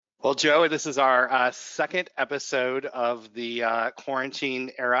Well, Joe, this is our second episode of the quarantine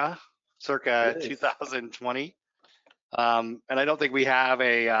era, circa It is. 2020. And I don't think we have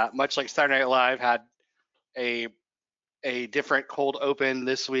much like Saturday Night Live had a different cold open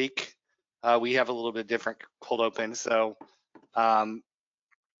this week. We have a little bit different cold open. So um,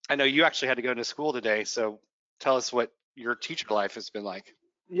 I know you actually had to go into school today. So tell us what your teacher life has been like.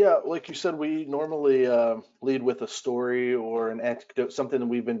 Yeah, like you said, we normally lead with a story or an anecdote, something that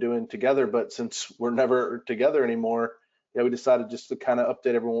we've been doing together. But since we're never together anymore, yeah, we decided just to kind of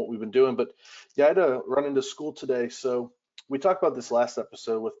update everyone what we've been doing. But yeah, I had to run into school today. So we talked about this last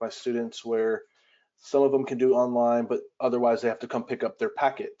episode with my students where some of them can do online, but otherwise they have to come pick up their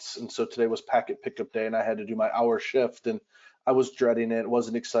packets. And so today was packet pickup day, and I had to do my hour shift, and I was dreading it,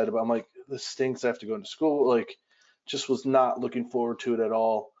 wasn't excited, but I'm like, this stinks. I have to go into school. Like, just was not looking forward to it at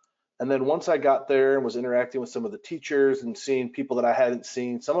all. And then once I got there and was interacting with some of the teachers and seeing people that I hadn't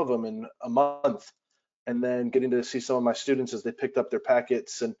seen, some of them in a month, and then getting to see some of my students as they picked up their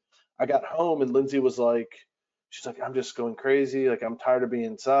packets. And I got home and Lindsay was like, she's like, I'm just going crazy. Like, I'm tired of being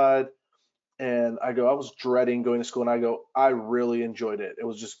inside. And I go, I was dreading going to school. And I go, I really enjoyed it. It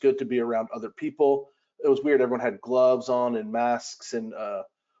was just good to be around other people. It was weird. Everyone had gloves on and masks. And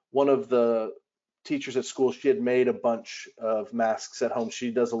one of the teachers at school, she had made a bunch of masks at home. She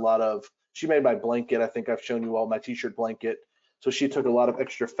made my blanket. I think I've shown you all my t-shirt blanket. So she took a lot of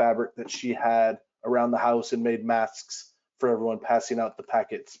extra fabric that she had around the house and made masks for everyone passing out the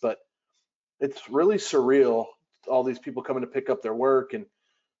packets. But it's really surreal. All these people coming to pick up their work and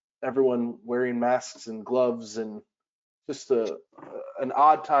everyone wearing masks and gloves, and just an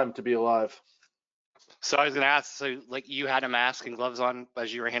odd time to be alive. So I was going to ask, so like you had a mask and gloves on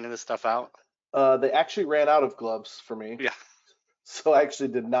as you were handing this stuff out? They actually ran out of gloves for me, Yeah. so I actually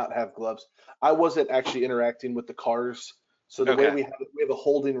did not have gloves. I wasn't actually interacting with the cars. So the way Okay. we have a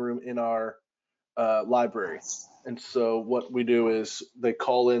holding room in our library, and so what we do is they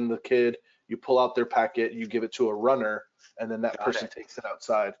call in the kid, you pull out their packet, you give it to a runner, and then that Got person it. takes it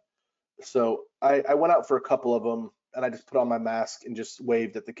outside. So I went out for a couple of them and I just put on my mask and just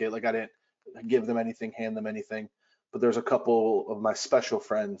waved at the kid. Like, I didn't give them anything, hand them anything. But there's a couple of my special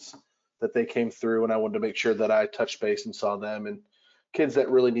friends that they came through and I wanted to make sure that I touched base and saw them, and kids that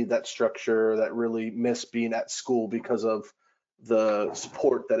really need that structure, that really miss being at school because of the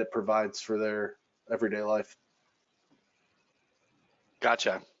support that it provides for their everyday life.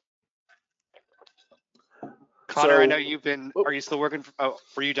 Gotcha. Connor, I know So, you've been, oh, are you still working? Oh,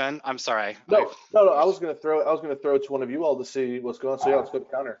 were you done? I'm sorry. no, I was gonna throw it to one of you all to see what's going on. So yeah, let's go to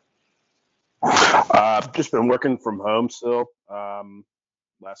counter. I've just been working from home still.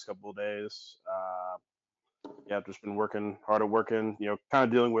 Last couple of days. Yeah, I've just been working hard at working. Kind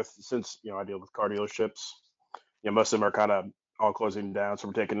of dealing with since I deal with car dealerships. Most of them are kind of all closing down, so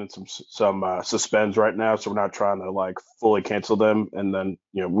we're taking in some suspends right now. So we're not trying to like fully cancel them, and then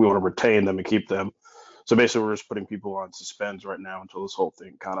we want to retain them and keep them. So basically, we're just putting people on suspends right now until this whole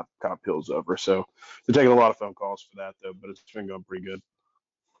thing kind of peels over. So we're taking a lot of phone calls for that though, but it's been going pretty good.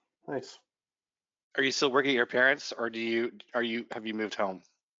 Nice. Are you still working at your parents, or have you moved home?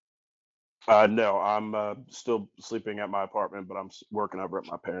 No, I'm still sleeping at my apartment, but I'm working over at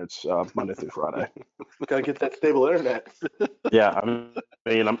my parents Monday through Friday. Gotta get that stable internet. Yeah,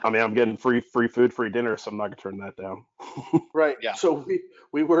 I'm getting free food, free dinner, so I'm not gonna turn that down. Right. Yeah. So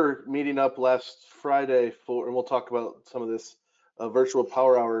we were meeting up last Friday for, and we'll talk about some of this virtual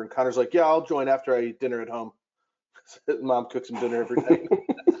power hour. And Connor's like, "Yeah, I'll join after I eat dinner at home." Mom cooks him dinner every night.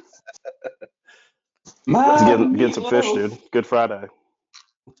 It's Right. getting some fish, dude. Good Friday.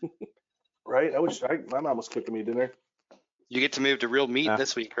 Right. My mom was cooking me dinner. You get to move to real meat Yeah,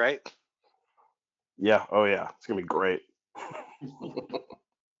 this week, right? yeah. Oh yeah, it's gonna be great.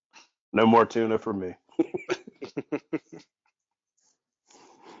 No more tuna for me.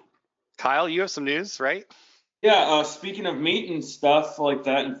 Kyle, you have some news, right? Yeah, speaking of meat and stuff like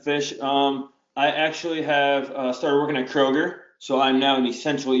that and fish, I actually have started working at Kroger, so I'm now an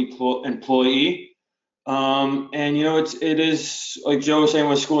essential employee. And it is like Joe was saying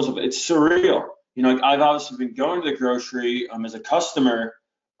with school and stuff, it's surreal. Like I've obviously been going to the grocery as a customer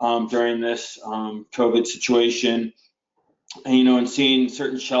during this COVID situation, and and seeing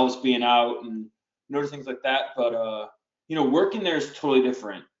certain shelves being out and things like that. But working there is totally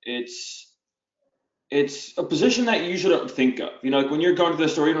different. It's a position that you usually don't think of. Like when you're going to the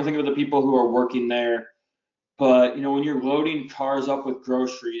store, you don't think of the people who are working there. But when you're loading cars up with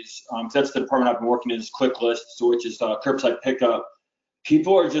groceries, 'cause that's the department I've been working in is Click List, so which is curbside pickup.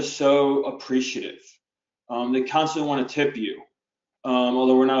 People are just so appreciative. They constantly want to tip you,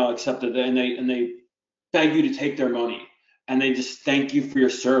 although we're not accepted, and they beg you to take their money. and they just thank you for your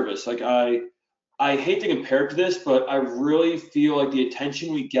service. Like I hate to compare it to this, but I really feel like the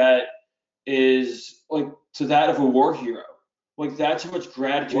attention we get is like to that of a war hero. Like that's how much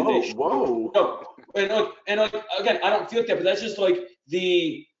gratitude they show. Whoa. No, and like again, I don't feel like that, but that's just like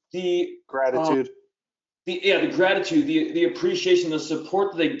the Gratitude. the gratitude, the appreciation, the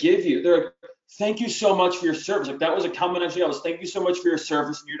support that they give you. They're like, thank you so much for your service. Like that was a comment actually. I was thank you so much for your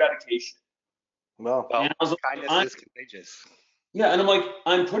service and your dedication. Well, Well, And I was like, kindness is contagious. yeah, and I'm like,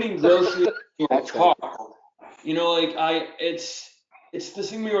 I'm putting groceries in your car. You know, like it's this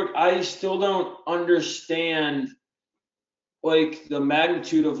thing where like, I still don't understand like the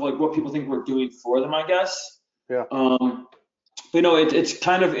magnitude of like what people think we're doing for them, I guess. Yeah. But you know, it's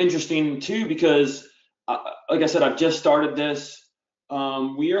kind of interesting too because, like I said, I've just started this.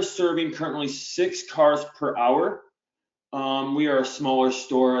 We are serving currently 6 cars per hour. We are a smaller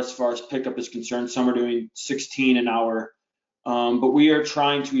store as far as pickup is concerned. Some are doing 16 an hour, but we are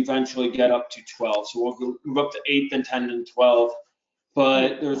trying to eventually get up to 12. So we'll move up to 8, then 10, and 12.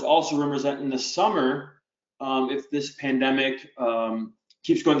 But there's also rumors that in the summer, if this pandemic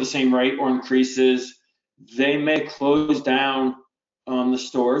keeps going at the same rate or increases, they may close down the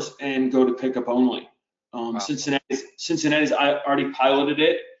stores and go to pickup only. Wow. Cincinnati's I already piloted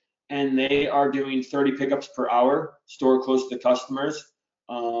it, and they are doing 30 pickups per hour, store close to the customers.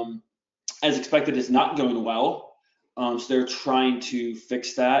 As expected, it's not going well. So they're trying to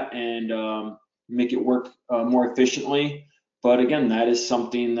fix that and make it work more efficiently. But again, that is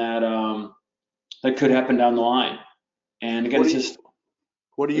something that that could happen down the line. And again, it's just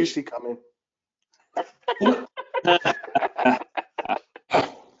what do you see coming?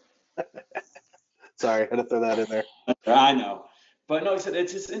 Sorry, I had to throw that in there. I know, but no, it's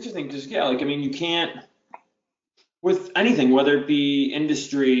just interesting because yeah, like I mean, you can't with anything, whether it be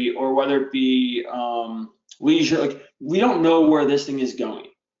industry or whether it be leisure. Like we don't know where this thing is going.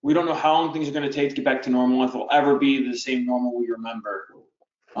 We don't know how long things are going to take to get back to normal. If it'll ever be the same normal we remember.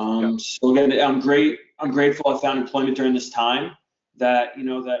 So again, I'm grateful I found employment during this time. That you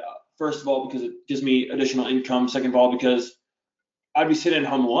know that first of all because it gives me additional income. Second of all because I'd be sitting at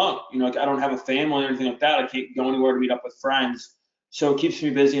home alone. You know, like I don't have a family or anything like that. I can't go anywhere to meet up with friends. So it keeps me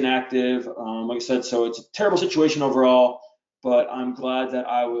busy and active. Like I said, so it's a terrible situation overall, but I'm glad that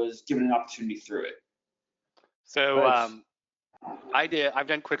I was given an opportunity through it. So Nice. I've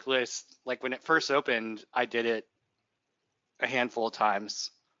done quick lists. Like when it first opened, I did it a handful of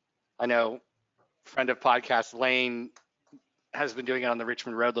times. I know friend of podcast Lane has been doing it on the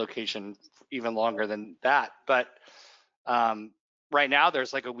Richmond Road location even longer than that. But right now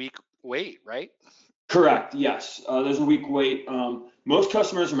there's like a week wait, right? Correct. Yes. There's a week wait. Most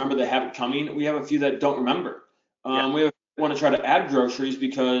customers remember they have it coming. We have a few that don't remember. We want to try to add groceries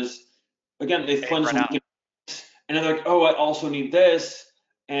because, again, they've cleansed the week and then they're like, oh, I also need this.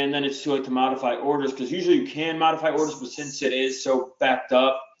 And then it's too late to modify orders because usually you can modify orders, but since it is so backed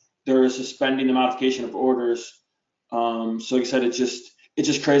up, they're suspending the modification of orders. So like I said, it's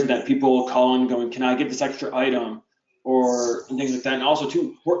just crazy that people call in going, can I get this extra item or and things like that. And also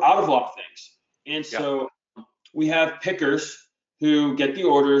too, we're out of a lot of things. And so we have pickers who get the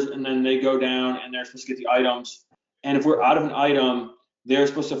orders and then they go down and they're supposed to get the items. And if we're out of an item, they're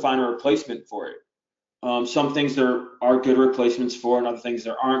supposed to find a replacement for it. Some things there are good replacements for and other things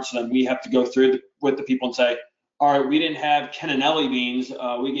there aren't. So then we have to go through with the people and say, all right, we didn't have cannellini beans.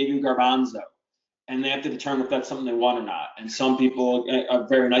 We gave you garbanzo. And they have to determine if that's something they want or not. And some people are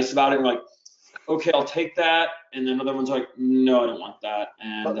very nice about it. And like, okay, I'll take that. And then other ones are like, no, I don't want that.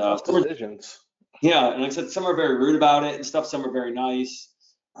 And Tough decisions. yeah, and like I said, some are very rude about it and stuff. Some are very nice.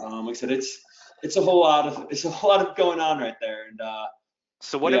 Like I said, it's a whole lot of going on right there. And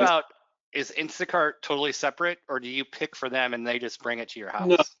so what about is Instacart totally separate, or do you pick for them and they just bring it to your house?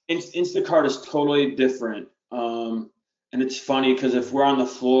 No, Instacart is totally different. And it's funny because if we're on the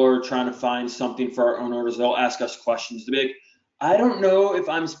floor trying to find something for our own orders, they'll ask us questions. The big, I don't know if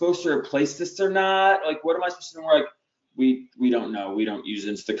I'm supposed to replace this or not. Like, what am I supposed to do? We're like, we don't know. We don't use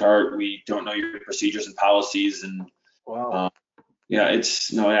Instacart. We don't know your procedures and policies. And Wow. we're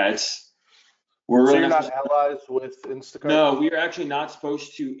So really you're not allies with Instacart? No, we are actually not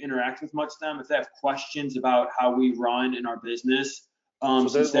supposed to interact with much of them. If they have questions about how we run in our business, So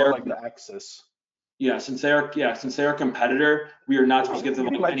since they're they're like the Axis. yeah, since they're a competitor, we are not supposed to give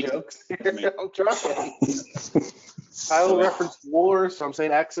them my any jokes. I'm trying. Kyle referenced war, so I'm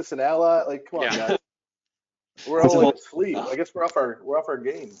saying Axis and ally. Like, come on, guys. We're all like asleep. I guess we're off our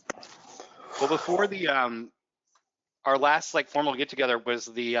game. Well, before the our last like formal get together was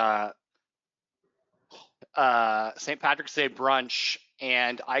the St. Patrick's Day brunch,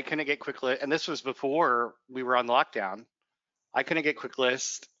 and I couldn't get quickly. And this was before we were on lockdown. I couldn't get quick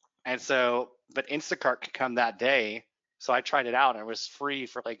list, and so but Instacart could come that day, so I tried it out and it was free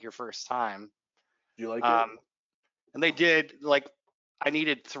for like your first time. Do you like it? Um, and they did like I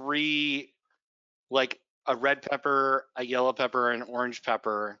needed three, like a red pepper, a yellow pepper, and an orange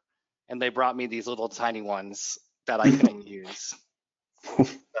pepper, and they brought me these little tiny ones that I couldn't use. So,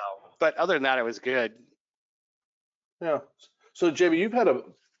 but other than that, it was good. Yeah. So Jamie, you've had a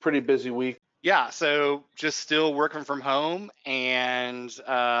pretty busy week. Yeah, so just still working from home, and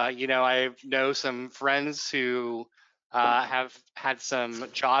I know some friends who have had some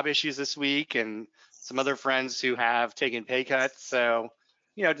job issues this week, and some other friends who have taken pay cuts. So,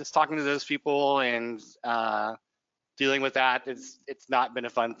 just talking to those people and dealing with that, it's not been a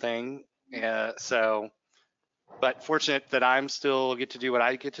fun thing. But fortunate that I'm still get to do what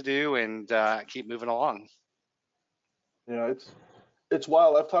I get to do and keep moving along. You know, it's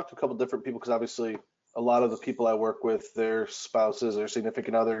wild. I've talked to a couple different people because obviously a lot of the people I work with, their spouses or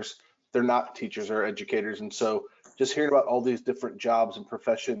significant others, they're not teachers or educators. And so just hearing about all these different jobs and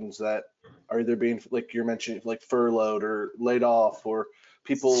professions that are either being, like you're mentioning, like furloughed or laid off, or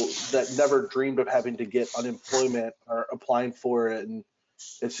people that never dreamed of having to get unemployment are applying for it. And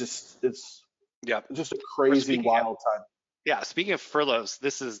it's Yep. just a crazy, wild time. Yeah, speaking of furloughs,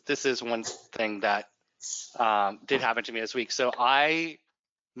 this is one thing that did happen to me this week. So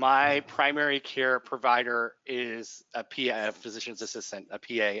my primary care provider is a PA, a physician's assistant, a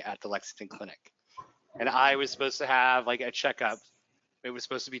PA at the Lexington Clinic, and I was supposed to have like a checkup. It was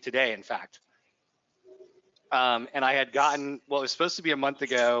supposed to be today, in fact. And I had gotten, well, it was supposed to be a month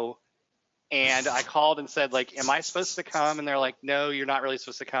ago, and I called and said, like, am I supposed to come? And they're like, no, you're not really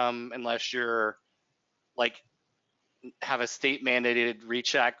supposed to come unless you're like have a state mandated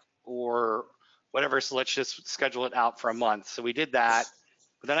recheck or whatever. So let's just schedule it out for a month. So we did that.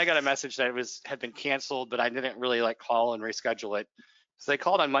 But then I got a message that it had been canceled, but I didn't really like call and reschedule it. So they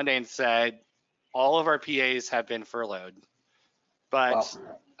called on Monday and said all of our PAs have been furloughed, but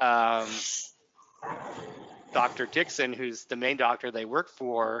Dr. Dixon, who's the main doctor they work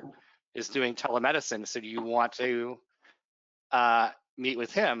for, is doing telemedicine. So do you want to meet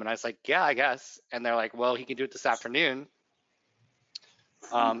with him? And I was like, yeah, I guess. And they're like, well, he can do it this afternoon.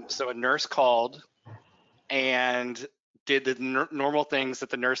 So a nurse called and did the normal things that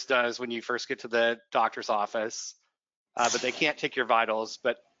the nurse does when you first get to the doctor's office, but they can't take your vitals.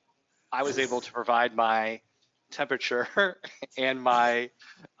 But I was able to provide my temperature and my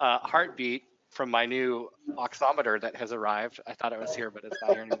heartbeat from my new oximeter that has arrived. I thought it was here, but it's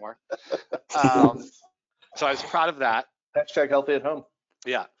not here anymore. So I was proud of that. Hashtag healthy at home.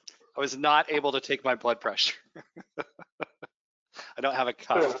 Yeah. I was not able to take my blood pressure. I don't have a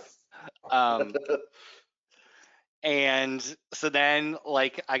cuff. And so then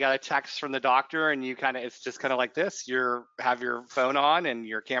like I got a text from the doctor, and it's just kind of like this. You have your phone on and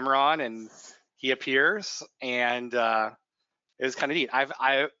your camera on, and he appears, and it was kind of neat.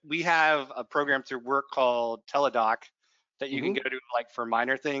 We have a program through work called Teledoc that you can go to like for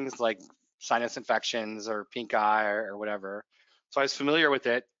minor things like sinus infections or pink eye or whatever. So I was familiar with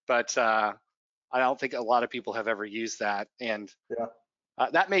it, but I don't think a lot of people have ever used that. And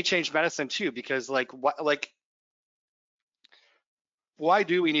that may change medicine too, because why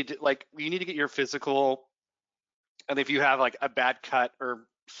do we need to, like, you need to get your physical, and if you have like a bad cut or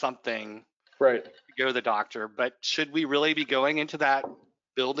something, right, go to the doctor. But should we really be going into that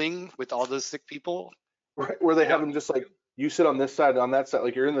building with all those sick people? Right, where they have them just like, you sit on this side, on that side,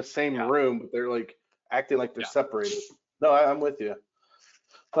 like you're in the same room, but they're like acting like they're separated. No, I'm with you.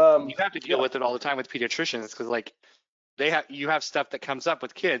 You have to deal with it all the time with pediatricians, because like you have stuff that comes up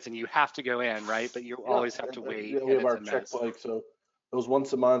with kids and you have to go in, right? But you always have to wait. Yeah, we have our check, like, so it was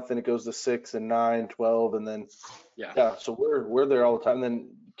once a month, and it goes to 6 and 9, 12, and then so we're there all the time. And then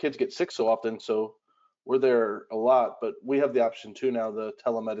kids get sick so often, so we're there a lot. But we have the option too now, the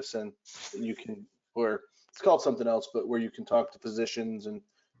telemedicine that you can, or it's called something else, but where you can talk to physicians and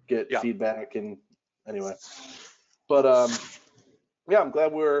get feedback. And anyway, but I'm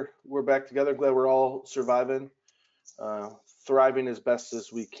glad we're back together. Glad we're all surviving, thriving as best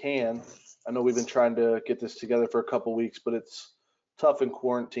as we can. I know we've been trying to get this together for a couple weeks, but it's tough in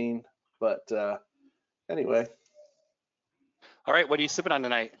quarantine. But anyway. All right, what are you sipping on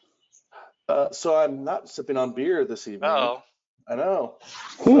tonight? So I'm not sipping on beer this evening. Oh, I know.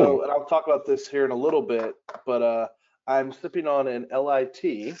 So, and I'll talk about this here in a little bit, but I'm sipping on an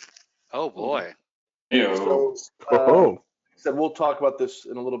LIT. Oh boy. So, so we'll talk about this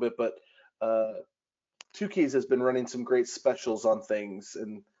in a little bit, but Two Keys has been running some great specials on things,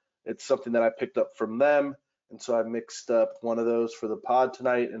 and it's something that I picked up from them. And so I mixed up one of those for the pod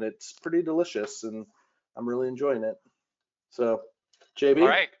tonight, and it's pretty delicious, and I'm really enjoying it. So, JB, All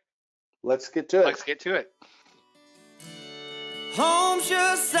right, let's get to it. let's get to it. Home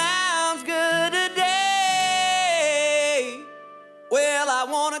sure sounds good today. Well, I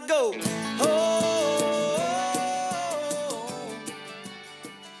want to go home.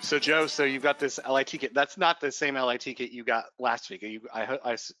 So Joe, so you've got this LIT kit. That's not the same LIT kit you got last week.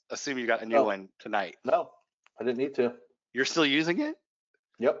 I assume you got a new Oh. one tonight. No, I didn't need to. You're still using it?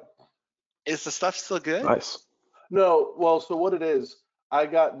 Yep. Is the stuff still good? Nice. No, well, so what it is, I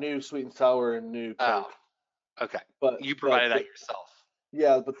got new sweet and sour and new Oh, Coke. okay. But You provided but that yourself.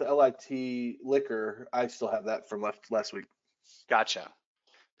 yeah, but the LIT liquor, I still have that from last week. Gotcha.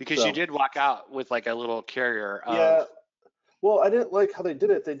 Because So, you did walk out with like a little carrier of. yeah. Well, I didn't like how they did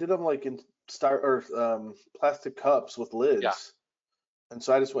it. They did them like in plastic cups with lids. Yeah. And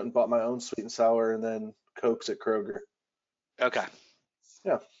so I just went and bought my own sweet and sour and then Cokes at Kroger. Okay.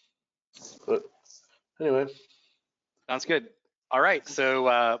 But anyway, Sounds good. All right.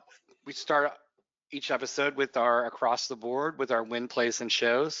 So we start each episode with our across the board with our win, plays, and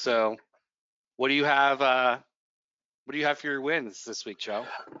shows. So what do you have? What do you have for your wins this week, Joe?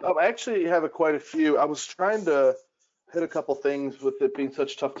 I actually have quite a few. I was trying to hit a couple things with it being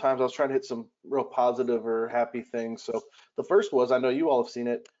such tough times. I was trying to hit some real positive or happy things. So the first was, I know you all have seen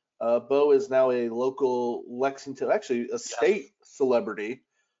it. Bo is now a local Lexington, actually a state celebrity.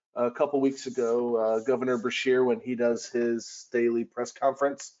 A couple weeks ago, Governor Beshear, when he does his daily press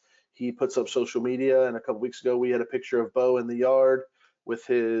conference, he puts up social media. And a couple weeks ago, we had a picture of Bo in the yard with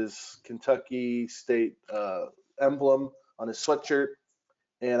his Kentucky state emblem on his sweatshirt.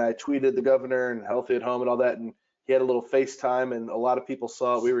 And I tweeted the governor and healthy at home and all that. And he had a little FaceTime, and a lot of people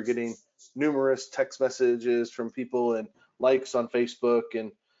saw it. We were getting numerous text messages from people and likes on Facebook.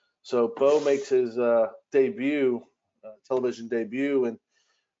 And so Bo makes his debut, television debut, and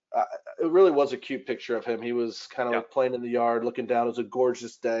it really was a cute picture of him. He was kind of like playing in the yard, looking down. It was a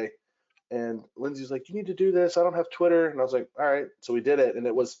gorgeous day. And Lindsay's like, you need to do this. I don't have Twitter. And I was like, all right. So we did it. And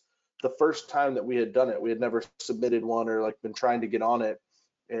it was the first time that we had done it. We had never submitted one or like been trying to get on it.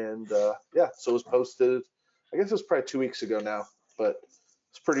 And so it was posted. I guess it was probably 2 weeks ago now, but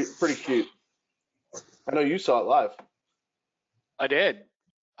it's pretty cute. I know you saw it live. I did.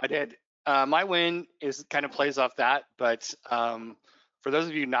 My win is kind of plays off that, but for those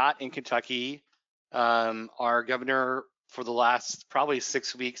of you not in Kentucky, our governor for the last probably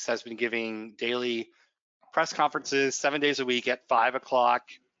 6 weeks has been giving daily press conferences 7 days a week at 5 o'clock.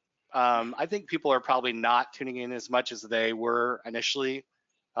 I think people are probably not tuning in as much as they were initially,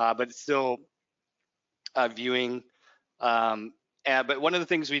 but it's still viewing. But one of the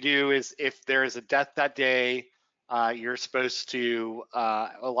things we do is if there is a death that day, you're supposed to,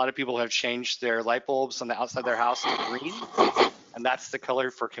 a lot of people have changed their light bulbs on the outside of their house to green, and that's the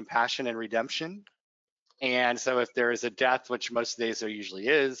color for compassion and redemption. And so if there is a death, which most days there usually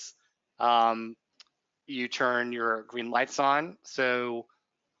is, you turn your green lights on. So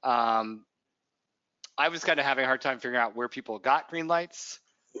I was kind of having a hard time figuring out where people got green lights,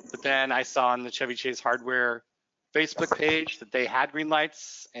 but then I saw on the Chevy Chase Hardware Facebook page that they had green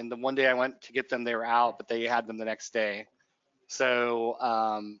lights, and the one day I went to get them, they were out, but they had them the next day. So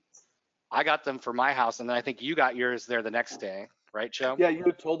I got them for my house, and then I think you got yours there the next day, right, Joe? Yeah, you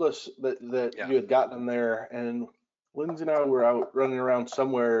had told us that you had gotten them there, and Lindsay and I were out running around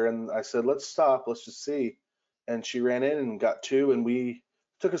somewhere, and I said, let's stop, let's just see. And she ran in and got two, and we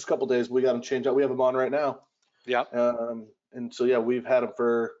took us a couple days, but we got them changed out. We have them on right now. Yeah. And so, yeah, we've had them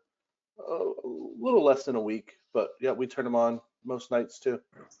for a little less than a week, but yeah, we turn them on most nights too.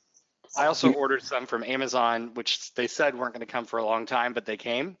 I also ordered some from Amazon, which they said weren't going to come for a long time, but they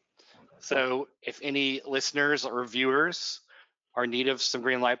came. So if any listeners or viewers are in need of some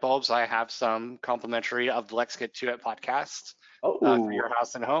green light bulbs, I have some complimentary of the Lex Get To It podcast for your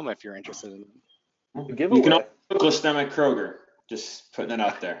house and home if you're interested in them. Giveaway. You can also cook list them at Kroger. Just putting it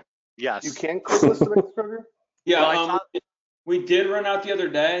out there. Yes. You can cook list them at Kroger? Yeah, Well, we did run out the other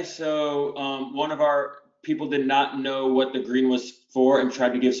day. So one of our people did not know what the green was for and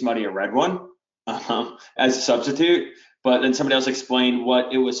tried to give somebody a red one as a substitute. But then somebody else explained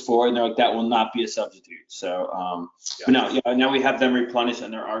what it was for, and they're like, that will not be a substitute. So, but now we have them replenished,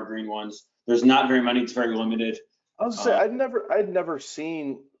 and there are green ones. There's not very many; it's very limited. I was gonna say I'd never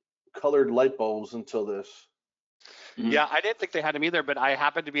seen colored light bulbs until this. Yeah, I didn't think they had them either, but I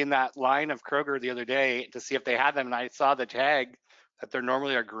happened to be in that line of Kroger the other day to see if they had them, and I saw the tag that they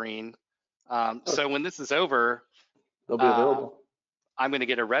normally are green. So when this is over, They'll be available. I'm going to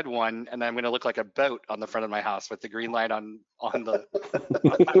get a red one, and I'm going to look like a boat on the front of my house with the green light on the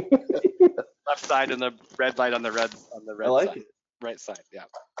left side and the red light on the red I like side, it. right side. Yeah.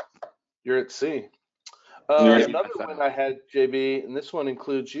 You're at sea. Right. Another one I had, JB, and this one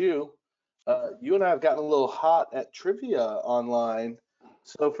includes you. You and I have gotten a little hot at trivia online.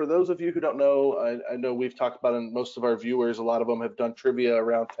 So for those of you who don't know, I know we've talked about it, and most of our viewers, a lot of them have done trivia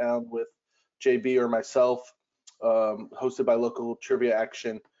around town with JB or myself, hosted by Local Trivia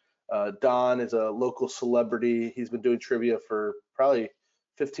Action. Don is a local celebrity. He's been doing trivia for probably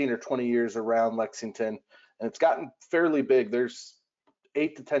 15 or 20 years around Lexington, and it's gotten fairly big. There's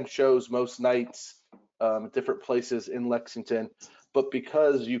 8 to 10 shows most nights at different places in Lexington. But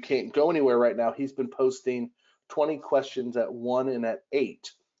because you can't go anywhere right now, he's been posting 20 questions at 1 and at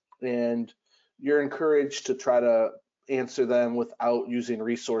 8. And you're encouraged to try to answer them without using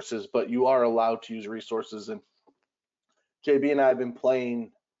resources, but you are allowed to use resources. And JB and I have been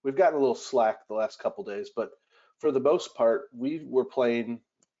playing, we've gotten a little slack the last couple days, but for the most part, we were playing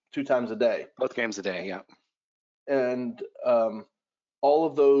 2 times a day. Both games a day, yeah. And all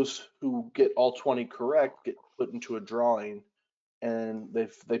of those who get all 20 correct get put into a drawing, and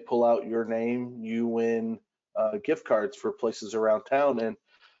they pull out your name. You win gift cards for places around town,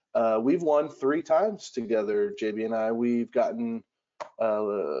 and we've won 3 times together. JB and I, we've gotten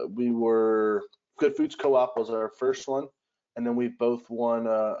we were Good Foods Co-op was our first one, and then we both won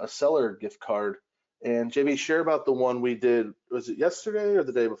a seller gift card. And JB, share about the one we did. Was it yesterday or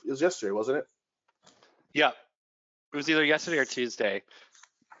the day before? It was yesterday, wasn't it? Yeah, it was either yesterday or Tuesday.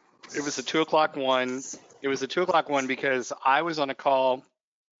 It was a 2 o'clock one. It was a 2 o'clock one because I was on a call,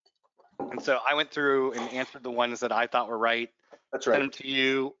 and so I went through and answered the ones that I thought were right, That's sent right. them to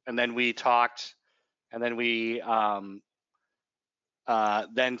you, and then we talked, and then we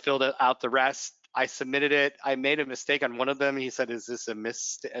then filled out the rest. I submitted it. I made a mistake on one of them. He said, "Is this a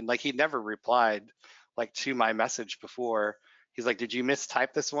mistake?" And like he never replied like to my message before. He's like, "Did you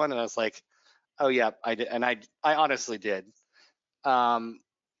mistype this one?" And I was like, "Oh yeah, I did." And I honestly did.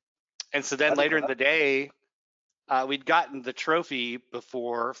 And so then later in the day, we'd gotten the trophy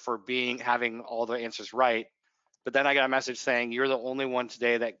before for having all the answers right. But then I got a message saying, "You're the only one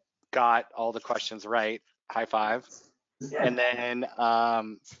today that got all the questions right. High five." And then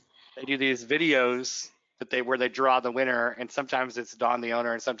they do these videos where they draw the winner, and sometimes it's Don the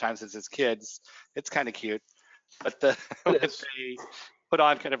owner, and sometimes it's his kids. It's kind of cute, but they put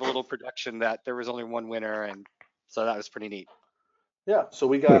on kind of a little production that there was only one winner, and so that was pretty neat. Yeah, so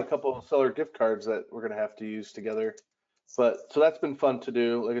we got a couple of seller gift cards that we're gonna have to use together. But so that's been fun to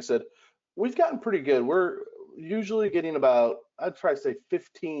do. Like I said, we've gotten pretty good. We're usually getting about, I'd try to say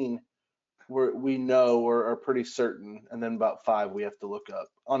 15 we know or are pretty certain, and then about 5 we have to look up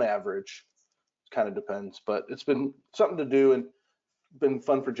on average. Kind of depends, but it's been something to do and been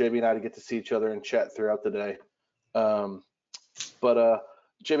fun for JB and I to get to see each other and chat throughout the day. But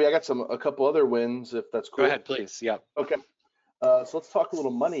JB, I got a couple other wins if that's cool. Go ahead, please. Yeah. Okay. So let's talk a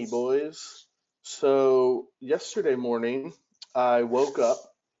little money, boys. So yesterday morning, I woke up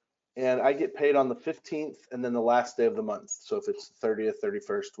and I get paid on the 15th and then the last day of the month. So if it's 30th,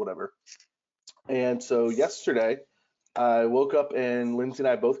 31st, whatever. And so yesterday, I woke up and Lindsay and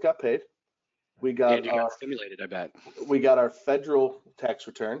I both got paid. We got And you got stimulated, I bet. We got our federal tax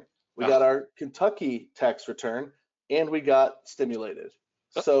return. We got our Kentucky tax return, and we got stimulated.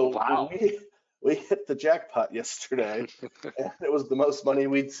 So wow. we hit the jackpot yesterday, and it was the most money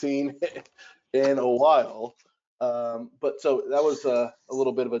we'd seen in a while. But so that was a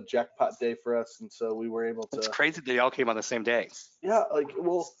little bit of a jackpot day for us, and so we were able to. It's crazy they all came on the same day. Yeah,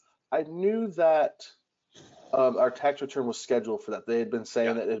 I knew that our tax return was scheduled for that. They had been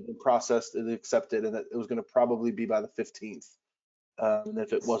saying that it had been processed and accepted, and that it was going to probably be by the 15th. And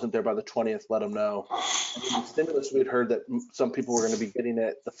if it wasn't there by the 20th, let them know. And in the stimulus, we had heard that some people were going to be getting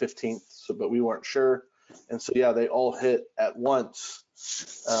it the 15th, but we weren't sure. And so, yeah, they all hit at once.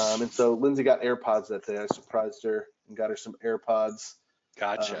 And so Lindsay got AirPods that day. I surprised her and got her some AirPods.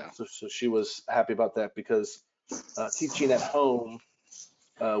 Gotcha. So she was happy about that because teaching at home,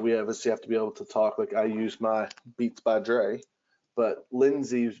 we obviously have to be able to talk. Like I use my Beats by Dre, but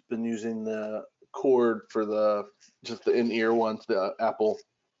Lindsay's been using the cord for just the in-ear ones, the Apple,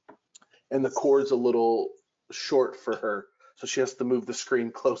 and the cord's a little short for her, so she has to move the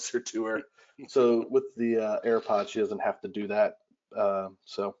screen closer to her. So with the AirPods, she doesn't have to do that.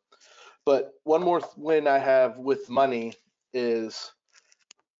 But one more win I have with money is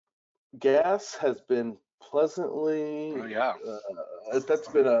gas has been pleasantly. Oh yeah. That's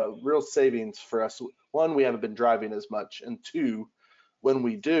been a real savings for us. One, we haven't been driving as much, and 2, when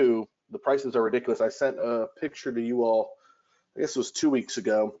we do, the prices are ridiculous. I sent a picture to you all, I guess it was 2 weeks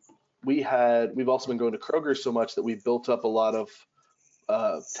ago. We've also been going to Kroger so much that we built up a lot of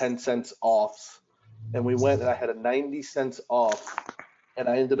 10 cents off, and we went and I had a 90 cents off, and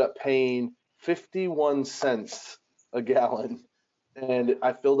I ended up paying 51 cents a gallon, and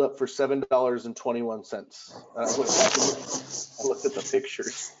I filled up for $7.21. I looked at the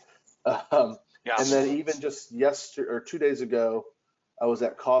pictures. Yeah. And then even just yesterday or 2 days ago, I was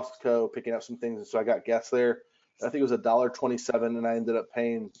at Costco picking up some things, and so I got gas there. I think it was $1.27, and I ended up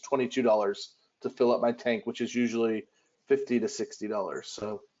paying $22 to fill up my tank, which is usually $50 to $60.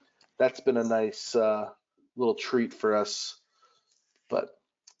 So that's been a nice little treat for us. But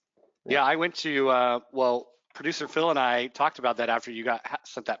Yeah, I went to, well, producer Phil and I talked about that after you got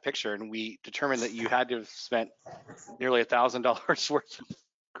sent that picture, and we determined that you had to have spent nearly $1,000 worth of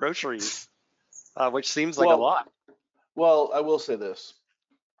groceries, which seems like a lot. Well, I will say this.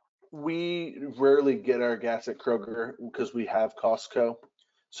 We rarely get our gas at Kroger because we have Costco.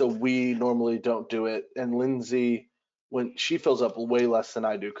 So we normally don't do it. And Lindsay, when she fills up way less than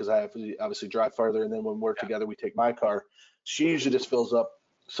I do, because I have to obviously drive farther, and then when we're together, we take my car. She usually just fills up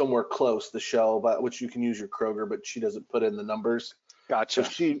somewhere close, the Shell, but which you can use your Kroger, but she doesn't put in the numbers. Gotcha.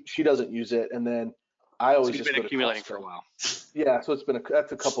 So she doesn't use it. And then I So always you've just been go to accumulating Costco. for a while. Yeah, so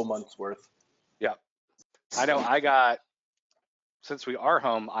that's a couple months worth. Yeah. I know I got, since we are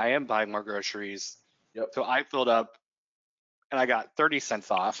home, I am buying more groceries. Yep. So I filled up and I got 30 cents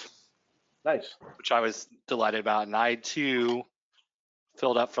off, Nice. which I was delighted about. And I too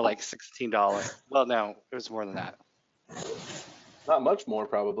filled up for like $16. Well, no, it was more than that. Not much more,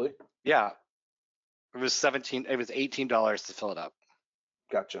 probably. Yeah. It was $18 to fill it up.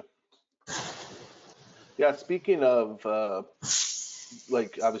 Gotcha. Yeah, speaking of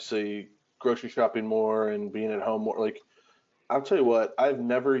like obviously grocery shopping more and being at home more, like I'll tell you what, I've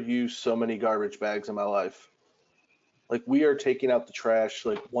never used so many garbage bags in my life. Like we are taking out the trash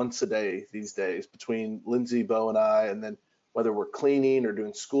like once a day these days between Lindsay, Bo, and I, and then whether we're cleaning or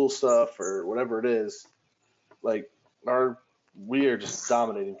doing school stuff or whatever it is, like we are just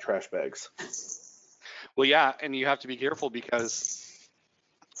dominating trash bags. Well, yeah, and you have to be careful because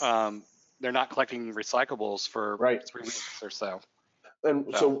they're not collecting recyclables for Right. 3 weeks or so.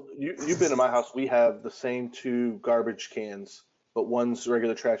 And so you've been in my house. We have the same two garbage cans, but one's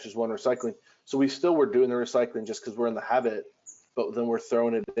regular trash is one recycling. So we still were doing the recycling just because we're in the habit, but then we're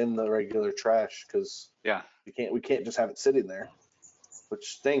throwing it in the regular trash because Yeah. we can't just have it sitting there, which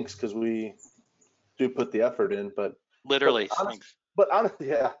stinks because we do put the effort in. But Literally. honestly,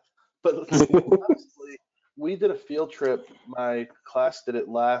 yeah. But honestly, we did a field trip. My class did it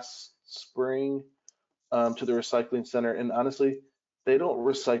last spring to the recycling center, and honestly, they don't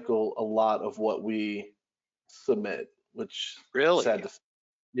recycle a lot of what we submit, which Really? sad to say.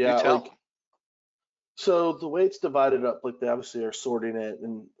 You Yeah, tell. like so the way it's divided up, like they obviously are sorting it,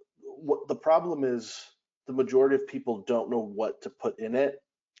 and what the problem is, the majority of people don't know what to put in it,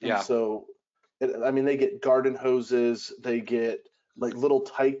 and Yeah. so I mean they get garden hoses, they get like little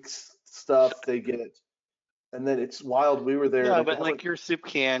Tykes stuff, they get, and then it's wild. We were there, Yeah, like they but have like your soup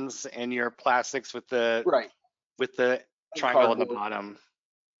cans and your plastics with the right triangle on the cardboard. bottom.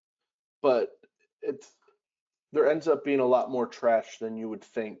 But there ends up being a lot more trash than you would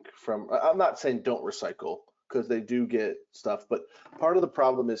think from. I'm not saying don't recycle because they do get stuff, but part of the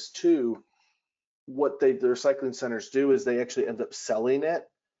problem is too, what the recycling centers do is they actually end up selling it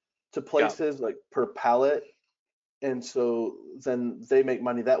to places like per pallet, and so then they make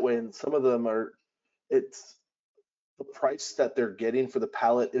money that way, and some of them it's the price that they're getting for the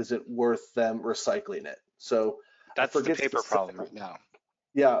pallet isn't worth them recycling it. So That's the paper problem right now.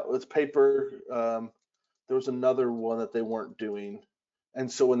 Yeah, it's paper. There was another one that they weren't doing, and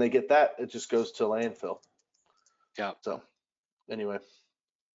so when they get that, it just goes to landfill. Yeah. So anyway,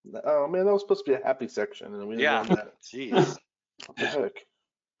 oh man, that was supposed to be a happy section, and we didn't Yeah. go into that. Jeez. What the heck?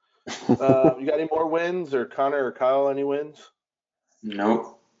 You got any more wins, or Connor or Kyle, any wins?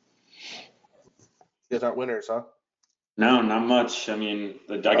 Nope. You guys aren't winners, huh? No, not much. I mean,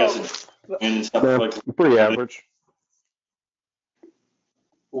 I guess it's and stuff Yeah, like pretty average.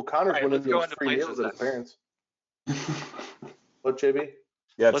 Well, Connor's All right, winning let's go those into free meals places at his then. parents. What, JB?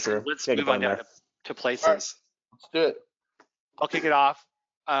 Yeah, Let's true. let's Can't move on complain down there. to places. All right. Let's do it. I'll kick it off.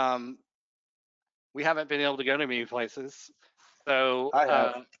 We haven't been able to go to many places, so I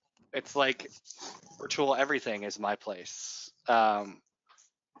have. it's like virtual everything is my place.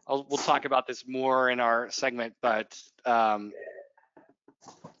 We'll talk about this more in our segment, but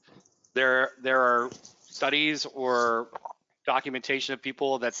there are studies or documentation of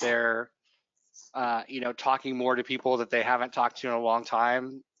people that they're talking more to people that they haven't talked to in a long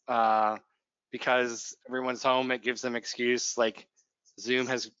time because everyone's home. It gives them excuse. Like Zoom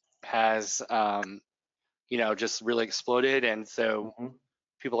has just really exploded, and so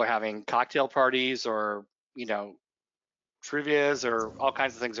people are having cocktail parties or trivias or all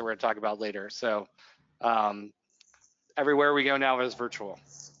kinds of things that we're going to talk about later. So everywhere we go now is virtual.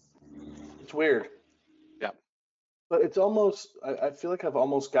 It's weird. Yeah. But it's almost, I feel like I've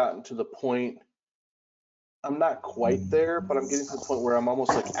almost gotten to the point, I'm not quite there, but I'm getting to the point where I'm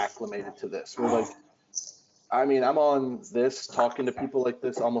almost like acclimated to this. Where like, I mean, I'm on this talking to people like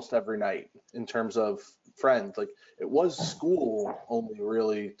this almost every night in terms of friends. Like it was school only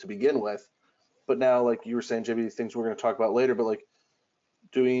really to begin with, but now like you were saying, JB, things we're going to talk about later, but like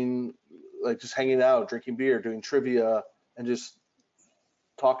doing like just hanging out, drinking beer, doing trivia, and just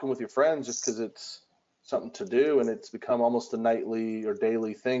talking with your friends just because it's something to do, and it's become almost a nightly or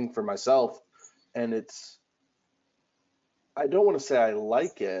daily thing for myself. And it's, I don't want to say I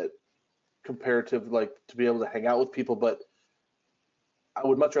like it comparative like to be able to hang out with people, but I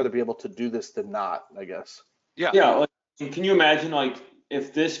would much rather be able to do this than not, I guess. Yeah. Yeah, like, can you imagine like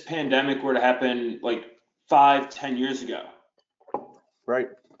if this pandemic were to happen like 5, 10 years ago? Right.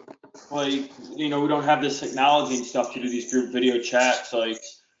 Like, we don't have this technology and stuff to do these group video chats. Like,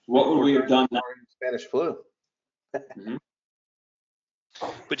 what would we have done now? Spanish flu. Mhm.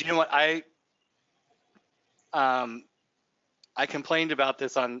 But you know what? I complained about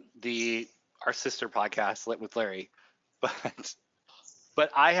this on our sister podcast with Larry,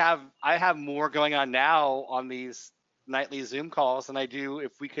 but I have more going on now on these nightly Zoom calls than I do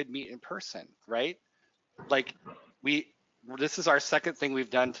if we could meet in person, right? Like this is our second thing we've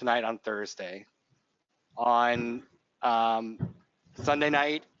done tonight on Thursday. On Sunday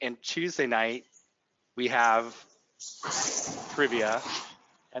night and Tuesday night we have trivia,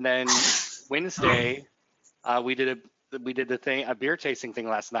 and then Wednesday we did a beer tasting thing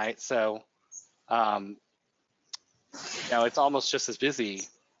last night. So it's almost just as busy.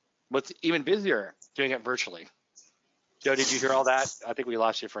 What's even busier, doing it virtually. Joe, did you hear all that? I think we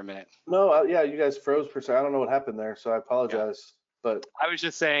lost you for a minute. No, yeah, you guys froze for a second. I don't know what happened there, so I apologize. But I was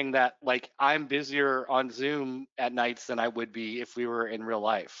just saying that like I'm busier on Zoom at nights than I would be if we were in real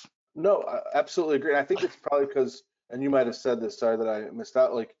life. no, I absolutely agree. I think it's probably because, and you might have said this, sorry that I missed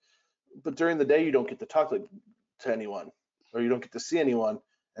out, like, but during the day you don't get to talk to anyone, or you don't get to see anyone.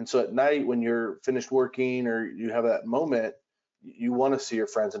 And so at night when you're finished working or you have that moment, you want to see your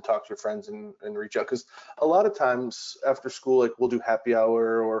friends and talk to your friends and reach out. Because a lot of times after school, like we'll do happy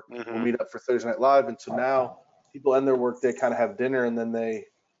hour or we'll meet up for Thursday Night Live. And so now people end their work, they kind of have dinner and then they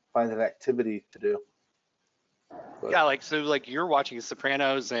find an activity to do. But, yeah, like so like you're watching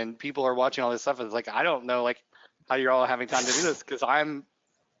Sopranos and people are watching all this stuff. It's like I don't know like how you're all having time to do this, because I'm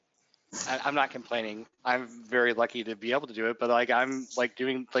not complaining. I'm very lucky to be able to do it, but like I'm like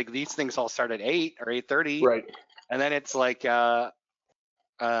doing like these things all start at 8 or 8:30, right. and then it's like time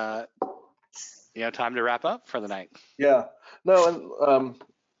to wrap up for the night. Yeah. No, and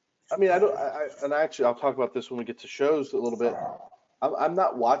I mean, and actually, I'll talk about this when we get to shows a little bit. I'm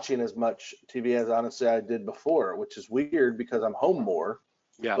not watching as much TV as honestly I did before, which is weird because I'm home more.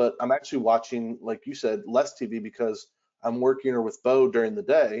 Yeah. But I'm actually watching, like you said, less TV because I'm working or with Bo during the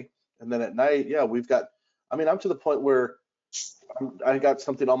day, and then at night, yeah, we've got. I mean, I'm to the point where I got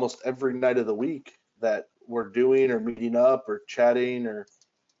something almost every night of the week that we're doing or meeting up or chatting or.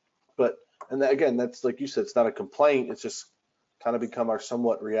 But and again, that's like you said, it's not a complaint. It's just kind of become our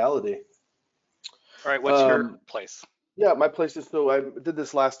somewhat reality. All right. What's your place? Yeah, my place is, so I did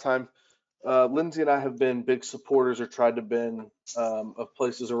this last time. Lindsay and I have been big supporters or tried to been of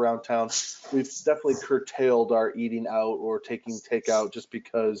places around town. We've definitely curtailed our eating out or taking takeout just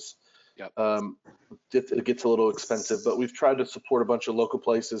because Yep. it gets a little expensive. But we've tried to support a bunch of local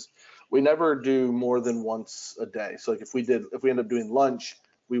places. We never do more than once a day. So like if we end up doing lunch,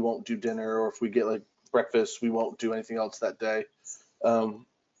 we won't do dinner, or if we get like breakfast, we won't do anything else that day.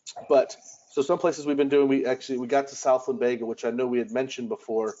 But so some places we've been doing, we got to Southland Bagel, which I know we had mentioned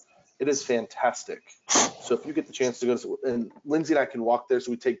before. It is fantastic. So if you get the chance to go to, and Lindsay and I can walk there,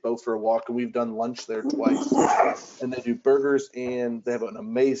 so we take both for a walk, and we've done lunch there twice. And they do burgers, and they have an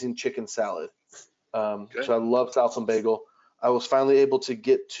amazing chicken salad. So I love Southland Bagel. I was finally able to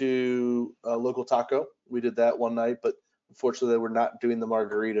get to a local taco. We did that one night, but unfortunately, they were not doing the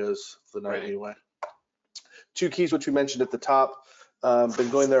margaritas the night we went. Two Keys, which we mentioned at the top.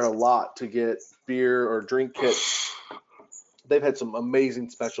 Been going there a lot to get beer or drink kits. They've had some amazing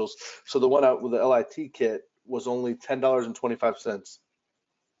specials. So the one out with the LIT kit was only $10.25.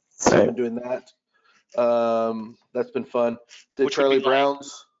 So I've been doing that. That's been fun. Did Which would Charlie be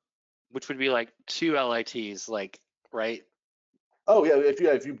Brown's. Which would be like 2 LITs, like, right? Oh yeah,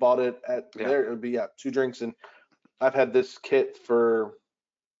 if you bought it at there, it would be 2 drinks. And I've had this kit for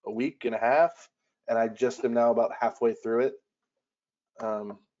a week and a half, and I just am now about halfway through it.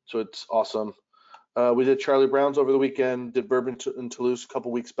 So it's awesome. We did Charlie Brown's over the weekend, did bourbon in Toulouse a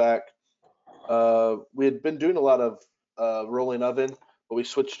couple weeks back. We had been doing a lot of rolling oven, but we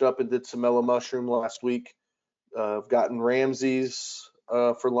switched up and did some mellow mushroom last week. I've gotten Ramsey's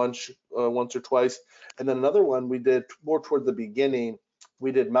for lunch once or twice. And then another one we did more toward the beginning,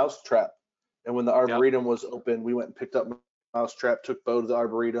 we did Mousetrap. And when the Arboretum was open, we went and picked up Mousetrap, took Bo to the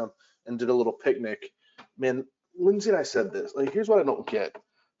Arboretum and did a little picnic. Man, Lindsay and I said this, like, here's what I don't get.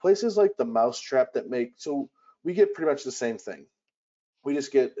 Places like the Mousetrap that make, so we get pretty much the same thing. We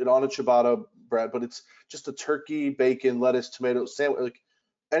just get it on a ciabatta bread, but it's just a turkey, bacon, lettuce, tomato sandwich.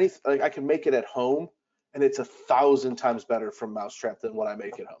 Like I can make it at home, and it's 1,000 times better from Mousetrap than what I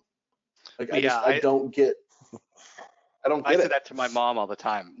make at home. Like I don't get I say it. that to my mom all the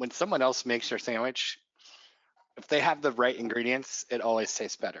time. When someone else makes your sandwich, if they have the right ingredients, it always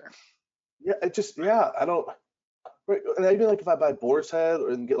tastes better. Yeah, I don't. Right, and even like if I buy boar's head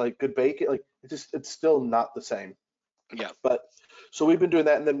and get like good bacon, like it's still not the same. Yeah. But so we've been doing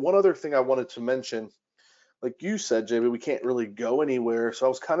that, and then one other thing I wanted to mention, like you said, JB, we can't really go anywhere. So I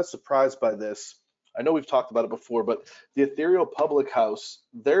was kind of surprised by this. I know we've talked about it before, but the Ethereal Public House,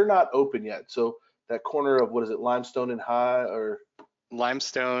 they're not open yet. So that corner of what is it, Limestone and High, or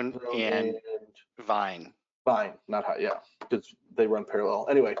Limestone and Vine. Vine, not High, yeah, because they run parallel.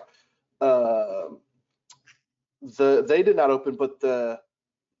 Anyway, they did not open, but the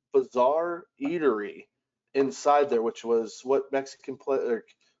Bazaar Eatery inside there, which was what Mexican place, or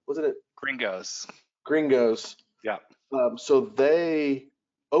wasn't it Gringos? Yeah. So they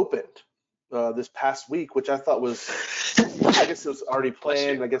opened this past week, which I thought was, I guess it was already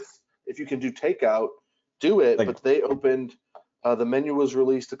planned. I guess if you can do takeout, do it. But they opened. The menu was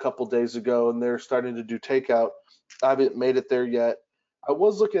released a couple days ago, and they're starting to do takeout. I haven't made it there yet. I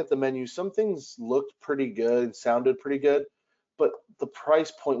was looking at the menu. Some things looked pretty good and sounded pretty good, but the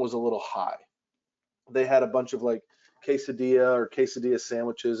price point was a little high. They had a bunch of like quesadilla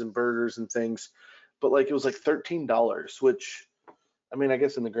sandwiches and burgers and things, but like it was like $13, which, I mean, I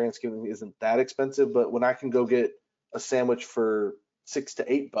guess in the grand scheme of things isn't that expensive, but when I can go get a sandwich for $6 to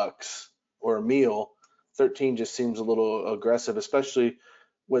 $8 or a meal, 13 just seems a little aggressive, especially,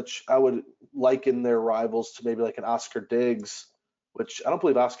 which I would liken their rivals to maybe like an Oscar Diggs, which I don't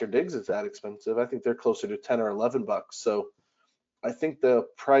believe Oscar Diggs is that expensive. I think they're closer to 10 or $11. So I think the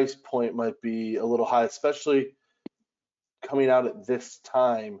price point might be a little high, especially coming out at this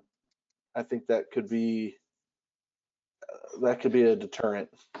time. I think that could be a deterrent.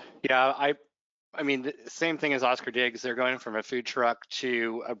 Yeah, I mean, the same thing as Oscar Diggs. They're going from a food truck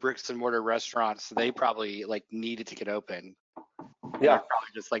to a bricks and mortar restaurant, so they probably like needed to get open. Yeah, they're probably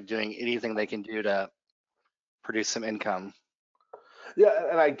just like doing anything they can do to produce some income. Yeah,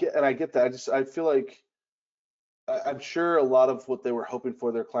 and I get that. I feel like I'm sure a lot of what they were hoping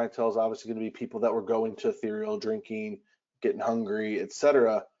for their clientele is obviously going to be people that were going to Ethereal, drinking, getting hungry,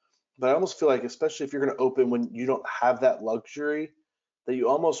 etc. But I almost feel like, especially if you're going to open when you don't have that luxury, that you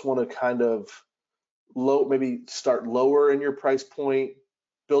almost want to kind of maybe start lower in your price point,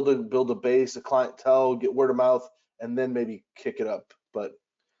 build a base, a clientele, get word of mouth, and then maybe kick it up. But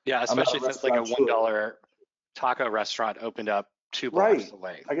yeah, especially since like a $1 taco restaurant opened up 2 blocks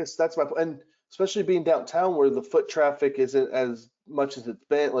away. I guess that's my point. And especially being downtown where the foot traffic isn't as much as it's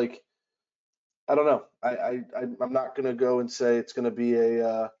been, like, I don't know. I'm not going to go and say it's going to be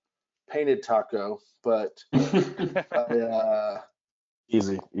a painted taco, but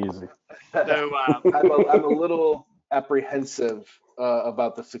easy. So I'm a little apprehensive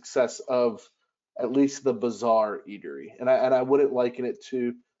about the success of at least the Bazaar Eatery, and I wouldn't liken it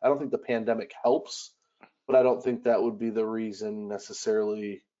to. I don't think the pandemic helps, but I don't think that would be the reason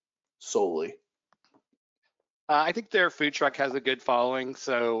necessarily solely. I think their food truck has a good following,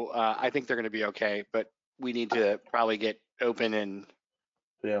 so I think they're going to be okay. But we need to probably get open and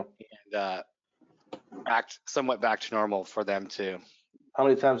act somewhat back to normal for them too. How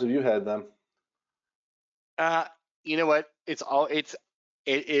many times have you had them? You know what? It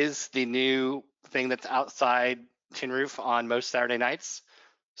is the new thing that's outside Tin Roof on most Saturday nights.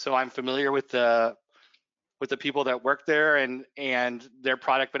 So I'm familiar with the people that work there and their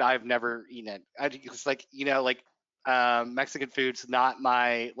product, but I've never eaten it. It's like, Mexican food's not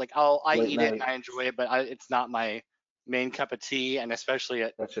my, like, I eat it and I enjoy it, but it's not my main cup of tea. And especially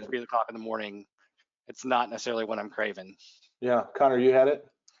at 3 o'clock in the morning, it's not necessarily what I'm craving. Yeah. Connor, you had it?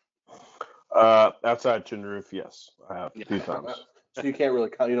 Outside Tin Roof, yes, I have a few times. So you can't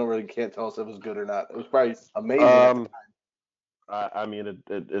tell us if it was good or not. It was probably amazing. I mean,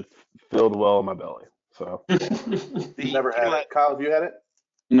 it filled well in my belly. So Never had it. Kyle, have you had it?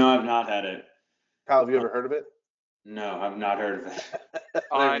 No, I've not had it. Kyle, have you ever heard of it? No, I've not heard of it. There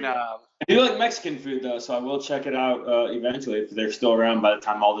On we go. I do like Mexican food though, so I will check it out eventually if they're still around by the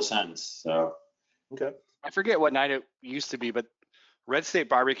time all this ends. So Okay. I forget what night it used to be, but Red State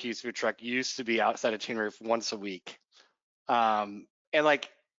Barbecue's food truck used to be outside of Tin Roof once a week. And like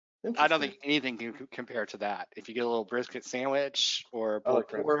I don't Interesting. think anything can compare to that. If you get a little brisket sandwich or a I like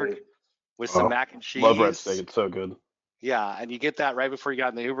pulled Red pork State. with some Oh, mac and love red steak. cheese, It's so good. yeah, and you get that right before you got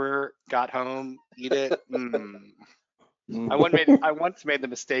in the Uber, got home, eat it. Mm. I once made the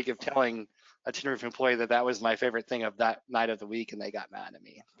mistake of telling a Tin Roof employee that that was my favorite thing of that night of the week, and they got mad at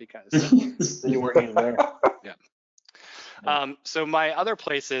me because Then you weren't even there. yeah. Yeah. So my other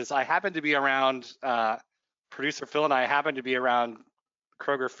places, I happen to be around. Producer Phil and I happened to be around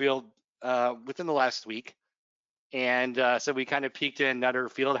Kroger Field within the last week, and so we kind of peeked in Nutter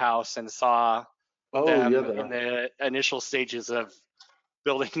Fieldhouse and saw Oh yeah, them in the initial stages of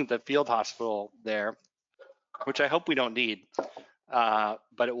building the field hospital there, which I hope we don't need, but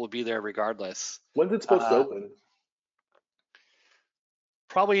it will be there regardless. when's it supposed to open?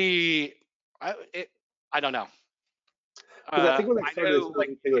 Probably, I don't know. Because I think when they I started, they know said it like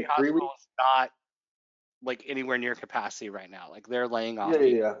would take the like 3 weeks. hospital is not like anywhere near capacity right now. Like they're laying off Yeah,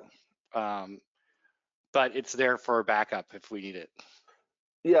 yeah, people. But it's there for backup if we need it.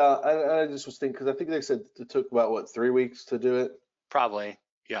 yeah. I just was thinking because I think they said it took about what 3 weeks to do it. Probably.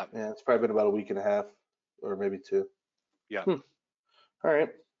 Yeah. Yeah, it's probably been about a week and a half or maybe 2. Yeah. All right.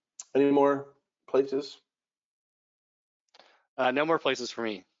 Any more places? No more places for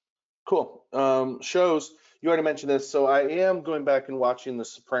me. Cool. Shows. You already mentioned this, so I am going back and watching The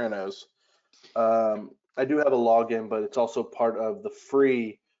Sopranos. I do have a login, but it's also part of the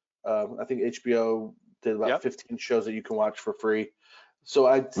free. I think HBO did about Yep. 15 shows that you can watch for free. So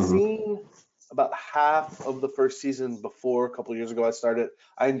I'd seen about half of the first season before a couple of years ago. I started.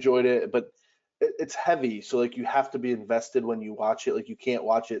 I enjoyed it, but it's heavy. So like you have to be invested when you watch it. Like you can't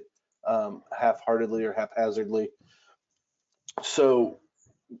watch it half-heartedly or haphazardly. So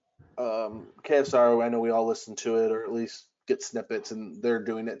KSR, I know we all listen to it or at least get snippets, and they're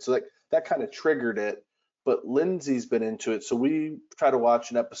doing it. So like that kind of triggered it. But Lindsay's been into it, so we try to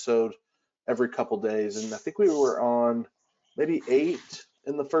watch an episode every couple days, and I think we were on maybe 8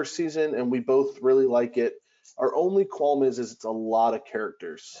 in the first season, and we both really like it. Our only qualm is it's a lot of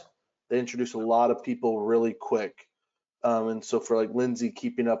characters. They introduce a lot of people really quick, and so for like Lindsay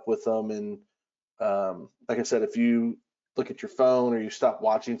keeping up with them, and like I said, if you look at your phone or you stop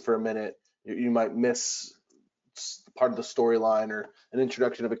watching for a minute, you might miss part of the storyline or an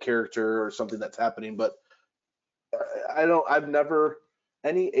introduction of a character or something that's happening. But I've never,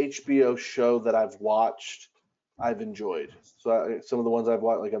 any HBO show that I've watched, I've enjoyed. So some of the ones I've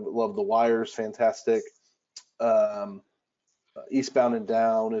watched, like I love The Wire's fantastic. Um, Eastbound and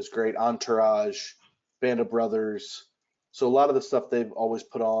Down is great. Entourage, Band of Brothers. So a lot of the stuff they've always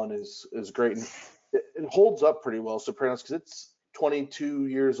put on is great. And it holds up pretty well, Sopranos, because it's 22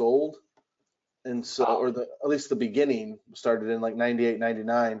 years old. And so, Wow. or at least the beginning started in like 98,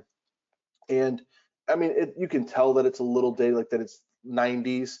 99. And I mean, you can tell that it's a little dated, like that it's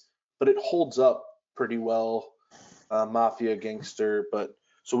 90s, but it holds up pretty well. Mafia, gangster, but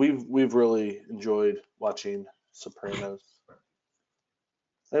so we've really enjoyed watching Sopranos.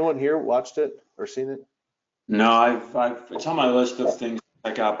 Anyone here watched it or seen it? no, it's on my list of things to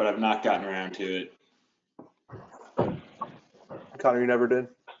check out, but I've not gotten around to it. Connor, you never did?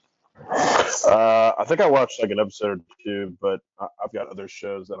 I think I watched like an episode or two, but I've got other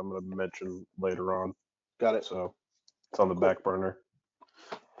shows that I'm going to mention later on. Got it. So it's on the Cool. back burner.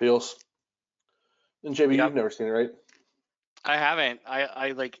 Feels. And JB, Yep. you've never seen it, right? I haven't.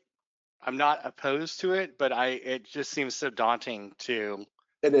 I like. I'm not opposed to it, but it just seems so daunting to.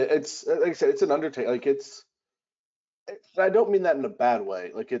 It's like I said, it's an undertaking. Like I don't mean that in a bad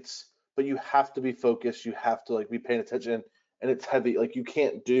way. Like but you have to be focused. You have to like be paying attention, and it's heavy. Like you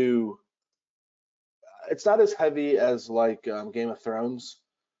can't do. It's not as heavy as like Game of Thrones,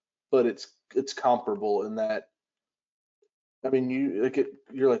 but it's comparable in that. I mean,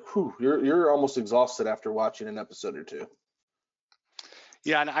 you're like, whew, you're almost exhausted after watching an episode or two.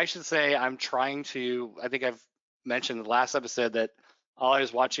 Yeah, and I should say I'm trying to. I think I've mentioned in the last episode that all I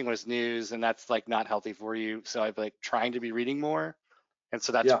was watching was news, and that's like not healthy for you. So I'm like trying to be reading more, and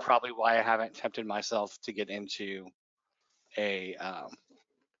so that's Yeah. probably why I haven't tempted myself to get into a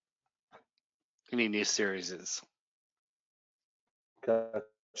any new series. Gotcha.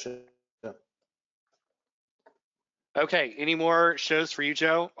 Yeah. Okay, any more shows for you,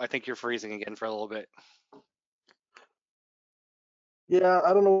 Joe? I think you're freezing again for a little bit. Yeah,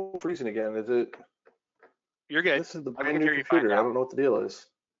 I don't know what freezing again. Is it? You're good. This is the I brand can new hear you fine computer. I now. don't know what the deal is.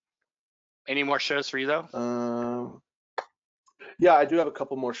 Any more shows for you though? Yeah, I do have a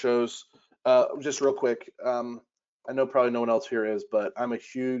couple more shows. Just real quick. I know probably no one else here is, but I'm a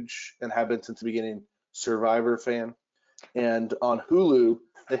huge, and have been since the beginning, Survivor fan. And on Hulu,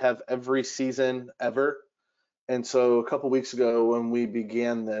 they have every season ever. And so a couple weeks ago when we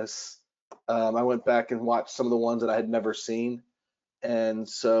began this, I went back and watched some of the ones that I had never seen. And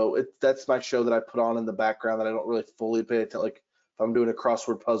so that's my show that I put on in the background that I don't really fully pay attention. Like if I'm doing a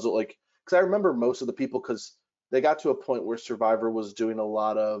crossword puzzle, like because I remember most of the people because they got to a point where Survivor was doing a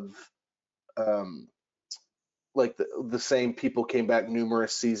lot of um, like the same people came back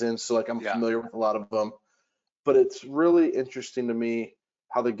numerous seasons. So like I'm Yeah. familiar with a lot of them, but it's really interesting to me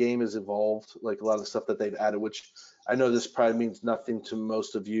how the game has evolved. Like a lot of the stuff that they've added, which I know this probably means nothing to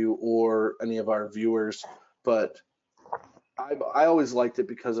most of you or any of our viewers, but I always liked it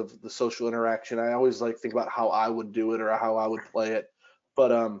because of the social interaction. I always like think about how I would do it or how I would play it.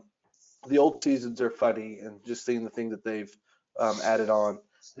 But the old seasons are funny, and just seeing the thing that they've added on.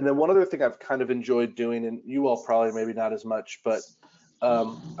 And then one other thing I've kind of enjoyed doing, and you all probably maybe not as much, but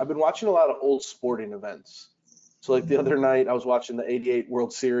I've been watching a lot of old sporting events. So like the other night, I was watching the '88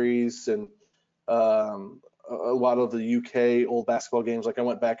 World Series and a lot of the UK old basketball games. Like I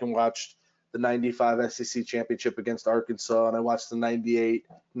went back and watched the '95 SEC championship against Arkansas, and I watched the '98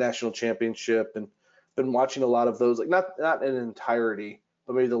 national championship, and been watching a lot of those. Like not in entirety,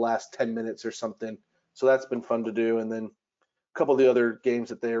 but maybe the last 10 minutes or something. So that's been fun to do. And then a couple of the other games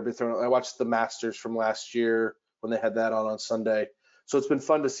that they have been throwing. I watched the Masters from last year when they had that on Sunday. So it's been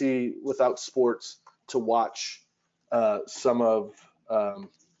fun to see without sports to watch some of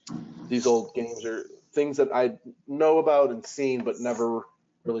these old games or things that I know about and seen but never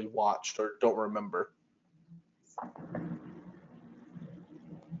really watched or don't remember.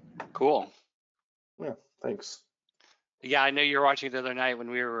 Cool. Yeah, thanks. Yeah, I know you were watching it the other night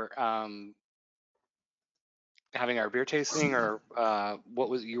when we were having our beer tasting, or what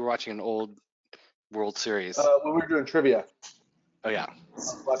was you were watching an old World Series? When we were doing trivia, Oh yeah. I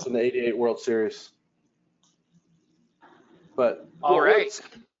was watching the '88 World Series. But All right.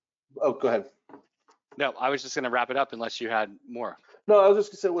 Oh, go ahead. No, I was just gonna wrap it up unless you had more. No, I was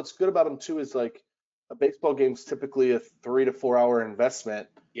just gonna say what's good about them too is like a baseball game's typically a 3 to 4 hour investment,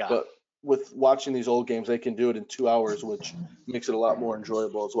 Yeah. but with watching these old games, they can do it in 2 hours, which makes it a lot more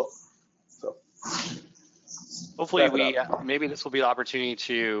enjoyable as well. So Hopefully wrap it up. maybe this will be the opportunity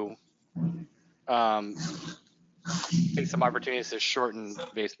to take some opportunities to shorten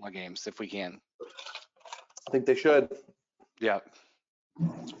baseball games if we can. I think they should. Yeah.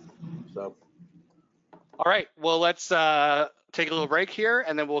 So All right. Well, let's take a little break here,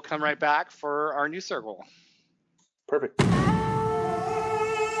 and then we'll come right back for our news circle. perfect. All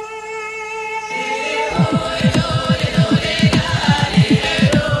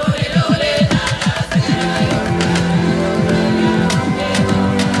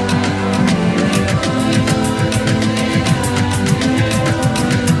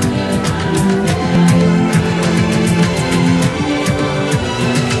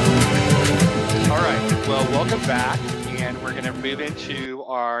right. Well, welcome back, and we're going to move into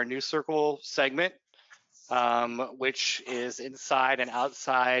our news circle segment, which is inside and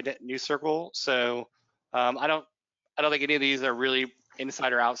outside news circle. So I don't think any of these are really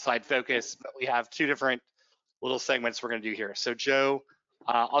inside or outside focus, but we have two different little segments we're going to do here. So Joe,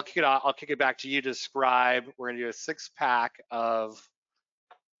 I'll kick it off. I'll kick it back to you to describe. We're going to do a 6-pack of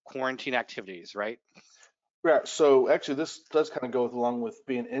quarantine activities, right? Yeah, so actually this does kind of go along with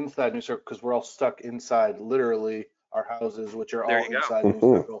being inside New Circle because we're all stuck inside literally our houses, which are There all you go. inside New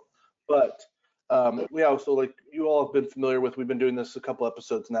Circle. But we also, like you all have been familiar with, we've been doing this a couple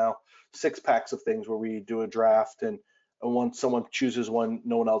episodes now, 6-packs of things where we do a draft and once someone chooses one,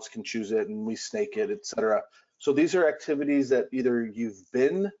 no one else can choose it and we snake it, etc. So these are activities that either you've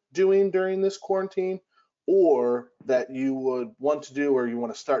been doing during this quarantine or that you would want to do or you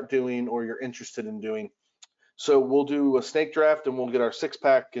want to start doing or you're interested in doing. So we'll do a snake draft and we'll get our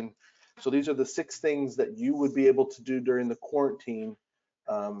 6-pack. And so these are the 6 things that you would be able to do during the quarantine.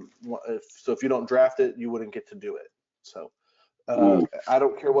 If you don't draft it, you wouldn't get to do it. So I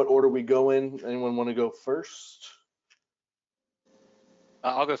don't care what order we go in. Anyone want to go first?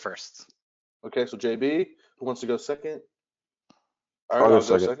 I'll go first. Okay, so JB, who wants to go second? All right, I'll go I'll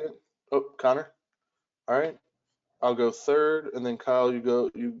go second. second. Oh, Connor. All right, I'll go third, and then Kyle,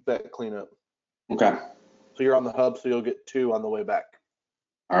 you bet cleanup. Okay. So you're on the hub, so you'll get 2 on the way back.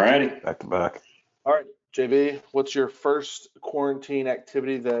 Alrighty. Back to back. All right, JB, what's your first quarantine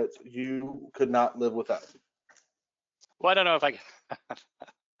activity that you could not live without? Well, I don't know if I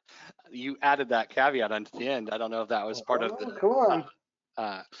you added that caveat onto the end. I don't know if that was part of the Come on.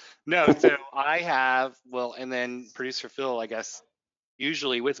 No, so I have, well, and then producer Phil, I guess,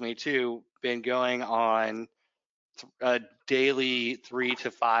 usually with me too, been going on a daily 3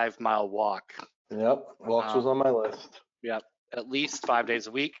 to 5 mile walk. Yep, walks was on my list. Yep, at least 5 days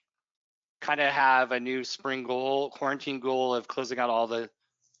a week. Kind of have a new spring goal, quarantine goal of closing out all the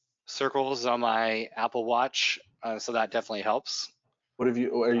circles on my Apple Watch. So that definitely helps. What have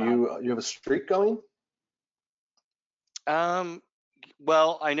you? You have a streak going?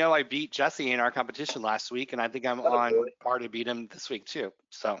 Well, I know I beat Jesse in our competition last week, and I think I'm Oh, on really? par to beat him this week too.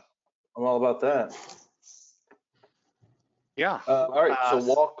 So I'm all about that. yeah. All right, so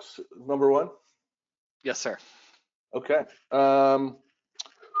walks number one. Yes, sir. Okay.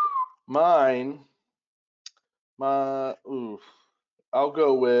 Mine. I'll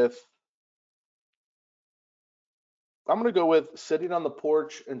go with. I'm gonna go with sitting on the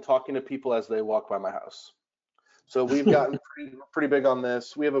porch and talking to people as they walk by my house. So we've gotten pretty big on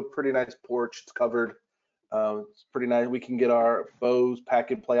this. We have a pretty nice porch. It's covered. It's pretty nice. We can get our Bo's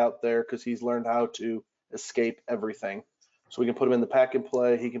pack and play out there because he's learned how to escape everything. So we can put him in the pack and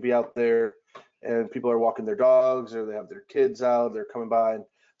play. He can be out there, and people are walking their dogs or they have their kids out. They're coming by, and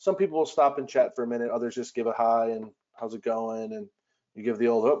some people will stop and chat for a minute. Others just give a hi and how's it going, and you give the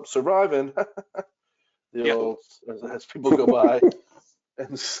old surviving, the Yep. old as people go by,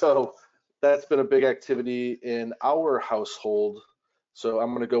 and so that's been a big activity in our household. So I'm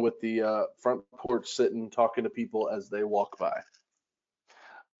going to go with the front porch sitting, talking to people as they walk by.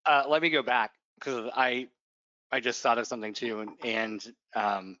 Let me go back because I just thought of something too, and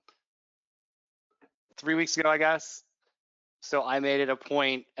 3 weeks ago, I guess. So I made it a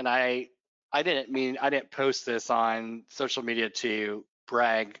point, and I didn't post this on social media to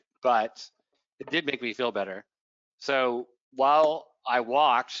brag, but it did make me feel better. So while I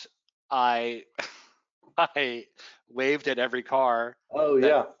walked, I I waved at every car Oh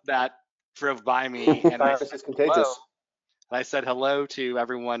yeah, that drove by me, and I virus is contagious. said hello to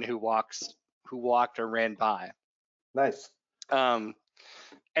everyone who walked or ran by. Nice. And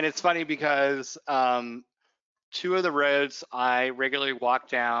it's funny because two of the roads I regularly walk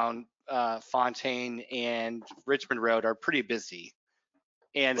down, Fontaine and Richmond Road, are pretty busy,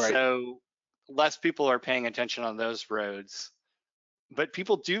 and Right. so less people are paying attention on those roads. But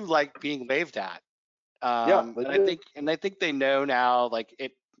people do like being waved at. Yeah, they do. I think they know now, like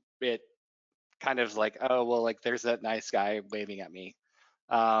it kind of like, oh well, like there's that nice guy waving at me.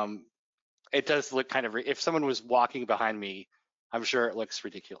 It does look kind of if someone was walking behind me, I'm sure it looks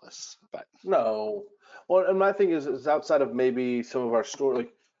ridiculous. But No. Well, and my thing is outside of maybe some of our store, like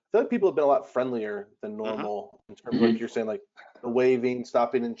I feel like people have been a lot friendlier than normal in terms of like you're saying, like the waving,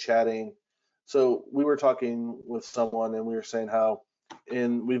 stopping and chatting. So we were talking with someone and we were saying how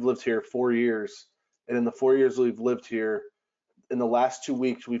we've lived here 4 years, and in the 4 years we've lived here, in the last 2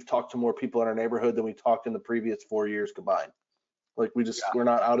 weeks we've talked to more people in our neighborhood than we talked in the previous 4 years combined. Like we're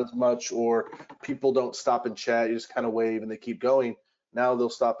not out as much, or people don't stop and chat. You just kind of wave and they keep going. Now they'll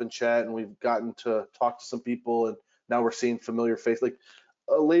stop and chat, and we've gotten to talk to some people, and now we're seeing familiar face. Like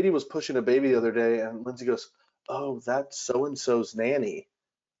a lady was pushing a baby the other day, and Lindsay goes, "Oh, that's so and so's nanny."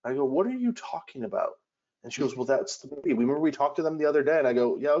 I go, "What are you talking about?" And she goes, "Well, that's the baby. Remember we talked to them the other day." And I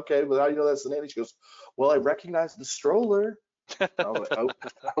go, "Yeah, okay, but how do you know that's the nanny?" She goes, "Well, I recognize the stroller." I was like, "Oh,"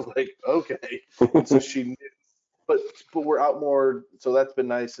 I was like, "Okay." And so she knew. But we're out more, so that's been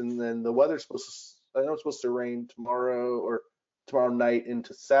nice. And then the weather's I know it's supposed to rain tomorrow or tomorrow night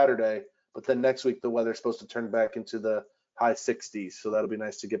into Saturday, but then next week the weather's supposed to turn back into the high 60s, so that'll be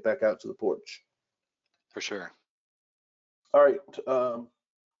nice to get back out to the porch. for sure. All right.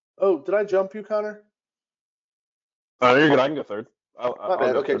 Did I jump you, Connor? You're good. I can go third. My I'll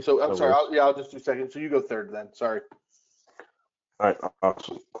bad. go Okay, third. so I'm No sorry. worries. I'll just do second. So you go third then. Sorry. All right,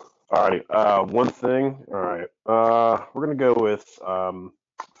 awesome. All righty. One thing. All right. We're gonna go with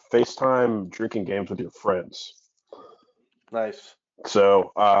FaceTime drinking games with your friends. Nice.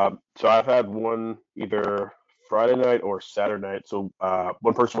 So I've had one either Friday night or Saturday night. So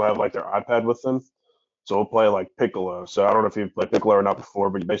one person will have like their iPad with them. So we'll play like Piccolo. So I don't know if you've played Piccolo or not before,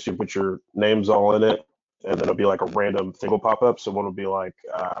 but you basically put your names all in it, and then it'll be like a random thing will pop up. So one will be like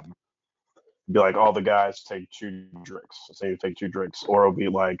all the guys take 2 drinks. So say you take 2 drinks, or it'll be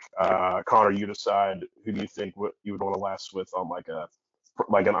like Connor, you decide who do you think what you would want to last with on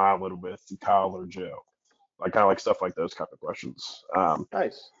like an island with Kyle or Joe, like kind of like stuff like those kind of questions.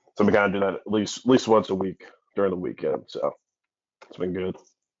 Nice. So we kind of do that at least once a week during the weekend. So it's been good.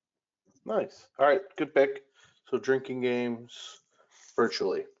 Nice. All right. Good pick. So drinking games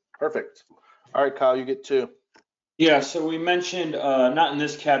virtually. Perfect. All right, Kyle, you get 2. Yeah, so we mentioned not in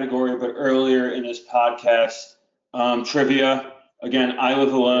this category, but earlier in this podcast, trivia. again, I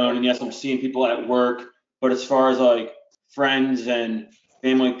live alone, and yes, I'm seeing people at work, but as far as like friends and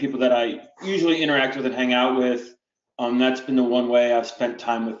family, people that I usually interact with and hang out with, that's been the one way I've spent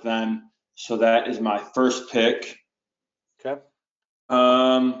time with them. So that is my first pick. Okay.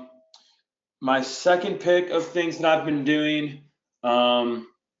 My second pick of things that I've been doing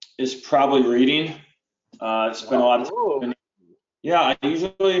is probably reading. I spend a lot of Whoa. time. Yeah, I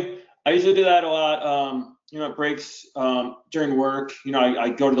usually do that a lot. At breaks during work. I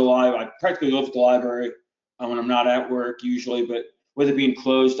go to the library. I practically live at the library when I'm not at work usually. But with it being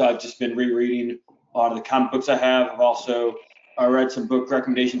closed, I've just been rereading a lot of the comic books I have. I've also read some book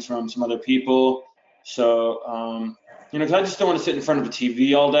recommendations from some other people. So 'cause I just don't want to sit in front of a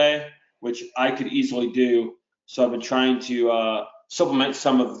TV all day, which I could easily do. So I've been trying to supplement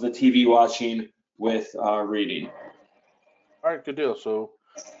some of the TV watching with reading. All right, good deal. So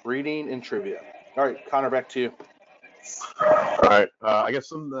reading and trivia. All right, Connor, back to you. All right. I guess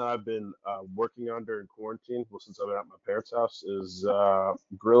something that I've been working on during quarantine, well, since I've been at my parents' house, is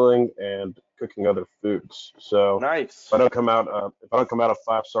grilling and cooking other foods. So Nice. if I don't come out a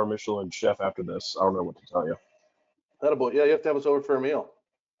 5-star Michelin chef after this, I don't know what to tell you. That boy. Yeah, you have to have us over for a meal.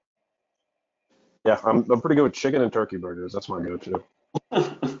 Yeah, I'm pretty good with chicken and turkey burgers. That's my go-to.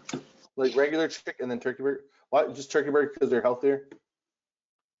 Like regular chicken and then turkey burger. Why just turkey burger because they're healthier?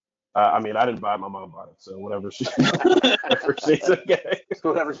 I mean, I didn't buy it; my mom bought it, so whatever whatever she's okay.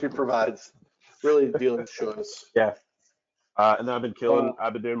 Whatever she provides. Really dealer's choice. Yeah. And then I've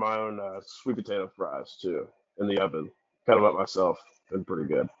been doing my own sweet potato fries too in the oven. Cut them up myself. Been pretty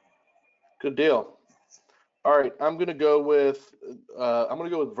good. Good deal. All right, I'm gonna go with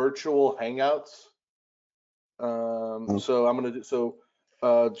virtual hangouts. So I'm gonna do so.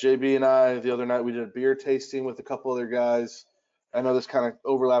 JB and I the other night we did a beer tasting with a couple other guys. I know this kind of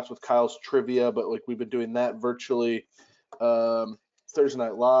overlaps with Kyle's trivia, but like we've been doing that virtually. Thursday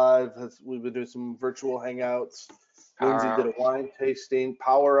Night Live we've been doing some virtual hangouts. Lindsay did a wine tasting,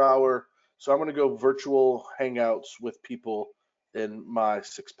 Power Hour. So I'm gonna go virtual hangouts with people in my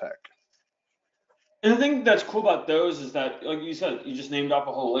 6-pack. And the thing that's cool about those is that, like you said, you just named off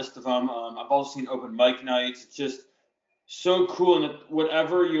a whole list of them. I've also seen open mic nights. It's just so cool, and that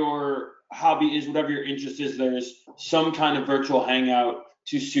whatever your hobby is, whatever your interest is, there's some kind of virtual hangout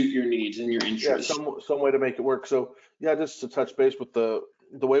to suit your needs and your Yeah, interests. some way to make it work. So yeah, just to touch base with the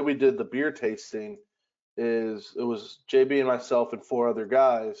way we did the beer tasting is it was JB and myself and 4 other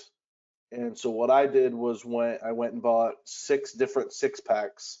guys. And so what I did was I went and bought 6 different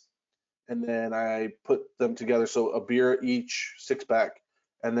 6-packs, and then I put them together. So a beer each 6-pack,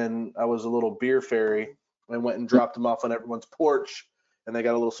 and then I was a little beer fairy and went and dropped them off on everyone's porch, and they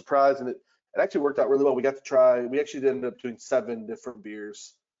got a little surprise, and it actually worked out really well. We actually ended up doing 7 different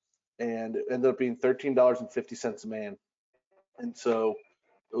beers, and it ended up being $13.50 a man. And so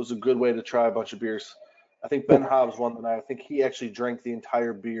it was a good way to try a bunch of beers. I think Ben Hobbs won the night. I think he actually drank the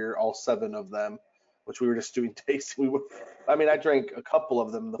entire beer, all 7 of them, which we were just doing tasting. I drank a couple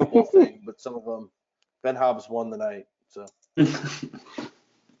of them, the full thing, but some of them, Ben Hobbs won the night. So,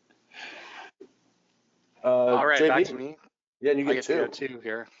 All right, back JB, to me. yeah, and you I get get to go 2. 2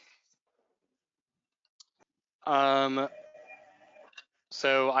 here.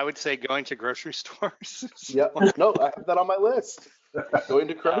 So I would say going to grocery stores. Yep. No, I have that on my list. Going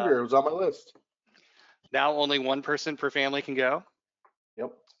to Kroger was on my list. Now only one person per family can go.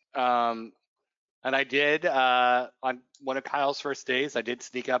 Yep. And I did on one of Kyle's first days, I did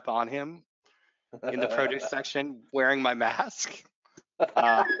sneak up on him in the produce section wearing my mask. Put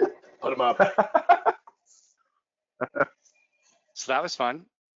them up. So that was fun.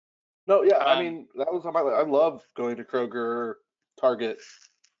 No, yeah, that was on my list. I love going to Kroger or Target.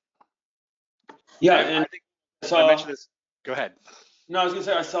 Yeah, I and think so I mentioned this. Go ahead. no, I was gonna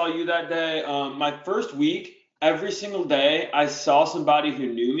say I saw you that day. My first week, every single day, I saw somebody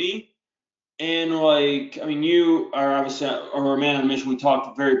who knew me. And like, I mean, you are obviously or a man on a mission. We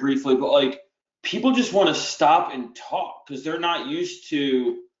talked very briefly, but like, people just want to stop and talk because they're not used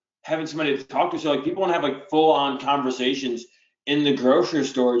to having somebody to talk to. So like, people want to have like full-on conversations in the grocery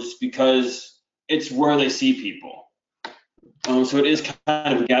store just because it's where they see people. So it is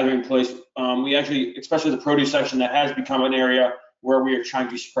kind of a gathering place. We actually, especially the produce section, that has become an area where we are trying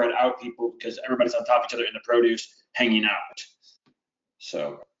to spread out people because everybody's on top of each other in the produce, hanging out.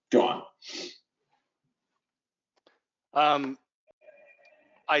 So go on.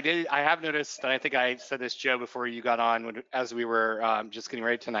 I have noticed, and I think I said this, Joe, before you got on, as we were just getting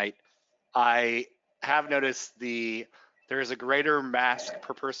ready tonight. I have noticed there is a greater mask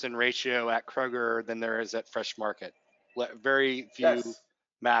per person ratio at Kroger than there is at Fresh Market. Very few Yes.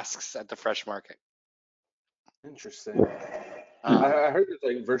 masks at the Fresh Market. Interesting. I heard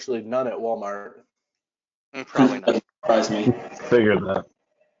there's like virtually none at Walmart. Probably not. Surprise me. Figured that.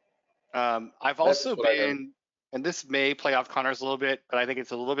 I've That's also what I heard. been, and this may play off Connor's a little bit, but I think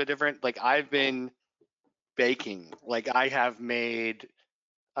it's a little bit different. Like I've been baking. Like I have made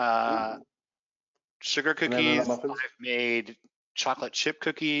sugar Banana cookies. muffins? I've made chocolate chip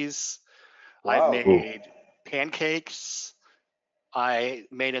cookies. Wow. I've made pancakes. I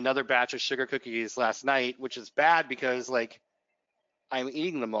made another batch of sugar cookies last night, which is bad because like I'm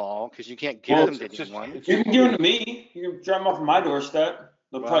eating them all because you can't give Well, them to it's just- anyone. it's You just- can give them to me. You can drop them off at my doorstep.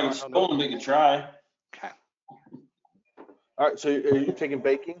 They'll Well, probably I get don't know. stolen, but you can try. Okay. All right, so are you taking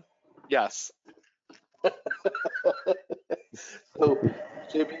baking? Yes. So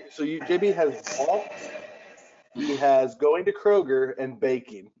JB has golf, he has going to Kroger, and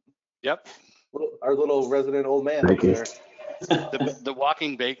baking. Yep. Our little resident old man over Baking. there. The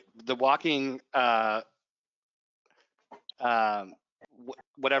walking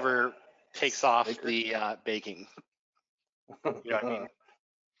whatever takes off Baker? the baking. You know what I mean?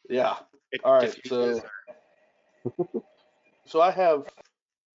 Yeah. It All right, diffuses so I'm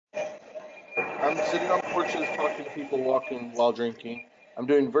sitting on porches talking to people walking while drinking. I'm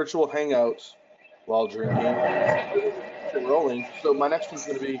doing virtual hangouts while drinking. Rolling. So my next one's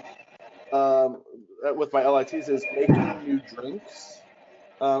going to be with my LITs is making new drinks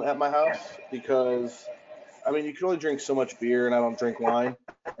at my house because I mean you can only drink so much beer and I don't drink wine,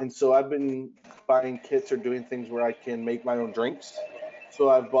 and so I've been buying kits or doing things where I can make my own drinks. So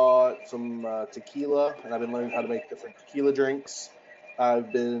I've bought some tequila and I've been learning how to make different tequila drinks.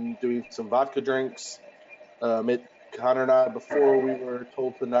 I've been doing some vodka drinks. Connor and I, before we were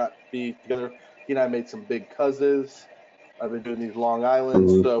told to not be together, he and I made some big cousins. I've been doing these Long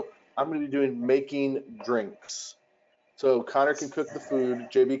Islands. Mhm. So I'm going to be making drinks. So Connor can cook the food,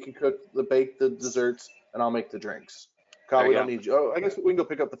 JB can bake the desserts, and I'll make the drinks. Kyle, There we you don't go. need you. Oh, I guess we can go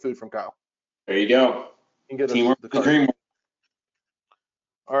pick up the food from Kyle. There you go. You can get us Teamwork the is the cart. dream.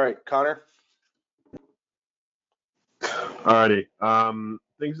 All right, Connor. Alrighty.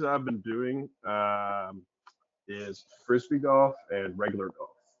 Things that I've been doing is frisbee golf and regular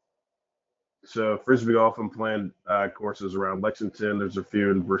golf. So frisbee golf, I'm playing courses around Lexington. There's a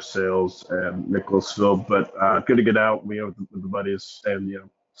few in Versailles and Nicholasville, but good to get out. With the buddies, stand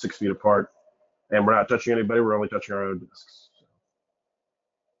 6 feet apart, and we're not touching anybody. We're only touching our own discs.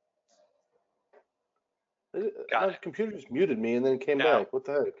 Got My computer just muted me and then came No. back. What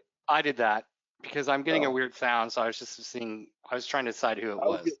the heck? I did that because I'm getting a Oh. weird sound, so I was just seeing. I was trying to decide who it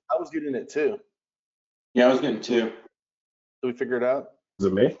was. I was getting it too. Yeah, I was getting two. Did we figure it out? Is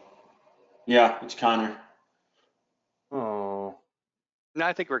it me? Yeah, it's Connor. Oh. No,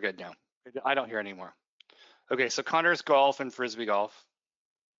 I think we're good now. I don't hear anymore. Okay, so Connor's golf and frisbee golf.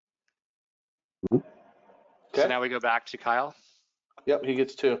 Okay. So now we go back to Kyle. Yep, he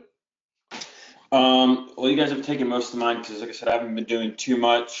gets two. Well, you guys have taken most of mine because, like I said, I haven't been doing too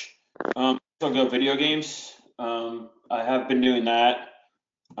much. So I'll go video games. I have been doing that.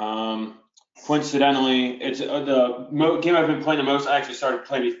 Coincidentally, it's the game I've been playing the most. I actually started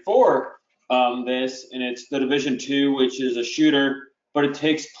playing before this, and it's The Division 2, which is a shooter, but it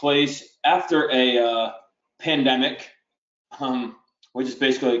takes place after a pandemic, which is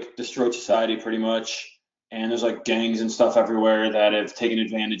basically like destroyed society pretty much. And there's like gangs and stuff everywhere that have taken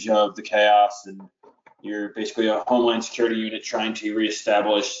advantage of the chaos, and you're basically a homeland security unit trying to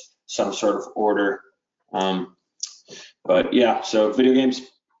reestablish some sort of order. But yeah, so video games.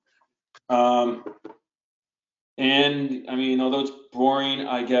 And I mean, although it's boring,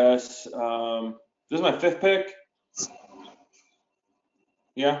 I guess this is my fifth pick.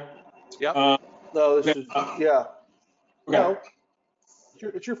 Yeah. Yep. No, this is yeah. Okay. No,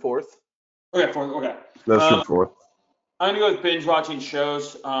 it's your fourth. Okay. Fourth. Okay. That's your fourth. I'm gonna go with binge watching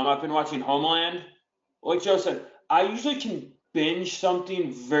shows. I've been watching Homeland. Like Joe said, I usually can binge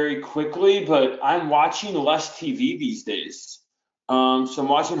something very quickly, but I'm watching less TV these days. So I'm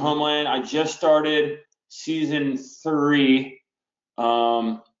watching Homeland. I just started season 3,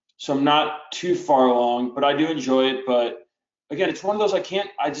 so I'm not too far along, but I do enjoy it. But again, it's one of those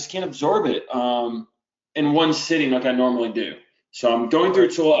I just can't absorb it in one sitting like I normally do. So I'm going through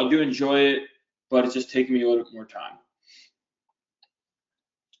it slow. I do enjoy it, but it's just taking me a little bit more time.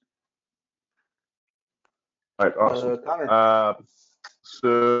 All right, awesome. Connor.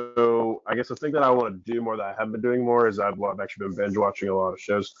 So I guess the thing that I want to do more that I haven't been doing more is I've actually been binge watching a lot of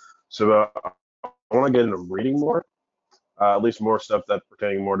shows. So I want to get into reading more, at least more stuff that's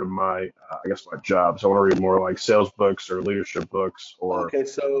pertaining more to my, I guess my job. So I want to read more like sales books or leadership books or. Okay,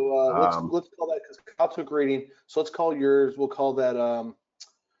 so let's call that because Kyle took reading. So let's call yours. We'll call that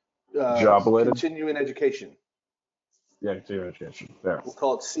job related. continuing education. Yeah, continuing education. There. We'll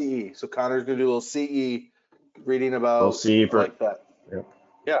call it CE. So Connor's gonna do a little CE reading about. We'll see I for like that. Yeah.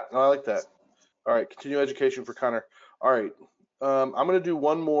 Yeah, no, I like that. All right, continuing education for Connor. All right, I'm gonna do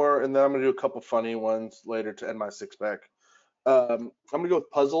one more, and then I'm gonna do a couple funny ones later to end my six pack. I'm gonna go with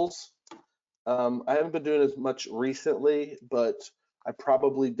puzzles. I haven't been doing as much recently, but I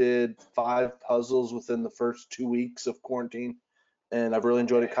probably did 5 puzzles within the first 2 weeks of quarantine, and I've really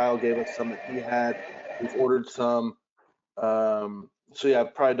enjoyed it. Kyle gave us some that he had. We've ordered some. So yeah,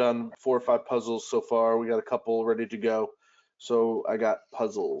 I've probably done 4 or 5 puzzles so far. We got a couple ready to go. So I got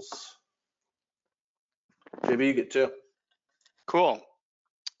puzzles. JB, you get 2. Cool.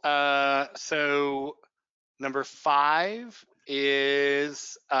 So number 5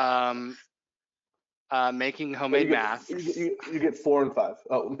 is making homemade masks. You get 4 and 5.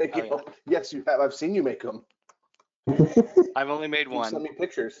 Oh, Oh, yeah. Yes, you have. I've seen you make them. I've only made You sent one. me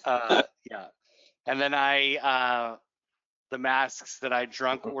pictures. Yeah. And then the masks that I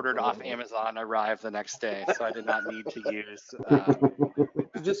drunk ordered off Amazon arrived the next day, so I did not need to use.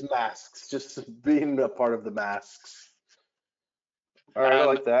 Just masks, just being a part of the masks. All right, I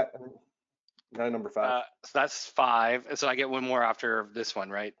like that. Now number 5. So that's 5. So I get one more after this one,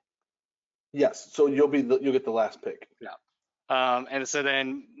 right? Yes. So you'll get the last pick. Yeah. And so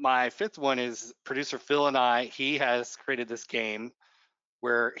then my 5th one is producer Phil and he has created this game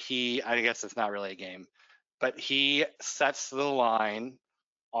where I guess it's not really a game, but he sets the line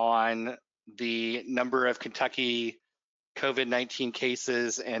on the number of Kentucky COVID-19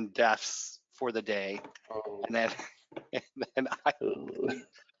 cases and deaths for the day. Oh. And then I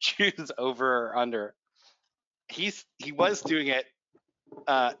choose over or under. He was doing it,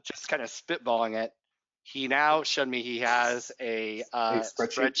 just kind of spitballing it. He now showed me he has a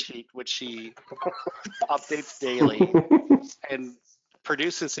spreadsheet which he updates daily and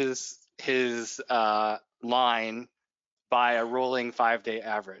produces his line by a rolling 5-day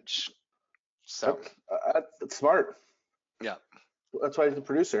average. So that's smart. Yeah. That's why he's the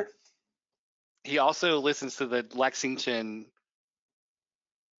producer. He also listens to the Lexington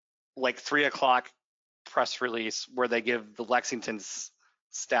like 3:00 press release where they give the Lexington's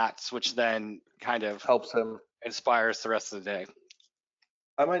stats, which then kind of helps him, inspires the rest of the day.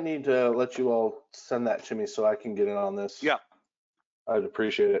 I might need to let you all send that to me so I can get in on this. Yeah. I'd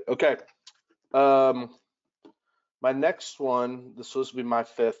appreciate it. Okay. My next one, this will be my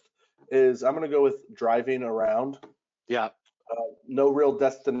 5th, is I'm going to go with driving around. Yeah. No real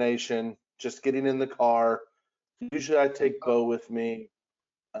destination, just getting in the car. Usually I take Bo with me.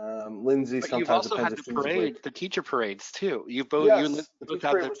 Lindsay But sometimes you've also depends had if the she's awake. parade, the teacher parades too. You both, Yes, you the both teacher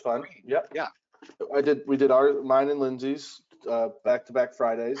had parade the was fun. parade. Yep. Yeah. We did mine and Lindsay's back-to-back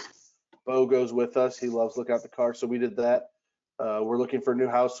Fridays. Bo goes with us. He loves looking out the car, so we did that. We're looking for a new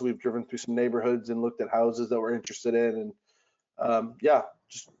house, so we've driven through some neighborhoods and looked at houses that we're interested in, and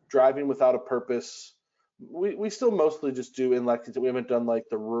just driving without a purpose. We still mostly just do in Lexington. We haven't done like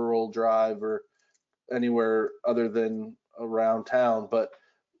the rural drive or anywhere other than around town, but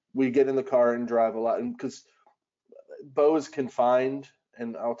we get in the car and drive a lot. And because Bo is confined,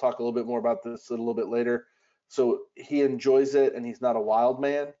 and I'll talk a little bit more about this a little bit later. So he enjoys it, and he's not a wild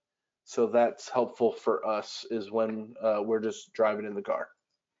man. So that's helpful for us is when we're just driving in the car.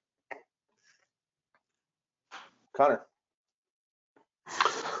 Connor.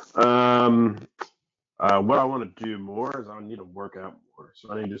 What I want to do more is I need to work out more.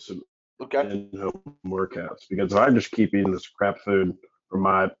 So I need to do some in-home workouts because if I just keep eating this crap food from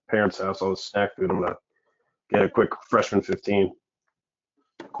my parents' house, all the snack food, I'm going to get a quick freshman 15,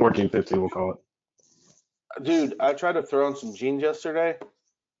 quarantine 15, we'll call it. Dude, I tried to throw on some jeans yesterday.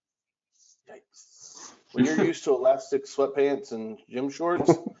 Yikes. When you're used to elastic sweatpants and gym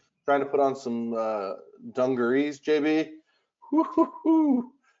shorts, trying to put on some dungarees, JB,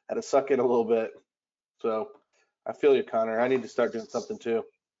 had to suck in a little bit. So I feel you, Connor. I need to start doing something too.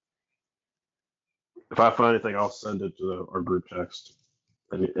 If I find anything, I'll send it to our group text.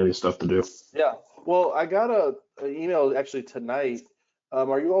 Any stuff to do. Yeah. Well, I got an email actually tonight.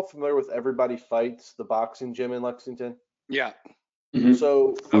 Are you all familiar with Everybody Fights, the boxing gym in Lexington? Yeah. Mhm.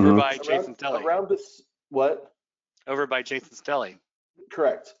 So Over by Jason's Deli. around this, what? Over by Jason's Deli.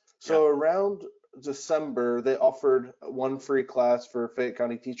 Correct. So around December, they offered one free class for Fayette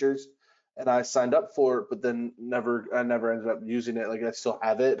County teachers, and I signed up for it, but then I never ended up using it. Like I still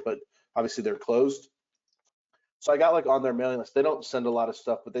have it, but obviously they're closed. So I got like on their mailing list. They don't send a lot of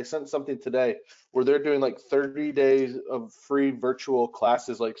stuff, but they sent something today where they're doing like 30 days of free virtual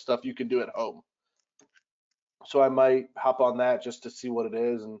classes, like stuff you can do at home. So I might hop on that just to see what it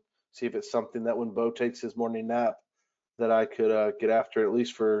is and see if it's something that when Bo takes his morning nap that I could get after at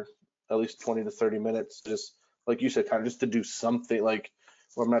least for 20 to 30 minutes, just like you said, kind of just to do something like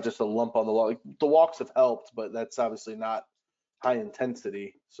where I'm not just a lump on the log. Like, the walks have helped, but that's obviously not high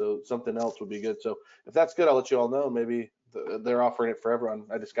intensity. So something else would be good. So if that's good, I'll let you all know. Maybe they're offering it for everyone.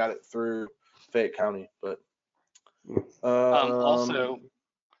 I just got it through Fayette County, but Also,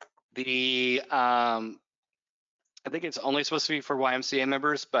 the I think it's only supposed to be for YMCA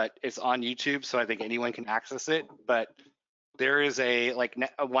members, but it's on YouTube, so I think anyone can access it. But there is a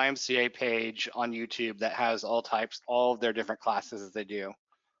YMCA page on YouTube that has all of their different classes that they do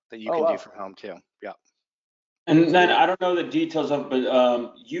that you can do from home too. Yeah. And then I don't know the details of, but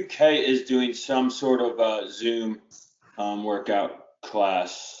UK is doing some sort of Zoom workout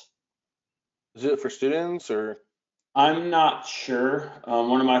class. Is it for students or? I'm not sure.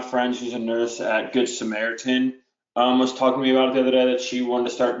 One of my friends who's a nurse at Good Samaritan was talking to me about it the other day that she wanted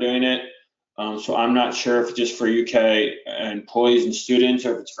to start doing it. So I'm not sure if it's just for UK employees and students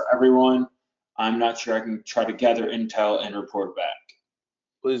or if it's for everyone. I'm not sure. I can try to gather intel and report back.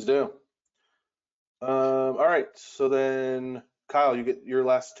 Please do. All right. So then, Kyle, you get your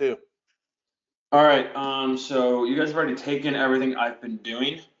last two. All right. So you guys have already taken everything I've been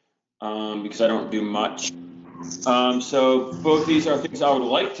doing because I don't do much. So both these are things I would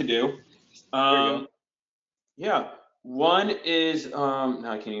like to do. There you go. Yeah. One is now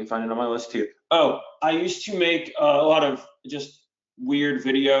I can't even find it on my list too. Oh, I used to make a lot of just weird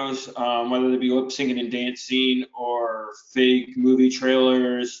videos, whether they be lip syncing and dancing or fake movie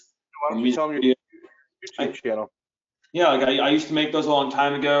trailers Why or don't you music tell them videos. your YouTube channel? Yeah, like I used to make those a long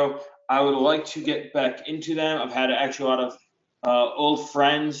time ago. I would like to get back into them. I've had actually a lot of old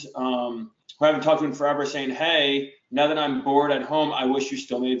friends who I haven't talked to in forever saying, hey, now that I'm bored at home, I wish you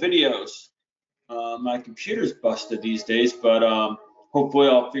still made videos. My computer's busted these days, but hopefully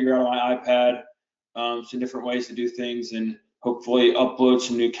I'll figure out on my iPad some different ways to do things and hopefully upload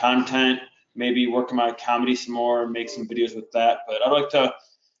some new content, maybe work on my comedy some more and make some videos with that. But I'd like to,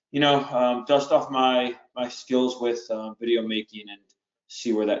 dust off my skills with video making and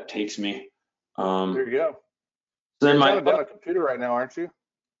see where that takes me. There you go. Then You're my kind of down a computer right now, aren't you?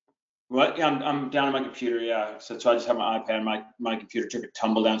 What? Yeah, I'm down on my computer. Yeah, so I just have my iPad. My computer took a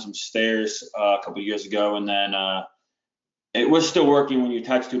tumble down some stairs a couple of years ago, and then it was still working when you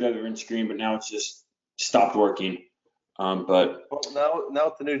attached to it other screen, but now it's just stopped working. But Well, now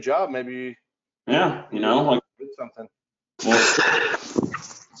with the new job, maybe yeah, like did something.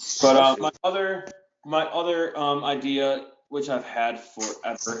 But my other idea, which I've had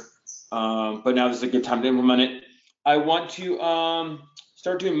forever, but now is a good time to implement it. I want to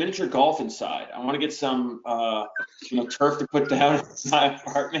start doing miniature golf inside. I want to get some turf to put down in my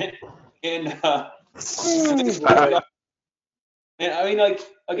apartment, and and I mean, like,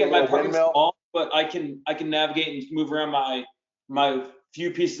 again, my apartment's small, but I can navigate and move around my few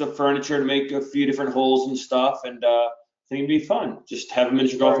pieces of furniture to make a few different holes and stuff, and I think it'd be fun. Just have a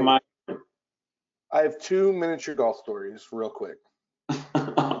miniature golf in my. I have two miniature golf stories real quick.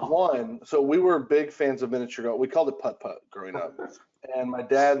 One, so we were big fans of miniature golf. We called it putt-putt growing up. And my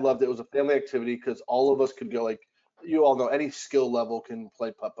dad loved it. It was a family activity because all of us could go, like, you all know, any skill level can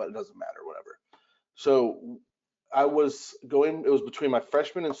play putt-putt. It doesn't matter, whatever. So I was going, it was between my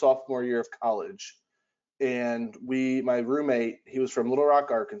freshman and sophomore year of college. And my roommate, he was from Little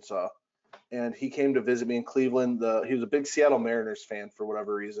Rock, Arkansas. And he came to visit me in Cleveland. He was a big Seattle Mariners fan for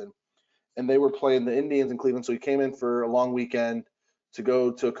whatever reason. And they were playing the Indians in Cleveland. So he came in for a long weekend to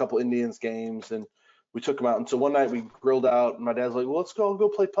go to a couple Indians games, and we took him out. And so one night we grilled out, and my dad's like, well, let's go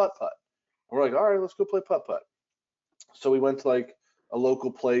play putt-putt. And we're like, all right, let's go play putt-putt. So we went to like a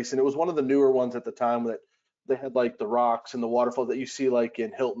local place, and it was one of the newer ones at the time that they had like the rocks and the waterfall that you see like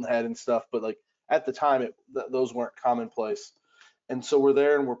in Hilton Head and stuff. But like at the time, those weren't commonplace. And so we're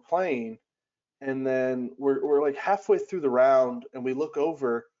there and we're playing, and then we're like halfway through the round, and we look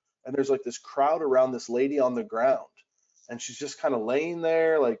over, and there's like this crowd around this lady on the ground, and she's just kind of laying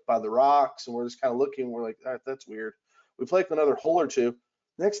there like by the rocks, and we're just kind of looking. We're like, all right, that's weird. We play like another hole or two.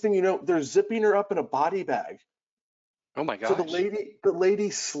 Next thing you know, they're zipping her up in a body bag. Oh my gosh. So the lady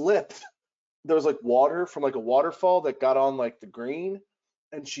slipped. There was like water from like a waterfall that got on like the green,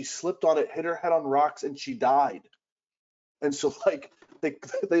 and she slipped on it, hit her head on rocks, and she died. And so like they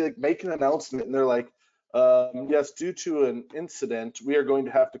like make an announcement, and they're like, yes, due to an incident, we are going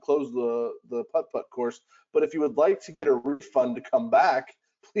to have to close the putt-putt course. But if you would like to get a refund to come back,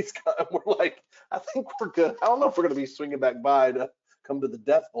 please come. We're like, I think we're good. I don't know if we're going to be swinging back by to come to the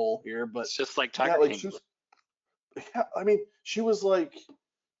death hole here, but it's just like yeah, Tiger King. Yeah, I mean, she was like,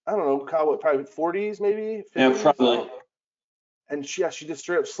 I don't know, Kyle, what, probably 40s, maybe 50s? Yeah, probably. And she just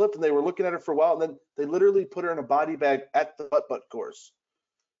straight up slipped, and they were looking at her for a while, and then they literally put her in a body bag at the putt-putt course.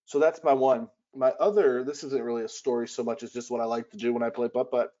 So that's my one. this isn't really a story so much as just what I like to do when I play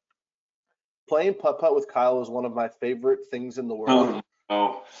putt-putt. Playing putt-putt with Kyle is one of my favorite things in the world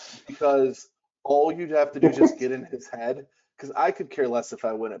Oh, because all you'd have to do is just get in his head. Because I could care less if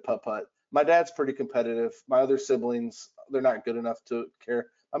I win at putt-putt. My dad's pretty competitive. My other siblings, they're not good enough to care.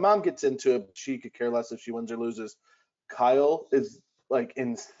 My mom gets into it. She could care less if she wins or loses. Kyle is like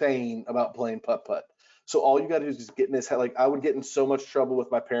insane about playing putt-putt. So all you got to do is just get in his head. Like I would get in so much trouble with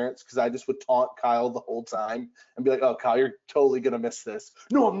my parents because I just would taunt Kyle the whole time and be like, "Oh, Kyle, you're totally gonna miss this."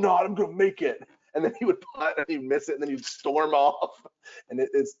 No, I'm not. I'm gonna make it. And then he would putt and he'd miss it and then he'd storm off. And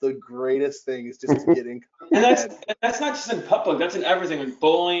it's the greatest thing is just to get in Kyle's and head. that's not just in putt, that's in everything, like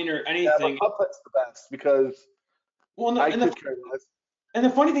bowling or Yeah, but anything. putt-putt's the best because Well, no, I and could care less. the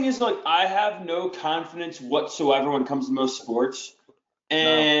funny thing is, like, I have no confidence whatsoever when it comes to most sports.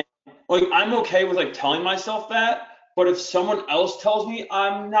 And like, I'm okay with like telling myself that, but if someone else tells me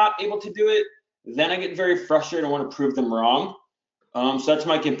I'm not able to do it, then I get very frustrated and want to prove them wrong. So that's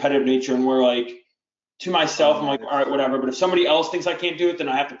my competitive nature, and where like to myself, I'm like, all right, whatever. But if somebody else thinks I can't do it, then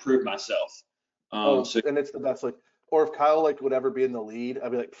I have to prove myself. So And it's the best. Like, or if Kyle like would ever be in the lead,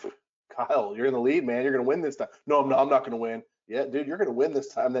 I'd be like, Kyle, you're in the lead, man. You're gonna win this time. No, I'm not. I'm not gonna win. Yeah, dude, you're gonna win this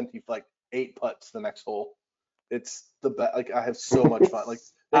time. Then he like 8 putts the next hole. It's the best. Like I have so much fun. Like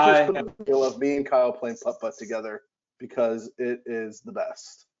they just put a video of me and Kyle playing putt putt together because it is the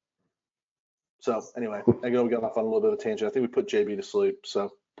best. So anyway, I know we got off on a little bit of a tangent. I think we put JB to sleep.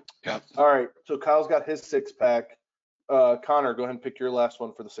 So Yeah. all right. So Kyle's got his 6-pack. Connor, go ahead and pick your last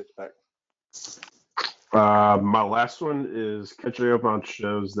one for the 6-pack. My last one is catching up on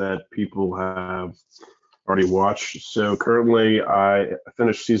shows that people have already watched. So currently, I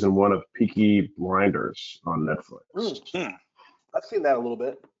finished season 1 of Peaky Blinders on Netflix. I've seen that a little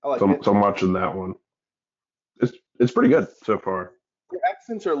bit. I like it. So I'm watching that one. It's pretty good so far. Your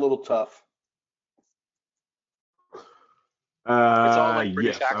accents are a little tough. all like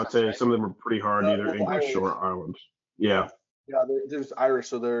British yes, I would accents, say right? some of them are pretty hard, either Well, English Irish. or Ireland. Yeah, Yeah, there's Irish,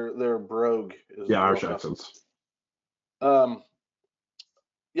 so they're brogue. Is yeah, a Irish little tough. accents.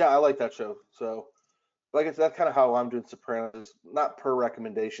 Yeah, I like that show. So, like it's that's kind of how I'm doing Sopranos. Not per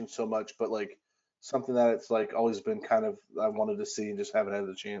recommendation so much, but like something that it's like always been kind of I wanted to see and just haven't had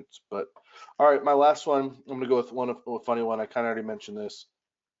the chance. But all right, my last one. I'm gonna go with a funny one. I kind of already mentioned this.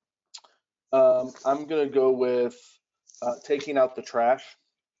 I'm gonna go with taking out the trash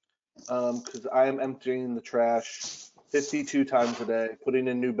because I am emptying the trash 52 times a day, putting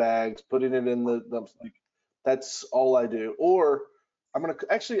in new bags, putting it in the like that's all I do. Or I'm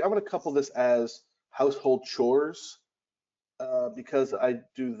gonna couple this as household chores because I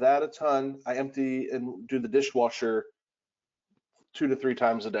do that a ton. I empty and do the dishwasher 2 to 3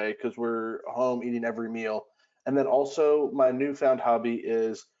 times a day because we're home eating every meal. And then also my newfound hobby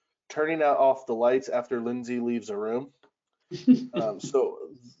is turning off the lights after Lindsay leaves a room. So,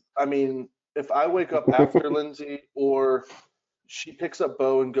 I mean, if I wake up after Lindsay or she picks up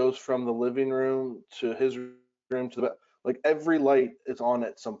Bo and goes from the living room to his room to the bed, like every light is on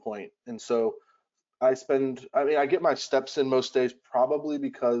at some point. And so I get my steps in most days probably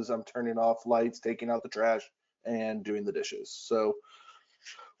because I'm turning off lights, taking out the trash, and doing the dishes. So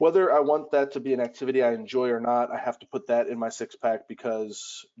whether I want that to be an activity I enjoy or not, I have to put that in my 6-pack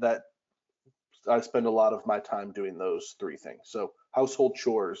because that I spend a lot of my time doing those 3 things. So household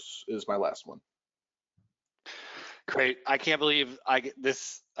chores is my last one. Great. I can't believe I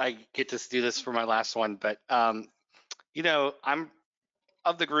get to do this for my last one, but you know, I'm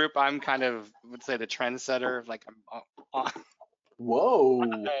of the group, I'm kind of would say the trendsetter. Like Whoa.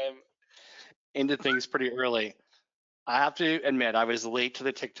 I'm into things pretty early. I have to admit, I was late to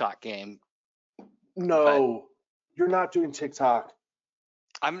the TikTok game. No, you're not doing TikTok.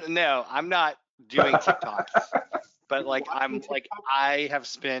 I'm not doing TikTok, but like I have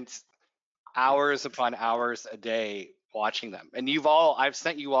spent hours upon hours a day watching them. And I've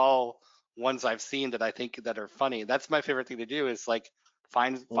sent you all ones I've seen that I think that are funny. That's my favorite thing to do is like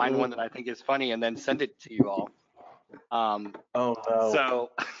find one that I think is funny and then send it to you all. Oh no.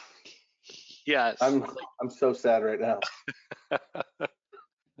 So yes. I'm so sad right now.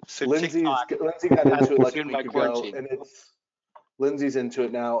 So Lindsay TikTok got into it like a consumed my week ago, quarantine. and Lindsay's into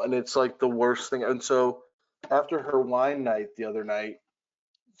it now, and it's like the worst thing. And so after her wine night the other night,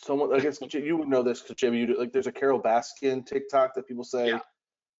 someone, I guess you would know this because Jamie, you do, like there's a Carol Baskin TikTok that people say, Yeah.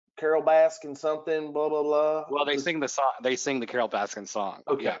 Carol Baskin something, blah blah blah. Well, they sing the song. They sing the Carol Baskin song.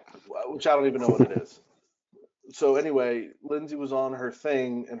 Okay, Yeah. which I don't even know what it is. So anyway, Lindsay was on her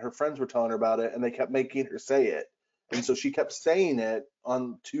thing, and her friends were telling her about it, and they kept making her say it. And so she kept saying it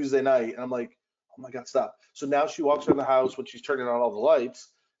on Tuesday night, and I'm like, oh my God, stop. So now she walks around the house when she's turning on all the lights,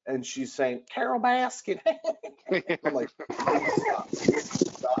 and she's saying Carol Baskin. I'm like,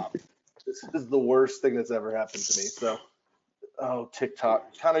 please stop. This is the worst thing that's ever happened to me. So, oh,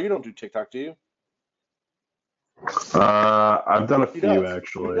 TikTok. Connor, you don't do TikTok, do you? I've done a He few does. He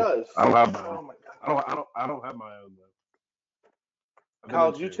actually. does. I don't have my Oh own. my God. I don't have my own though. I've been Kyle,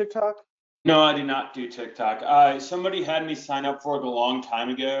 in do you two. TikTok? No, I do not do TikTok. Somebody had me sign up for it a long time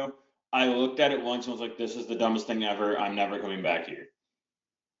ago. I looked at it once and was like, this is the dumbest thing ever. I'm never coming back here.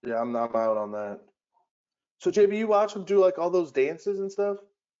 Yeah, I'm not out on that. So, JB, you watch them do like all those dances and stuff?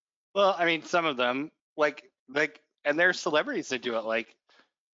 Well, I mean, some of them, and there's celebrities that do it, like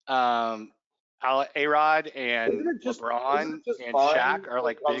A-Rod and Isn't it just LeBron and Vine Shaq are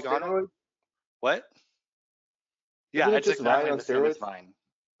like on big on it. steroids? What? Yeah, Isn't it it's just Vine exactly on the same as steroids? Vine.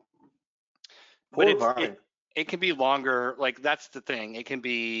 Poor But Vine. it can be longer. Like that's the thing. It can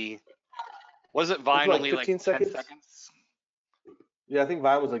be. Was it It's Vine like only like 15 10 seconds. seconds? Yeah, I think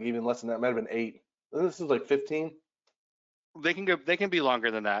Vine was like even less than that. It might have been 8. This is like 15. They can go. They can be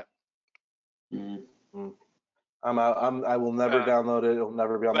longer than that. Mhm. I'm out. I will never download it. It'll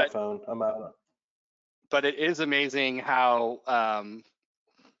never be on my but- phone. I'm out. But it is amazing how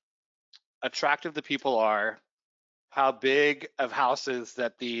attractive the people are, how big of houses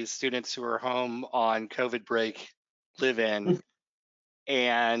that these students who are home on COVID break live in,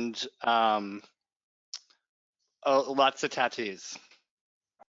 and lots of tattoos.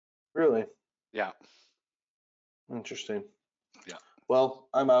 Really Yeah. interesting. Yeah. Well,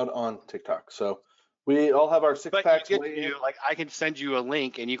 I'm out on TikTok. So we all have our six But packs you get waiting. to, like, I can send you a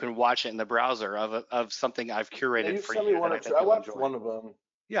link and you can watch it in the browser of something I've Yeah, curated you for sent me you one that or I two. think I you'll watched enjoy. one of them.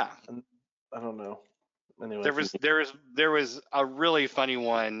 Yeah. I don't know. Anyway. There was a really funny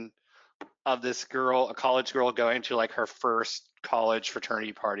one of this girl, a college girl, going to like her first college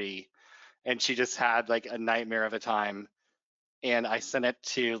fraternity party, and she just had like a nightmare of a time. And I sent it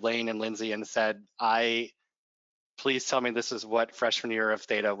to Lane and Lindsay and said, please tell me this is what freshman year of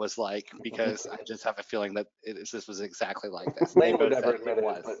Theta was like, because I just have a feeling that this was exactly like this. Lane They would both never said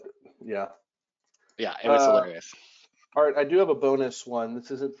admit it, but yeah. Yeah, it was hilarious. All right, I do have a bonus one.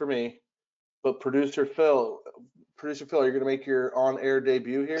 This isn't for me, but producer Phil, are you going to make your on-air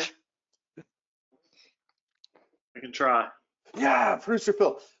debut here? I can try. Yeah, producer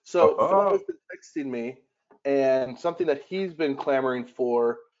Phil. So Phil has been texting me, and something that he's been clamoring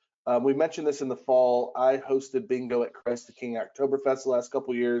for. We mentioned this in the fall. I hosted bingo at Christ the King Oktoberfest the last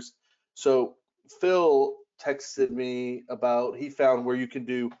couple years. So Phil texted me about he found where you can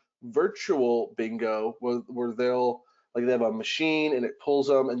do virtual bingo, where they have a machine and it pulls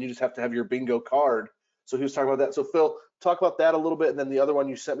them, and you just have to have your bingo card. So he was talking about that. So Phil, talk about that a little bit, and then the other one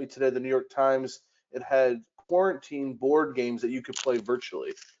you sent me today, the New York Times. It had quarantine board games that you could play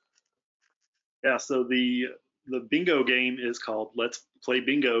virtually. Yeah, so the bingo game is called Let's Play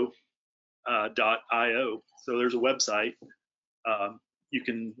Bingo .io. So there's a website. You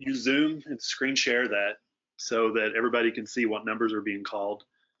can use Zoom and screen share that so that everybody can see what numbers are being called.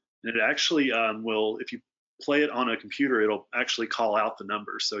 And it actually will, if you play it on a computer, it'll actually call out the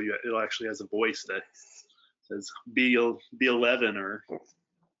numbers. So it actually has a voice that says B11 or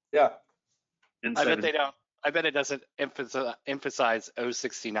Yeah. I bet it doesn't emphasize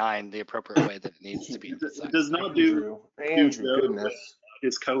 069 the appropriate way that it needs to be emphasized. It does not do Andrew, goodness.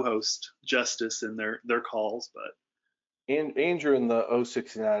 his co-host justice in their calls, but Andrew in the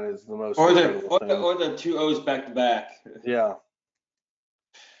 069 is the most Or incredible thing. the two O's back to back. Yeah.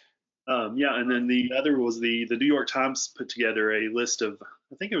 Yeah, and then the other was the New York Times put together a list of,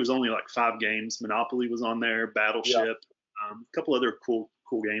 I think it was only like 5 games. Monopoly was on there, Battleship, a couple other cool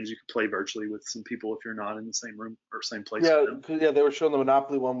games you could play virtually with some people if you're not in the same room or same place. Yeah, they were showing the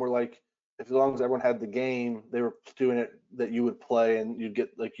Monopoly one where like as long as everyone had the game, they were doing it that you would play and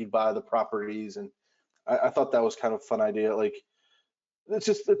you'd buy the properties, and I thought that was kind of a fun idea. Like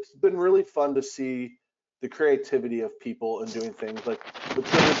it's been really fun to see the creativity of people and doing things. Like the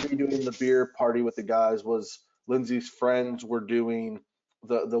trigger me doing the beer party with the guys was Lindsay's friends were doing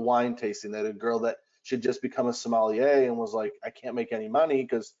the wine tasting. They had a girl that should just become a sommelier and was like, I can't make any money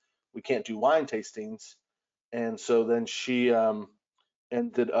because we can't do wine tastings. And so then she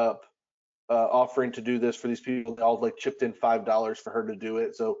ended up offering to do this for these people. They all like chipped in $5 for her to do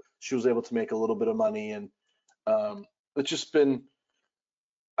it. So she was able to make a little bit of money. And it's just been,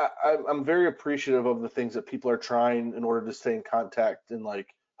 I'm very appreciative of the things that people are trying in order to stay in contact and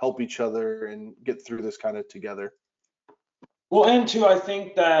like help each other and get through this kind of together. Well, and too, I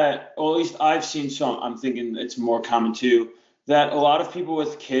think that, well, at least I've seen some, I'm thinking it's more common too, that a lot of people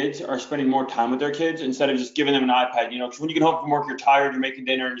with kids are spending more time with their kids instead of just giving them an iPad, because when you get home from work, you're tired, you're making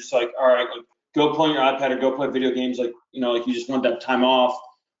dinner, and just like, all right, like, go play on your iPad or go play video games, like, like you just want that time off.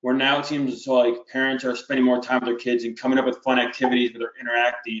 where now it seems like parents are spending more time with their kids and coming up with fun activities where they're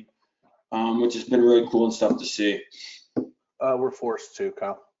interacting, which has been really cool and stuff to see. We're forced to,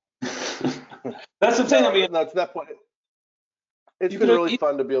 Kyle. That's the thing. I mean, No, to that point, it's been really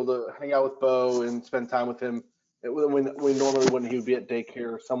fun to be able to hang out with Bo and spend time with him when he would be at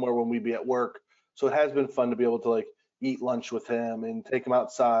daycare or somewhere when we'd be at work. So it has been fun to be able to like eat lunch with him and take him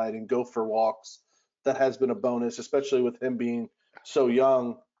outside and go for walks. That has been a bonus, especially with him being so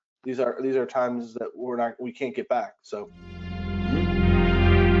young. These are times that we can't get back. So.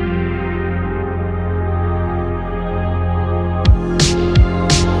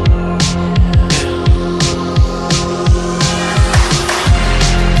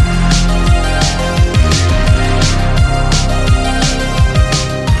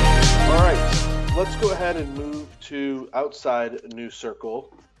 Let's go ahead and move to outside news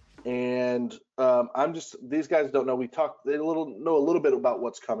circle. And these guys don't know. They know a little bit about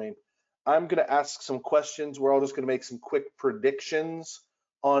what's coming. I'm going to ask some questions. We're all just going to make some quick predictions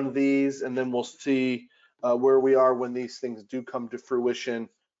on these, and then we'll see where we are when these things do come to fruition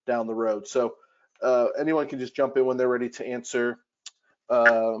down the road. So anyone can just jump in when they're ready to answer.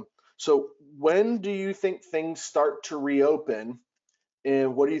 So when do you think things start to reopen,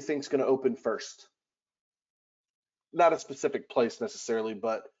 and what do you think is going to open first? Not a specific place necessarily,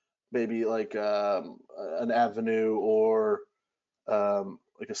 but maybe like an avenue or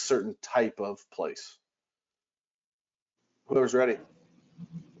like a certain type of place. Whoever's ready.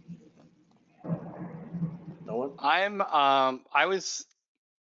 No one? I was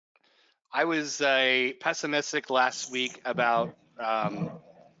pessimistic last week about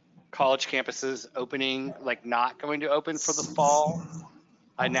college campuses opening, like not going to open for the fall.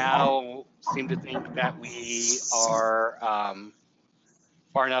 I now seem to think that we are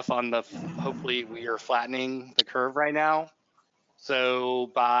far enough on hopefully we are flattening the curve right now.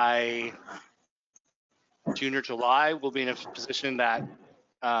 So by June or July, we'll be in a position that,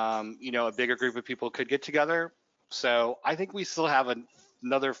 a bigger group of people could get together. So I think we still have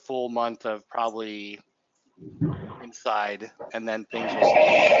another full month of probably inside, and then things will start.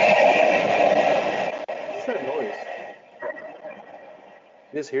 What's that noise?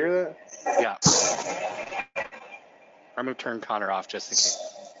 You guys hear that? Yeah. I'm going to turn Connor off just in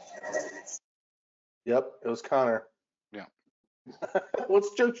case. Yep, it was Connor. Yeah. What's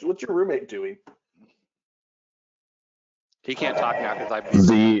your roommate doing? He can't talk now because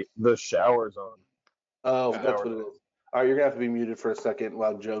the shower's on. Oh, that's what it is. All right, you're gonna have to be muted for a second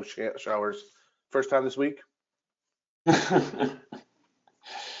while Joe showers. First time this week? Probably.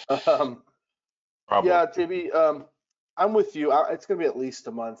 Yeah, JB, I'm with you. It's gonna be at least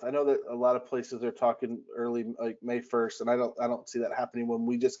a month. I know that a lot of places are talking early, like May 1st, and I don't see that happening when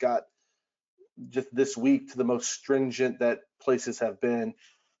we just got this week to the most stringent that places have been.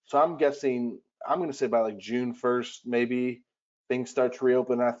 So I'm guessing I'm gonna say by like June 1st, maybe things start to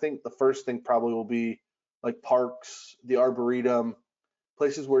reopen. I think the first thing probably will be like parks, the Arboretum,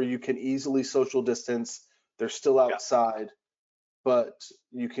 places where you can easily social distance. They're still outside, but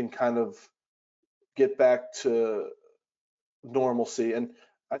you can kind of get back to normalcy. And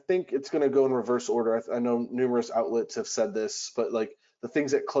I think it's going to go in reverse order. I know numerous outlets have said this, but like the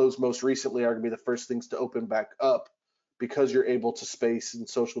things that closed most recently are going to be the first things to open back up because you're able to space and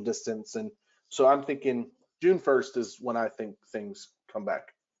social distance. And so I'm thinking June 1st is when I think things come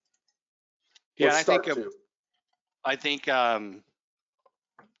back. Yeah, I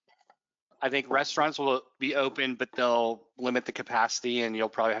think restaurants will be open, but they'll limit the capacity, and you'll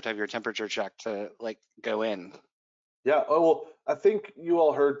probably have to have your temperature checked to like go in. Yeah. Oh, well, I think you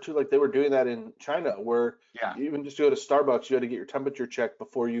all heard too, like they were doing that in China, where even just to go to Starbucks, you had to get your temperature checked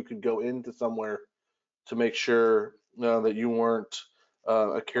before you could go into somewhere to make sure that you weren't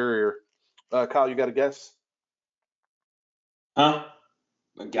a carrier. Kyle, you got a guess? Huh?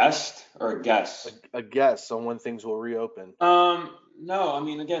 A guest or a guess? A guess on when things will reopen. No, I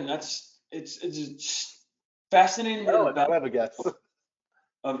mean, again, it's just fascinating. No, I don't have a guess.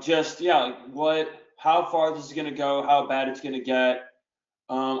 Of just like how far this is gonna go, how bad it's gonna get.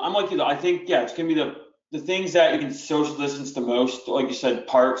 I'm like you though. I think it's gonna be the things that you can social distance the most. Like you said,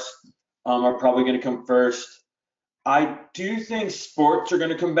 parks are probably gonna come first. I do think sports are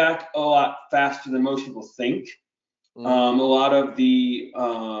gonna come back a lot faster than most people think. A lot of the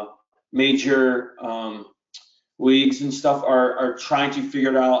major leagues and stuff are trying to figure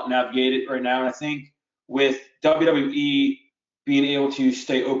it out, navigate it right now. And I think with WWE being able to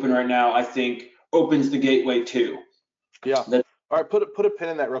stay open right now, I think opens the gateway too. Yeah. All right, put a pin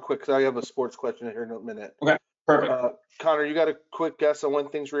in that real quick because I have a sports question here in a minute. Okay, perfect. Connor, you got a quick guess on when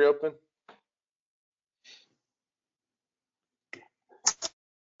things reopen?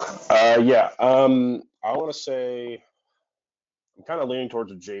 Yeah. I want to say I'm kind of leaning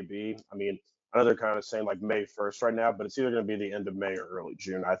towards a JB. I mean, I know they're kind of saying like May 1st right now, but it's either going to be the end of May or early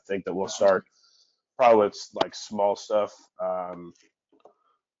June. I think that we'll start probably with like small stuff.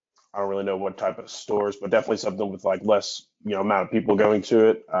 I don't really know what type of stores, but definitely something with like less, amount of people going to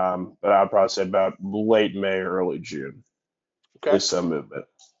it. But I'd probably say about late May or early June. At Okay. least some movement.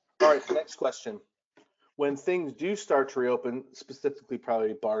 All right. Next question. When things do start to reopen, specifically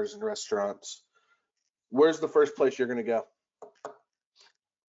probably bars and restaurants, where's the first place you're going to go?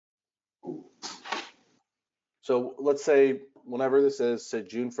 So let's say whenever this is, say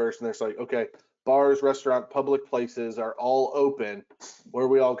June 1st, and there's like, okay, bars, restaurant, public places are all open. Where are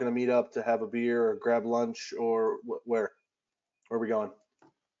we all going to meet up to have a beer or grab lunch or where? Where are we going?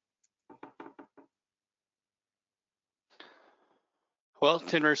 Well,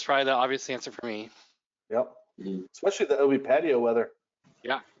 Tin Roof's probably the obvious answer for me. Yep. Especially that it'll be patio weather.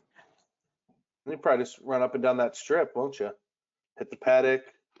 Yeah. And you probably just run up and down that strip, won't you? Hit the paddock,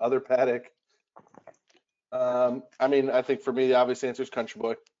 other paddock. I mean, I think for me, the obvious answer is Country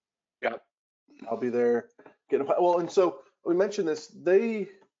Boy. Yeah. I'll be there. Well, and so we mentioned this,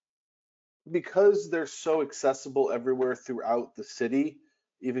 because they're so accessible everywhere throughout the city,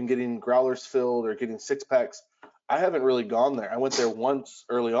 even getting growlers filled or getting six packs, I haven't really gone there. I went there once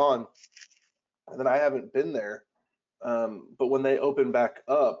early on, and then I haven't been there. But when they open back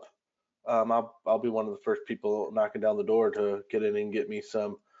up, I'll be one of the first people knocking down the door to get in and get me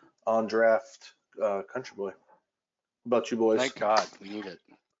some on draft Country Boy. How about you boys? Thank God, we need it.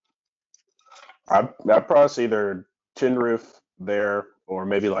 I'd probably say either Tin Roof there or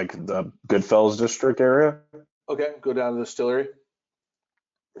maybe like the Goodfellas district area. Okay, go down to the distillery,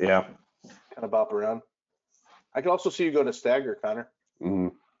 Yeah. kind of bop around. I can also see you go to Stagger, Connor,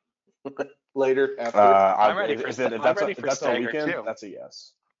 Mhm. later after. I'm ready for if I'm that's ready if for that's on a Stagger, weekend, too. that's a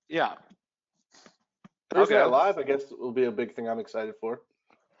yes. Yeah. Thursday Okay. Night Live, I guess, will be a big thing I'm excited for.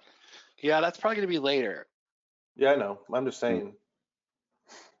 Yeah, that's probably going to be later. Yeah, I know. I'm just saying.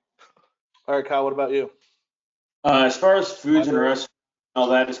 All right, Kyle, what about you? As far as foods and Wonder- restaurants, all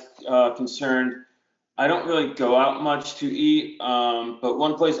that is concerned, I don't really go out much to eat. But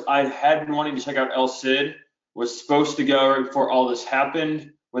one place I had been wanting to check out, El Cid, was supposed to go right before all this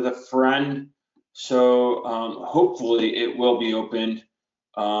happened with a friend. So hopefully it will be opened.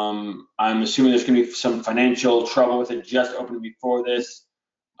 I'm assuming there's going to be some financial trouble with it just opening before this.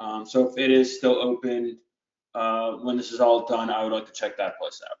 So if it is still open when this is all done, I would like to check that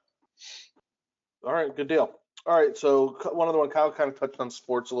place out. All right, good deal. All right, so one other one, Kyle kind of touched on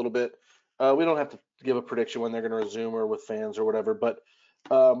sports a little bit. We don't have to give a prediction when they're going to resume or with fans or whatever, but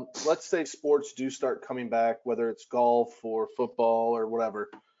let's say sports do start coming back, whether it's golf or football or whatever.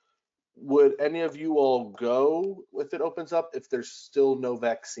 Would any of you all go if it opens up if there's still no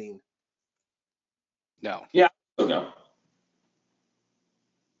vaccine? No. So go.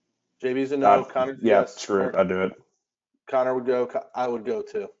 JB's a no. Connor's a yes. Screw it. I'd do it. Connor would go. I would go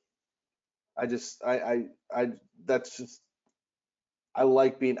too. That's just, I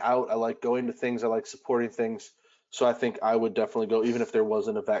like being out. I like going to things. I like supporting things. So I think I would definitely go, even if there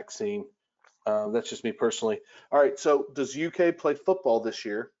wasn't a vaccine. That's just me personally. All right. So does UK play football this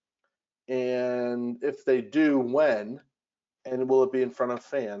year? And if they do, when? And will it be in front of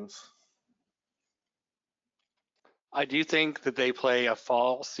fans? I do think that they play a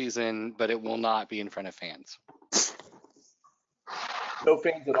fall season, but it will not be in front of fans. No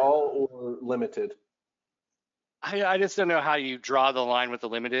fans at all or limited? I just don't know how you draw the line with the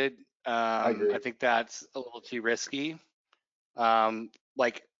limited. agree. I think that's a little too risky.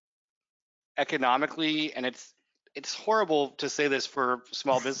 Like economically, and it's horrible to say this for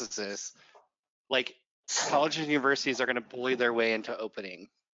small businesses. Like colleges and universities are going to bully their way into opening,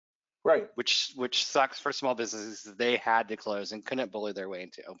 Right. which sucks for small businesses. They had to close and couldn't bully their way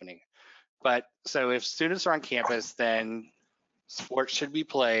into opening. But so if students are on campus, then sports should be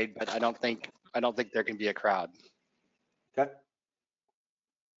played, but I don't think there can be a crowd. Okay.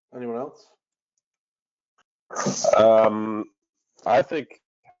 Anyone else? I think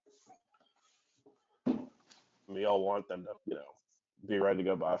we all want them to, be ready to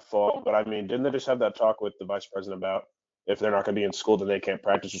go by fall. But I mean, didn't they just have that talk with the vice president about if they're not going to be in school, then they can't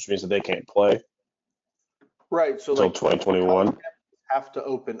practice, which means that they can't play Right. So until like 2021. have to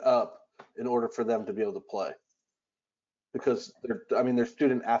open up in order for them to be able to play because they're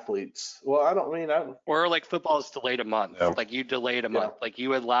student athletes. Well, I don't mean Or like football is delayed a month. Yeah. Like you delayed a Yeah. month. Like you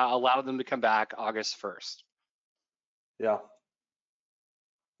would allow them to come back August 1st. yeah.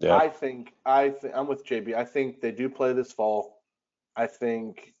 Yeah. I think I'm with JB. I think they do play this fall. I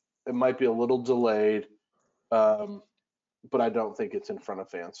think it might be a little delayed. but I don't think it's in front of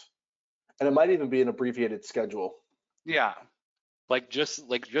fans. And it might even be an abbreviated schedule, Yeah.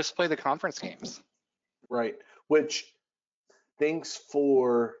 Just play the conference games. right? Which thanks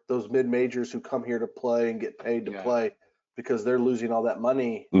for those mid majors who come here to play and get paid to Yeah. play because they're losing all that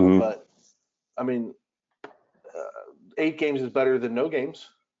money. Mhm. But I mean, 8 games is better than no games.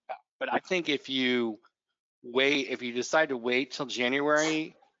 But I think if you decide to wait till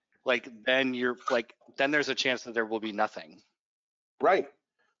January, then then there's a chance that there will be nothing. Right.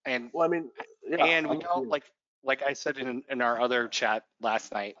 And Well, I mean, yeah. and we don't like I said in our other chat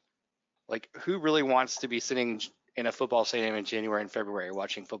last night, who really wants to be sitting in a football stadium in January and February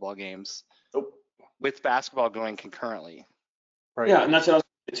watching football games Nope. with basketball going concurrently? Right. Yeah, and that's what I was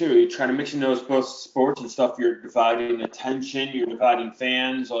saying too. You're trying to mix in those both sports and stuff. You're dividing attention. You're dividing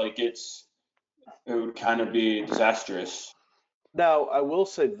fans. It would kind of be disastrous. Now, I will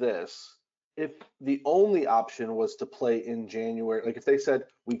say this. If the only option was to play in January, like if they said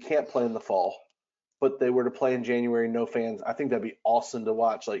we can't play in the fall, but they were to play in January, no fans, I think that'd be awesome to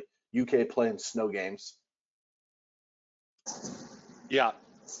watch, like UK playing snow games. Yeah.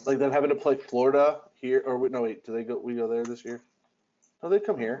 Like them having to play Florida here, or no, wait, do they go? We go there this year? No, they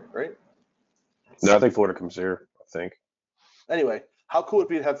come here, right? No, I think Florida comes here. I think. Anyway, how cool would it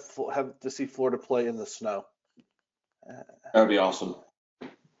be to have to see Florida play in the snow? That would be awesome.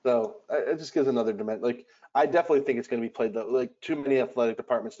 So it just gives another dimension. Like I definitely think it's going to be played though. Like too many athletic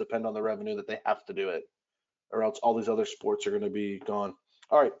departments depend on the revenue that they have to do it, or else all these other sports are going to be gone.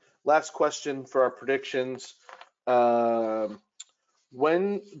 All right, last question for our predictions.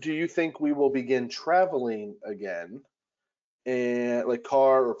 When do you think we will begin traveling again, and like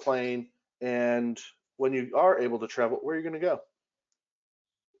car or plane? And when you are able to travel, where are you going to go?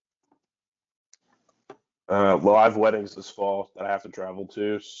 Well, I have weddings this fall that I have to travel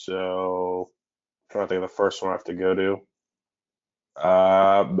to, so I'm trying to think of the first one I have to go to.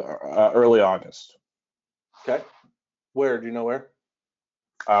 Early August. Okay, where do you know where?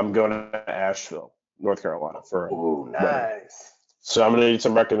 I'm going to Asheville, North Carolina for a Oh, wedding. nice. So I'm gonna need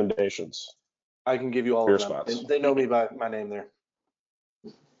some recommendations. I can give you all Beer of them. spots. They know me by my name there.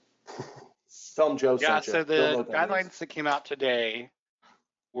 Tell them Joe Yeah, sent you. so They'll know the what that means. guidelines that came out today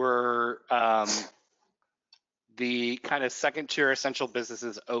were the kind of second tier essential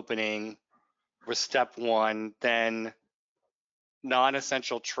businesses opening was step one, then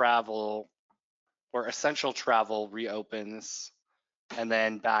non-essential travel or essential travel reopens, and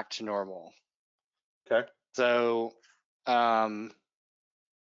then back to normal. Okay. So You're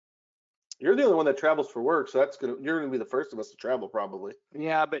the only one that travels for work, so you're gonna be the first of us to travel probably.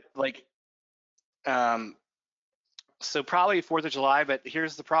 yeah, but so probably 4th of July, but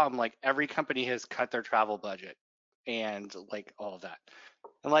here's the problem, every company has cut their travel budget and all of that.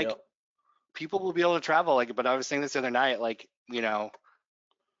 And Yep. people will be able to travel, but I was saying this the other night,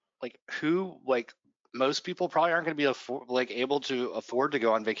 most people probably aren't going to be able to afford to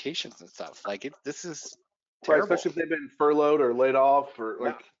go on vacations and stuff. This is Right, terrible. especially if they've been furloughed or laid off or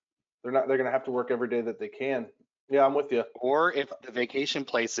Yeah. they're gonna have to work every day that they can. Yeah, I'm with you. Or if the vacation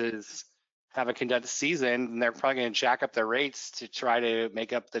places have a condensed season, they're probably going to jack up their rates to try to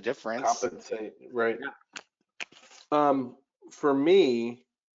make up the difference. Compensate, right. Yeah. For me,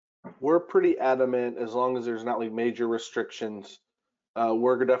 we're pretty adamant as long as there's not major restrictions.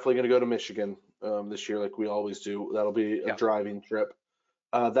 We're definitely going to go to Michigan this year, like we always do. That'll be a Yeah. driving trip.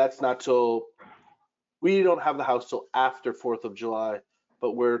 That's not till we don't have the house till after 4th of July,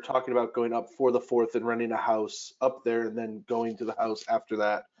 but we're talking about going up for the 4th and renting a house up there and then going to the house after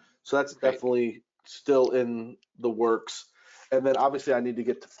that. So that's Great. definitely still in the works. And then obviously I need to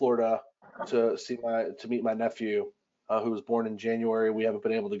get to Florida to meet my nephew who was born in January. We haven't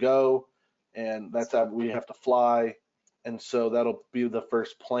been able to go, and we have to fly. And so that'll be the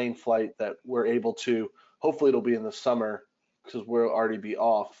first plane flight that we're able to. Hopefully it'll be in the summer because we'll already be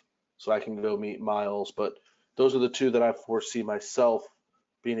off, so I can go meet Miles. But those are the two that I foresee myself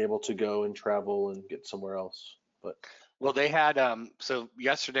being able to go and travel and get somewhere else. But Well, they had so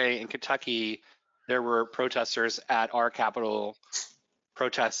yesterday in Kentucky, there were protesters at our Capitol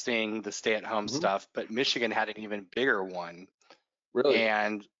protesting the stay-at-home Mhm. stuff, but Michigan had an even bigger one. really,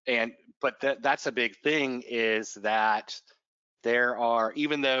 But that's a big thing is that there are,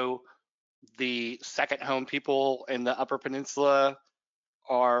 even though the second home people in the Upper Peninsula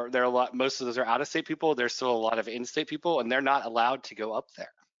there are a lot, most of those are out-of-state people. There's still a lot of in-state people, and they're not allowed to go up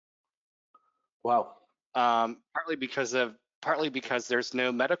there. wow. Partly because there's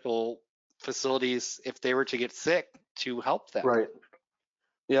no medical facilities if they were to get sick to help them. Right.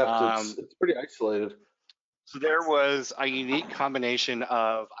 Yeah, 'cause it's pretty isolated. So there was a unique combination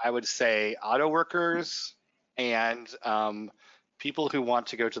of, I would say, auto workers, and people who want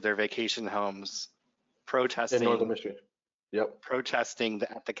to go to their vacation homes In northern protesting Michigan. Yep.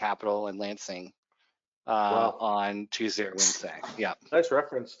 at the Capitol in Lansing Wow. on Tuesday or Wednesday. Yeah. Nice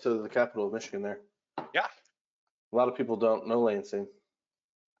reference to the capital of Michigan there. Yeah. A lot of people don't know Lansing.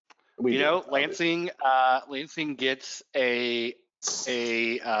 We You do, know, obviously. Lansing gets a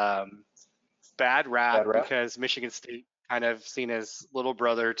bad rap Bad rap? because Michigan State kind of seen as little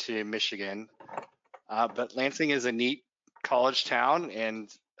brother to Michigan. But Lansing is a neat college town and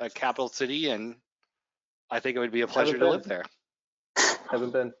a capital city, and I think it would be a pleasure to live there.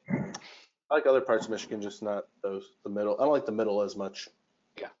 Haven't been. I like other parts of Michigan, just not those, the middle. I don't like the middle as much.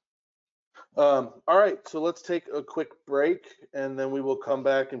 Yeah. All right, so let's take a quick break, and then we will come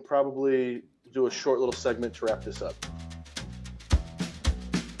back and probably do a short little segment to wrap this up.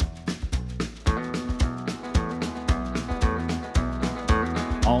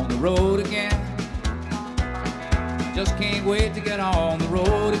 On the road again. Just can't wait to get on the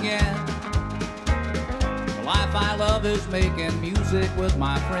road again. The life I love is making music with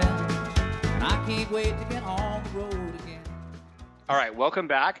my friends, and I can't wait to get on the road again. All right, welcome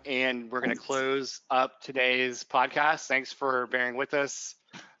back, and we're going to close up today's podcast. Thanks for bearing with us.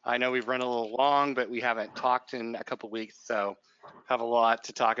 I know we've run a little long, but we haven't talked in a couple weeks, so have a lot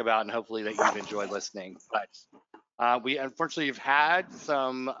to talk about, and hopefully that you've enjoyed listening. But we unfortunately have had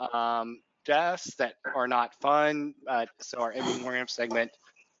some deaths that are not fun, so our in memoriam segment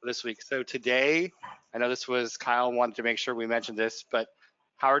for this week. So today, I know this was Kyle wanted to make sure we mentioned this, but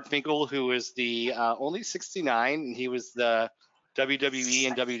Howard Finkel, who is the only 69, and he was the WWE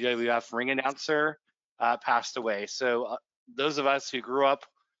and WWF ring announcer, passed away. So those of us who grew up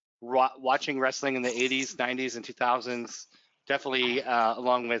watching wrestling in the 80s, 90s, and 2000s, definitely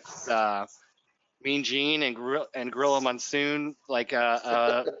along with Mean Gene and Gorilla Monsoon, like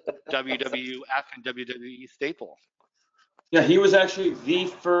a WWF and WWE staple. Yeah, he was actually the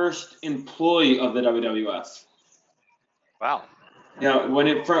first employee of the WWF. Wow. Yeah, when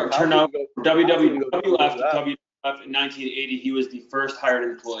it turned out WWF to WWF in 1980, he was the first hired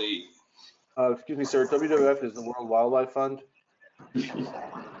employee. Excuse me, sir. WWF is the World Wildlife Fund.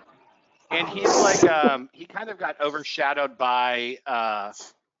 And he's like, he kind of got overshadowed by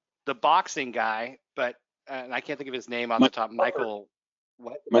the boxing guy, but and I can't think of his name off the top. Michael,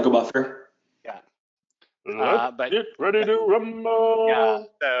 what? Michael Buffer. Yeah. Let's But get ready to rumble. yeah,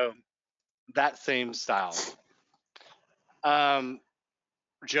 so that same style.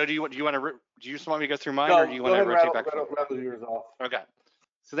 Joe, do you want to? Do you just want me to go through mine, or do you want to rotate back? Rattle yours off. Okay.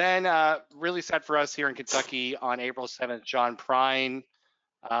 So then, really sad for us here in Kentucky on April 7th, John Prine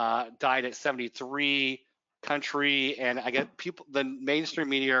died at 73. Country, and I get people, the mainstream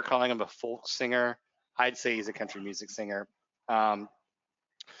media are calling him a folk singer. I'd say he's a country music singer.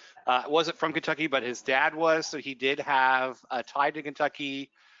 Wasn't from Kentucky, but his dad was, so he did have a tie to Kentucky.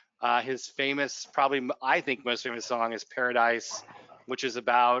 His famous, probably I think most famous song is Paradise, which is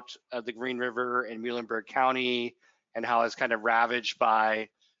about the Green River in Muhlenberg County and how it's kind of ravaged by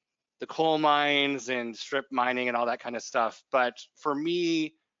the coal mines and strip mining and all that kind of stuff. But for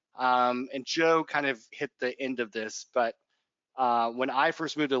me, and Joe kind of hit the end of this, but when I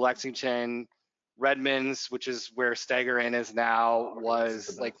first moved to Lexington, Redmond's, which is where Stagger Inn is now,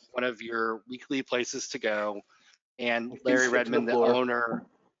 was like one of your weekly places to go. And Larry Redmond, the owner,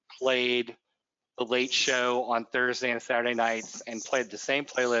 played the Late Show on Thursday and Saturday nights and played the same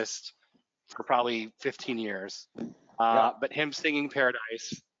playlist for probably 15 years. But him singing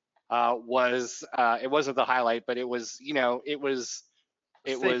Paradise was it wasn't the highlight, but it was, you know, it was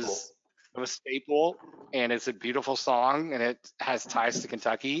staple, and it's a beautiful song, and it has ties to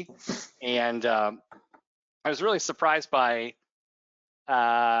Kentucky. And I was really surprised by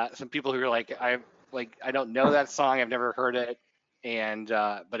some people who are like, I don't know that song, I've never heard it, and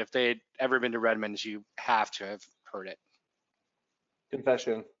but if they had ever been to Redmond's, you have to have heard it.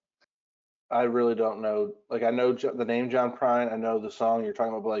 Confession. I really don't know. Like, I know the name John Prine. I know the song you're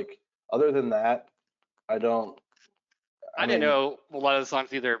talking about, but like, other than that, I don't. I didn't know a lot of the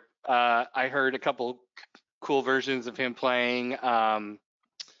songs either. I heard a couple cool versions of him playing My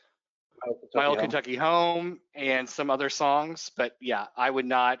Old Kentucky Home and some other songs, but yeah, I would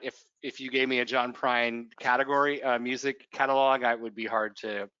not, if you gave me a John Prine category, music catalog, I would be hard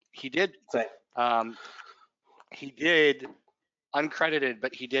to. He did uncredited,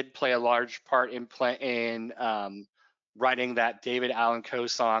 but he did play a large part in writing that David Allan Coe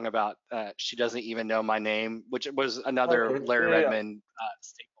song about She Doesn't Even Know My Name, which was another Larry Redmond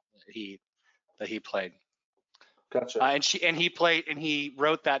staple that he played. Gotcha. And he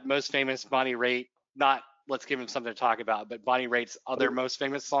wrote that most famous Bonnie Raitt, not Let's Give Him Something to Talk About, but Bonnie Raitt's other most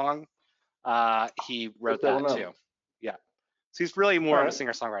famous song, he wrote that one that up. too. Yeah. So he's really more All of a right.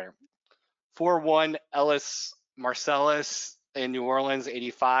 singer-songwriter. 4-1 Ellis Marcellus in New Orleans,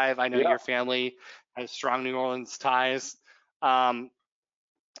 85. I know Yeah. your family has strong New Orleans ties.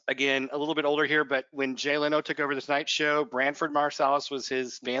 Again, a little bit older here, but when Jay Leno took over the Tonight Show, Branford Marsalis was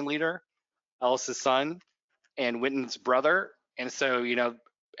his band leader, Ellis's son, and Wynton's brother. And so,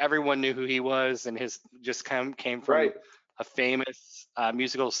 everyone knew who he was, and his just came from Right. a famous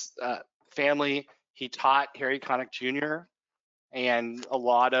musical family. He taught Harry Connick Jr. and a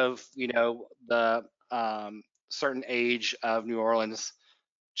lot of, the certain age of New Orleans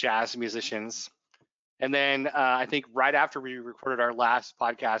jazz musicians. And then I think right after we recorded our last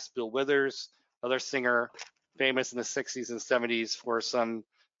podcast, Bill Withers, another singer famous in the 60s and 70s for some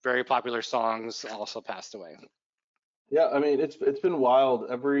very popular songs, also passed away. Yeah, I mean, it's been wild.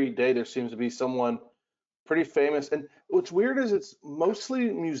 Every day there seems to be someone pretty famous. And what's weird is it's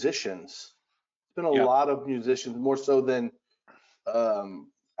mostly musicians. It's been a Yeah. lot of musicians, more so than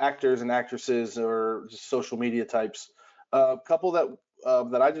actors and actresses or just social media types. A couple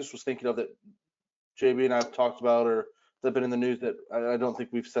that I just was thinking of that JB and I've talked about or that have been in the news that I don't think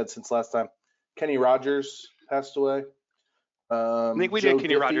we've said since last time. Kenny Rogers passed away. I think we Joe did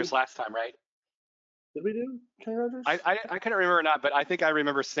Kenny Diffie. Rogers last time, right? Did we do Kenny Rogers? I couldn't remember or not, but I think I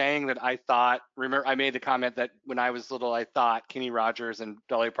remember saying that I made the comment that when I was little, I thought Kenny Rogers and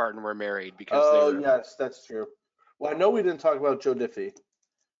Dolly Parton were married because Oh, they were. yes, that's true. Well, I know we didn't talk about Joe Diffie.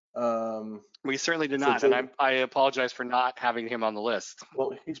 We certainly did So not, and I apologize for not having him on the list.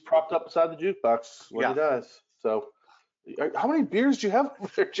 Well, he's propped up beside the jukebox when he dies. So, how many beers do you have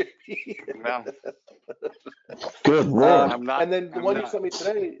over there, JB? Well, Good lord. I'm not. And then the I'm one you not. sent me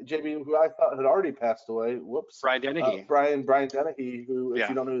today, JB, who I thought had already passed away. Whoops. Brian Dennehy. Brian Dennehy, who, if Yeah.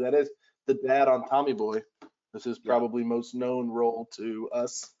 you don't know who that is, the dad on Tommy Boy. This is Yeah. probably most known role to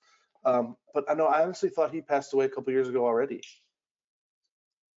us. But I honestly thought he passed away a couple years ago already.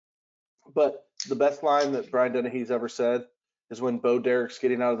 But the best line that Brian Dennehy's ever said is when Bo Derek's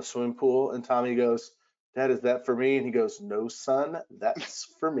getting out of the swimming pool and Tommy goes, "Dad, is that for me?" And he goes, "No, son, that's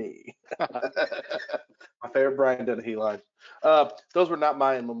for me." My favorite Brian Dennehy line. Those were not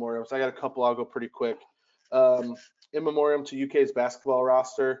my in memoriams. I got a couple. I'll go pretty quick. In memoriam to UK's basketball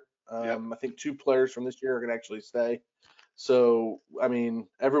roster. I think 2 players from this year are going to actually stay. So, I mean,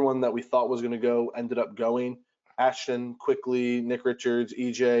 everyone that we thought was going to go ended up going. Ashton, Quickly, Nick Richards,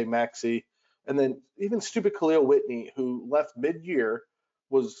 EJ, Maxey, and then even stupid Khalil Whitney, who left mid-year,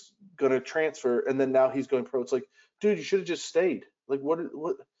 was going to transfer, and then now he's going pro. It's like, dude, you should have just stayed. Like, what?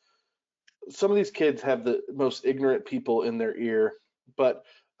 Some of these kids have the most ignorant people in their ear. But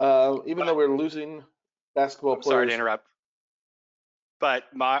even though we're losing basketball players, Sorry to interrupt, but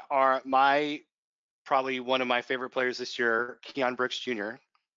my probably one of my favorite players this year, Keon Brooks Jr.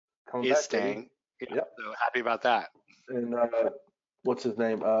 coming is back, staying. baby. Yep. So happy about that. And what's his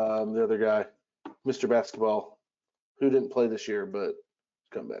name? The other guy, Mr. Basketball, who didn't play this year, but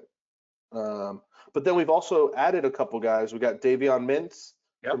come back. But then we've also added a couple guys. We got Davion Mintz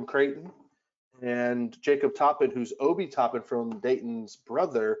from Creighton and Jacob Toppin, who's Obi Toppin from Dayton's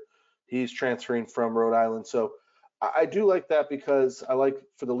brother. He's transferring from Rhode Island. So I do like that because I like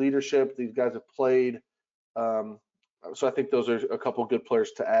for the leadership. These guys have played. So I think those are a couple good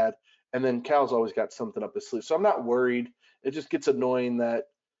players to add. And then Cal's always got something up his sleeve. So I'm not worried. It just gets annoying that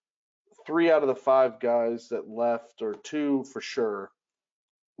 3 out of the 5 guys that left, or 2 for sure,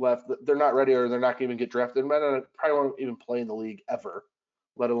 left, they're not ready or they're not going to even get drafted. They probably won't even play in the league ever,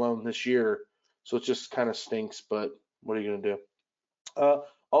 let alone this year. So it just kind of stinks, but what are you going to do?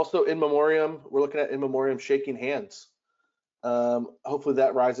 Also, in memoriam, we're looking at in memoriam shaking hands. Hopefully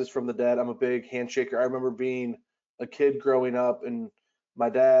that rises from the dead. I'm a big handshaker. I remember being a kid growing up and my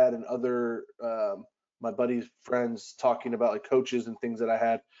dad and other my buddies' friends talking about like coaches and things that I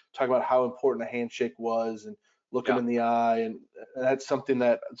had, talking about how important a handshake was and look them in the eye. And that's something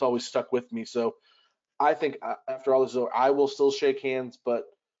that it's always stuck with me. So I think after all this is over, I will still shake hands, but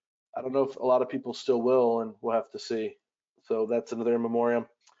I don't know if a lot of people still will, and we'll have to see. So that's another in memoriam.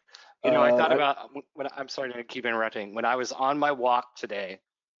 I thought about I'm sorry to keep interrupting. When I was on my walk today,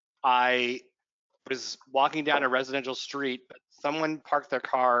 I was walking down a residential street, but someone parked their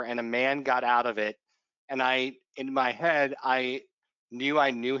car and a man got out of it. And in my head, I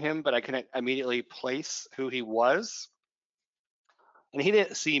knew him, but I couldn't immediately place who he was. And he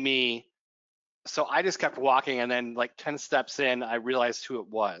didn't see me. So I just kept walking. And then like 10 steps in, I realized who it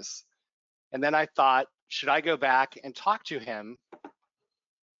was. And then I thought, should I go back and talk to him?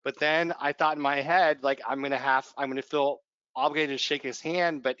 But then I thought in my head, like, I'm going to feel obligated to shake his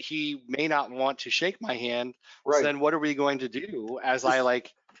hand, but he may not want to shake my hand. Right. So then what are we going to do as I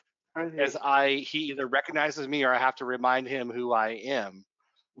like as he either recognizes me or I have to remind him who I am.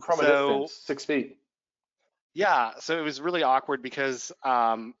 From a So distance, 6 feet. yeah, so it was really awkward because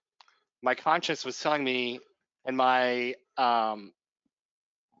my conscience was telling me, and my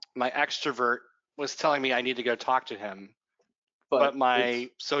my extrovert was telling me I need to go talk to him, but my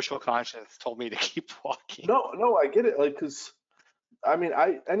social conscience told me to keep walking. No, I get it. Like, cause I mean,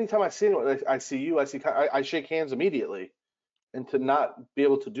 anytime I see anyone, like, I see you, I shake hands immediately, and to not be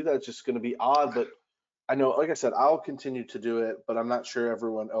able to do that is just going to be odd. But I know, like I said, I'll continue to do it, but I'm not sure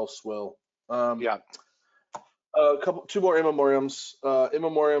everyone else will. Yeah. Two more in memoriams. In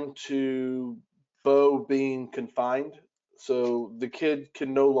memoriam to Bo being confined, so the kid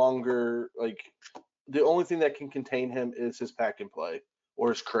can no longer, like, the only thing that can contain him is his pack and play or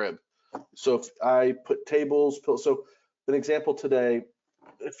his crib. So if I put tables, pillows, so an example today,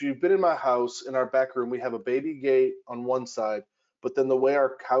 if you've been in my house, in our back room, we have a baby gate on one side, but then the way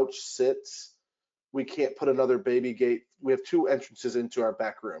our couch sits, we can't put another baby gate. We have two entrances into our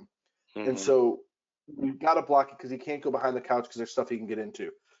back room. And so we've got to block it because he can't go behind the couch because there's stuff he can get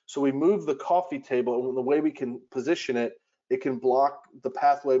into. So we move the coffee table, and the way we can position it, it can block the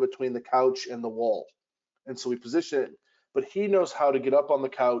pathway between the couch and the wall. And so we position it, but he knows how to get up on the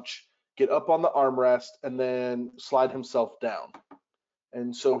couch, get up on the armrest, and then slide himself down.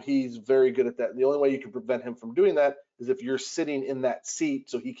 And so he's very good at that. And the only way you can prevent him from doing that is if you're sitting in that seat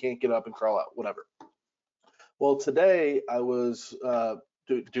so he can't get up and crawl out, whatever. Well, today I was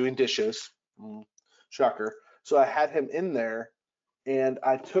doing dishes, shocker. So I had him in there, and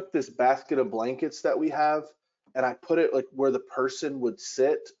I took this basket of blankets that we have, and I put it like where the person would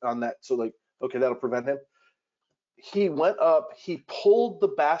sit on that. So like, okay, that'll prevent him. He went up, he pulled the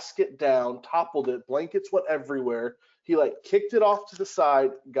basket down, toppled it, blankets went everywhere. He like kicked it off to the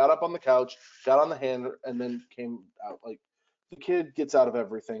side, got up on the couch, got on the hanger, and then came out. Like, the kid gets out of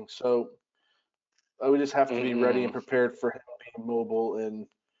everything. So we just have to be ready and prepared for him being mobile. And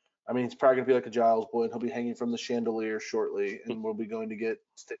I mean, he's probably gonna be like a Giles boy, and he'll be hanging from the chandelier shortly, and we'll be going to get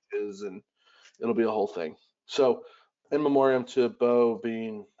stitches, and it'll be a whole thing. So in memoriam to Bo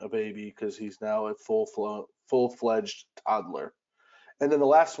being a baby, because he's now a full-fledged toddler. And then the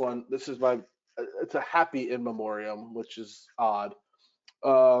last one, this is it's a happy in memoriam, which is odd.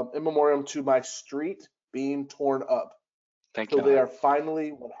 In memoriam to my street being torn up. Thank So God. they are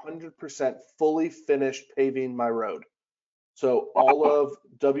finally 100% fully finished paving my road. So all of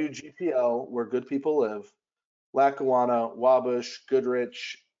WGPL, where good people live, Lackawanna, Wabush,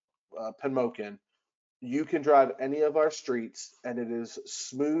 Goodrich, Penmoken, you can drive any of our streets and it is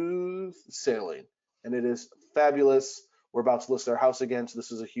smooth sailing and it is fabulous. We're about to list our house again, so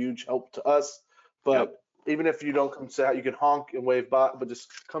this is a huge help to us. But even if you don't come say how, you can honk and wave by, but just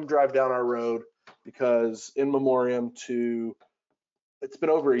come drive down our road, because in memoriam to, it's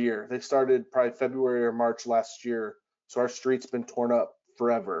been over a year. They started probably February or March last year, so our street's been torn up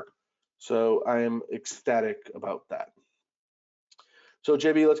forever. So I am ecstatic about that. So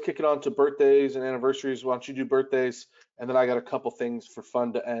JB, let's kick it on to birthdays and anniversaries. Why don't you do birthdays, and then I got a couple things for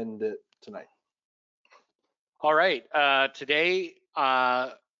fun to end it tonight. All right. Today,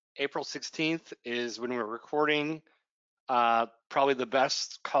 April 16th, is when we're recording. Probably the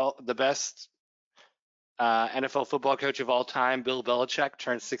best NFL football coach of all time, Bill Belichick,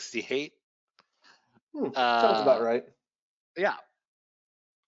 turned 68. Sounds about right. Yeah.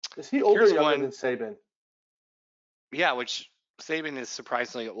 Is he older or Here's younger one. than Saban? Yeah, which Saban is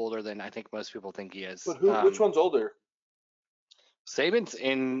surprisingly older than I think most people think he is. But which one's older? Saban's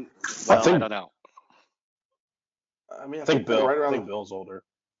in, well, I don't know. I mean, I think Bill. Right around. I think Bill's older.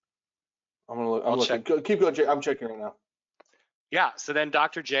 I'm gonna look. I'm looking. Check. Keep going, Jay. I'm checking right now. Yeah. So then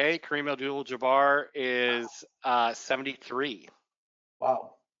Dr. J, Kareem Abdul-Jabbar, is 73.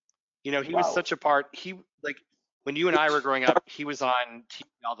 Wow. You know, he was such a part. He, like, when you and I were growing up, he was on TV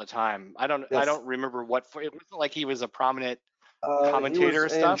all the time. I don't remember what. It wasn't like he was a prominent commentator or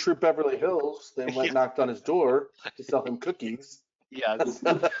stuff. In Troop Beverly Hills, they went knocked on his door to sell him cookies. Yes.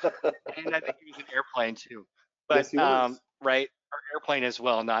 And I think he was in Airplane too. But yes, he was. Right, or Airplane as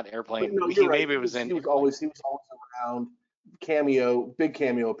well, not Airplane. No, he right. Maybe was in. He was always around. Big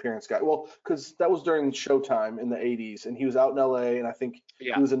cameo appearance guy. Well, because that was during Showtime in the 80s, and he was out in LA, and I think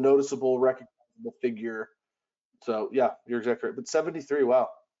he was a noticeable, recognizable figure. So yeah, you're exactly right. But 73, wow.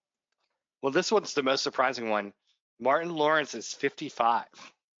 Well, this one's the most surprising one. Martin Lawrence is 55.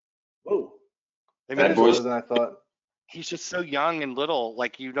 Whoa. That boy's older than I thought. He's just so young and little.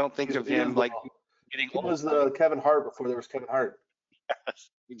 Like, you don't think of him like getting old. He was Kevin Hart before there was Kevin Hart. Yes,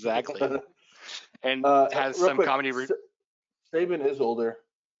 exactly. And has some quick, comedy. Saban is older.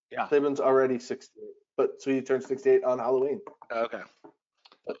 Yeah. Saban's already 68, but so he turned 68 on Halloween. Okay.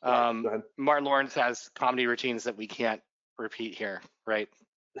 Go ahead. Martin Lawrence has comedy routines that we can't repeat here, right?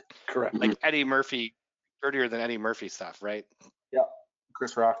 Correct. Like Eddie Murphy, dirtier than Eddie Murphy stuff, right? Yeah.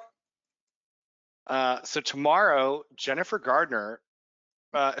 Chris Rock. So tomorrow, Jennifer Gardner,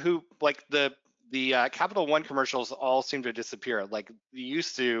 who like the Capital One commercials all seem to disappear. Like you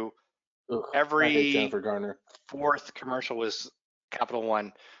used to, Ugh, I hate every Jennifer Garner. fourth commercial was Capital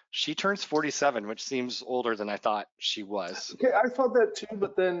One. She turns 47, which seems older than I thought she was. Okay, I thought that too,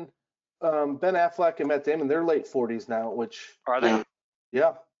 but then Ben Affleck and Matt Damon, they're late 40s now, which, Are they?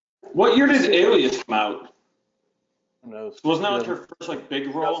 yeah, What year did Alias come out? who knows? Wasn't that like her first like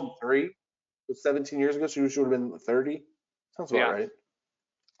big role? 2003? 17 years ago, so she would have been 30. Sounds about Yeah. right.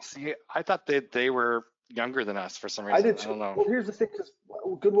 See, I thought they were younger than us for some reason. I did I too. don't know. Well, here's the thing, because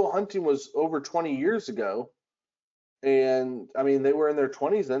Good Will Hunting was over 20 years ago. And I mean, they were in their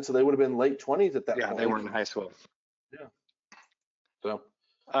 20s then, so they would have been late 20s at that Yeah, point. they were in high school. So,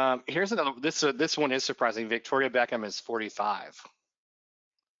 Here's another. This one is surprising. Victoria Beckham is 45.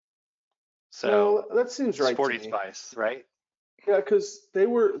 So no, that seems right Sporty to me. Spice, right? Yeah, because they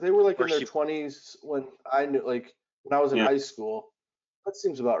were like Or in their she- 20s when I knew, like when I was in Yeah. high school. That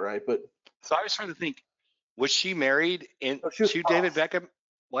seems about right. But So I was trying to think, was she married Oh, she was to David Posh. Beckham?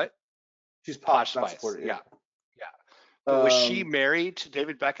 What? she's Posh not Spice. supported. Yeah. But was she Um, married to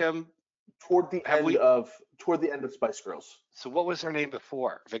David Beckham? toward the have end we- of Spice Girls? So what was her name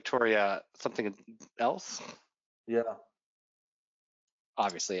before? Victoria something else? Yeah.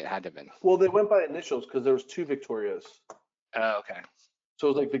 Obviously, it had to have been. Well, they went by initials because there was two Victorias. Oh, okay. So it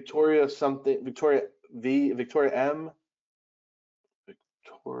was like Victoria something, Victoria V, Victoria M.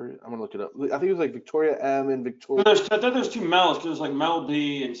 Victoria, I'm gonna look it up. I think it was like Victoria M and Victoria. I thought there's two Mels because there's like Mel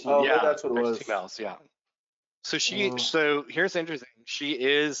B and Oh, something. yeah, Yeah, that's what it there's was. two Mels, yeah. So Oh. so here's interesting. She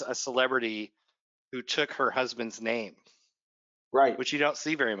is a celebrity who took her husband's name, Right. which you don't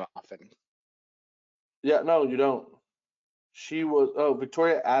see very often. Yeah, no, you don't. She was,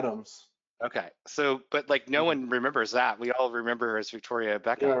 Victoria Adams. Okay. So, but like no one remembers that. We all remember her as Victoria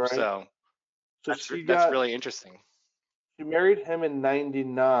Beckham. Yeah, right. So So that's she that's got, really interesting. she married him in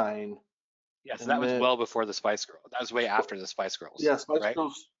 99. Yeah. So And that was then- well before the Spice Girls. That was way after the Spice Girls. Yeah, Spice right?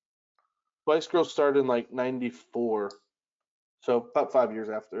 Girls. Spice Girls started in like 94. So about 5 years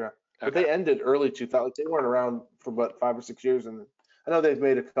after. Yeah. But Okay. they ended early 2000. Like, they weren't around for about 5 or 6 years. And I know they've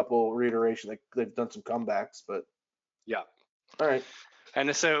made a couple reiterations. Like they've done some comebacks, but Yeah. all right.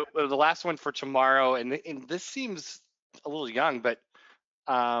 And so the last one for tomorrow, and this seems a little young, but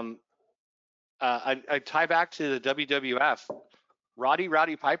I tie back to the WWF.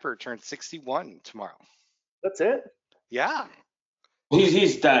 Roddy Piper turns 61 tomorrow. That's it. Yeah.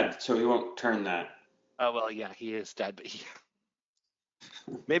 He's dead, so he won't turn that. Oh well, yeah, he is dead, but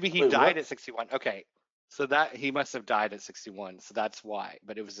maybe he Wait, died what? at 61. Okay, so that he must have died at 61, so that's why.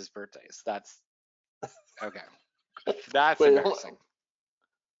 But it was his birthday, so that's okay. That's Wait, hold on. embarrassing.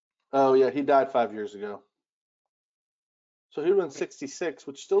 Oh yeah, he died 5 years ago. So he would have been 66,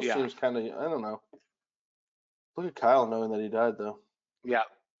 which still Yeah. seems kind of, I don't know. Look at Kyle knowing that he died though. Yeah.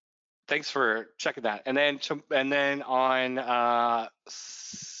 Thanks for checking that. And then on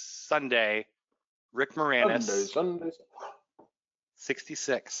Sunday, Rick Moranis, Sundays.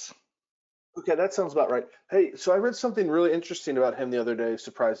 66. Okay, that sounds about right. Hey, so I read something really interesting about him the other day,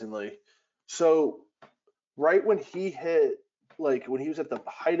 surprisingly. So, right when he hit, like when he was at the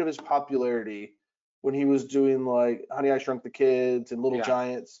height of his popularity, when he was doing like Honey, I Shrunk the Kids and Little Yeah.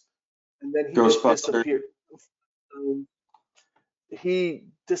 Giants, and then he just Ghostbusters. disappeared. He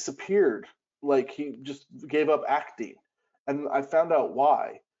disappeared, like he just gave up acting. And I found out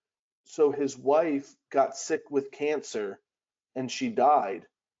why. So his wife got sick with cancer and she died.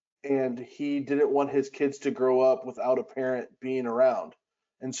 And he didn't want his kids to grow up without a parent being around.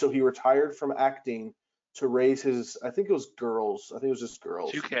 And so he retired from acting to raise his, I think it was girls. I think it was just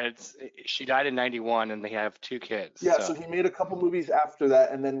girls. 2 kids. She died in 91, and they have 2 kids. Yeah, so he made a couple movies after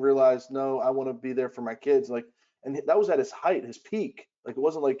that and then realized, no, I want to be there for my kids. Like, and that was at his height, his peak. Like, it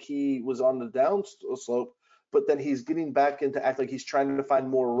wasn't like he was on the down slope, but then he's getting back into act, like he's trying to find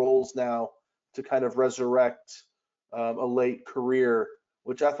more roles now to kind of resurrect a late career,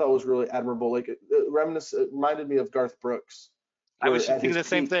 which I thought was really admirable. Like, it reminded me of Garth Brooks. I was where at thinking his the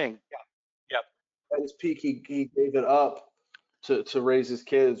same peak- thing. At his peak, he gave it up to raise his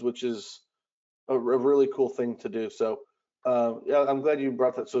kids, which is a really cool thing to do. So, yeah, I'm glad you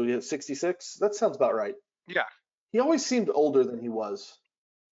brought that. So, yeah, 66? That sounds about right. Yeah. He always seemed older than he was.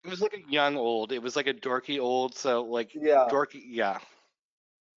 It was like a young old. It was like a dorky old. So like Yeah, dorky. Yeah.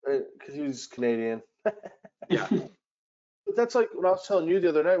 because he was Canadian. Yeah. But that's like what I was telling you the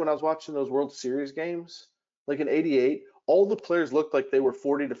other night when I was watching those World Series games. Like in '88, all the players looked like they were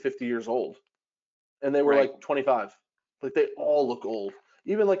 40 to 50 years old, and they were Right. like 25. Like they all look old.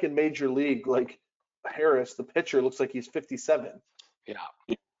 Even like in Major League, like Harris, the pitcher, looks like he's 57. Yeah,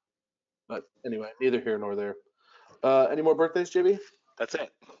 But anyway, neither here nor there. Any more birthdays, JB? that's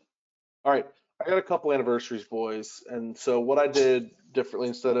it. All right, I got a couple anniversaries, boys. And so what I did differently,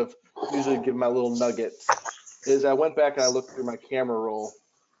 instead of usually giving my little nuggets, is I went back and I looked through my camera roll,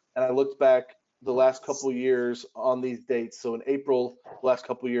 and I looked back the last couple years on these dates. So in April, the last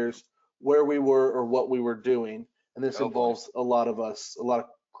couple years, where we were or what we were doing. And this Oh, boy. involves a lot of us, a lot of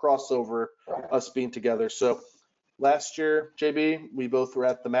crossover, us being together. So last year, JB, we both were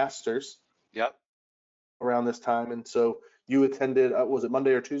at the Masters Yep. around this time. And so you attended, was it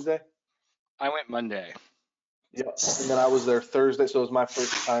Monday or Tuesday? I went Monday. Yep. And then I was there Thursday. So it was my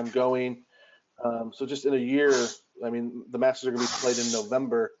first time going. So just in a year, I mean, the Masters are going to be played in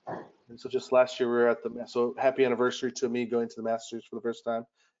November. And so just last year we were at the, so happy anniversary to me going to the Masters for the first time.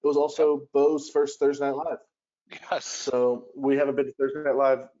 It was also Bo's first Thursday Night Live. Yes. So we haven't been to Thursday Night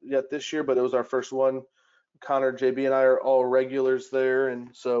Live yet this year, but it was our first one. Connor, JB, and I are all regulars there. And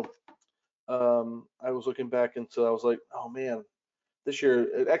so I was looking back, and so I was like, oh man, this year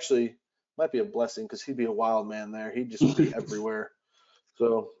it actually might be a blessing because he'd be a wild man there. He'd just be everywhere.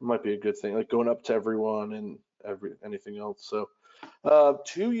 So it might be a good thing, like going up to everyone and anything else. So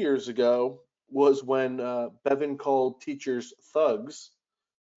 2 years ago was when Bevan called teachers thugs.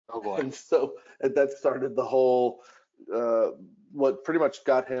 Oh boy. And so that started the whole, what pretty much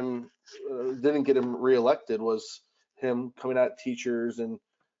got him, didn't get him reelected, was him coming at teachers, and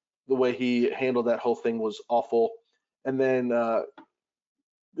the way he handled that whole thing was awful. And then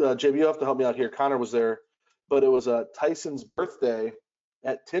JB, you have to help me out here. Connor was there, but it was Tyson's birthday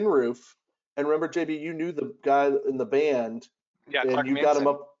at Tin Roof. And remember, JB, you knew the guy in the band, Yeah, and Clark you got him Manson.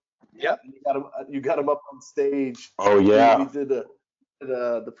 up. Yep. You got him up on stage. Oh We yeah. did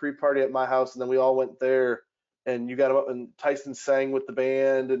the pre-party at my house, and then we all went there, and you got him up, and Tyson sang with the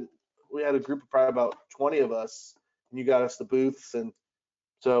band, and we had a group of probably about 20 of us, and you got us the booths, and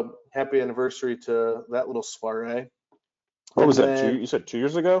so happy anniversary to that little soiree. What was And that? then- You said 2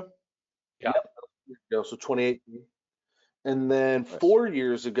 years ago? Yeah. So 2018. And then Nice. 4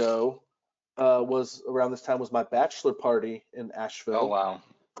 years ago was around this time was my bachelor party in Asheville. Oh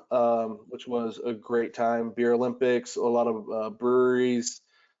wow. Which was a great time. Beer Olympics, a lot of breweries.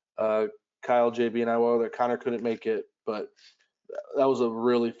 Kyle, JB, and I were there. Connor couldn't make it, but that was a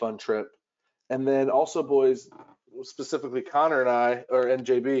really fun trip. And then also, boys, specifically Connor and I, and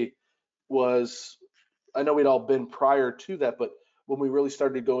JB, was, I know we'd all been prior to that, but when we really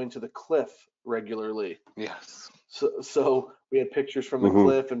started going to the Cliff regularly. Yes. So we had pictures from the Mhm.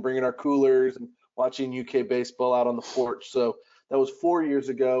 Cliff and bringing our coolers and watching UK baseball out on the porch. So that was 4 years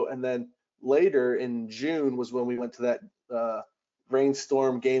ago. And then later in June was when we went to that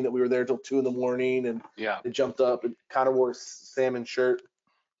rainstorm game that we were there till 2 a.m. and Yeah. they jumped up, and Connor wore a salmon shirt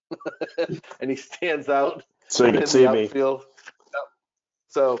and he stands out So you in can the see me. outfield.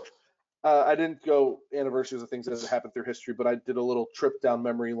 So I didn't go anniversaries of things that happened through history, but I did a little trip down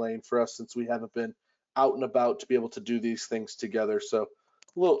memory lane for us since we haven't been out and about to be able to do these things together. So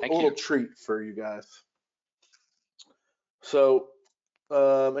a Thank little you. treat for you guys. So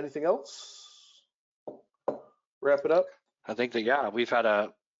anything else? Wrap it up. I think that yeah, we've had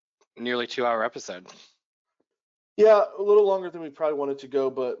a nearly 2-hour episode. Yeah, a little longer than we probably wanted to go,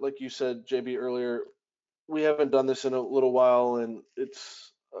 but like you said, JB, earlier, we haven't done this in a little while, and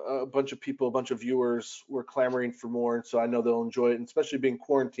it's a bunch of people, a bunch of viewers were clamoring for more, and so I know they'll enjoy it, and especially being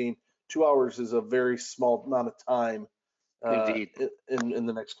quarantined. 2 hours is a very small amount of time Indeed. in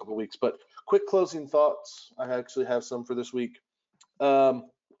the next couple of weeks. But quick closing thoughts. I actually have some for this week.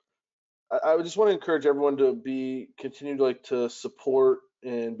 I just want to encourage everyone to continue to support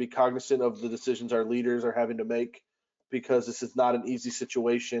and be cognizant of the decisions our leaders are having to make, because this is not an easy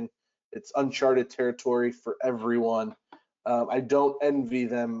situation. It's uncharted territory for everyone. I don't envy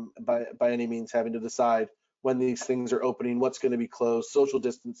them by any means having to decide when these things are opening, what's going to be closed, social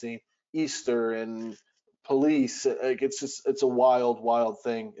distancing, Easter, and police. Like it's a wild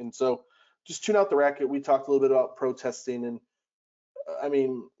thing. And so just tune out the racket. We talked a little bit about protesting, and I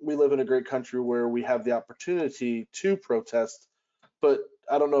mean, we live in a great country where we have the opportunity to protest, but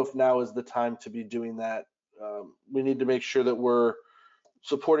I don't know if now is the time to be doing that. We need to make sure that we're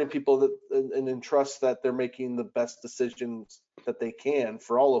supporting people that and entrust that they're making the best decisions that they can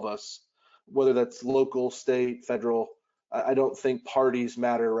for all of us, whether that's local, state, federal. I don't think parties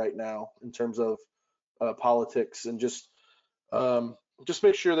matter right now in terms of politics, and just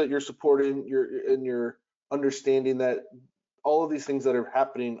make sure that you're supporting you're understanding that all of these things that are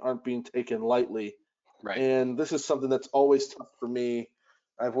happening aren't being taken lightly, Right. And this is something that's always tough for me.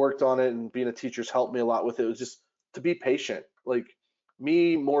 I've worked on it, and being a teacher's helped me a lot with it. It was just to be patient. Like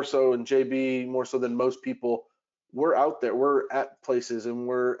me more so, and JB more so than most people, we're out there, we're at places, and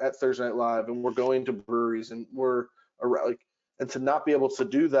we're at Thursday Night Live, and we're going to breweries, and we're around, like, and to not be able to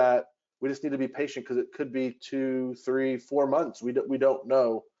do that, we just need to be patient because it could be 2, 3, 4 months. We don't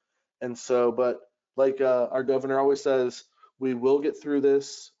know. And so, but like our governor always says, we will get through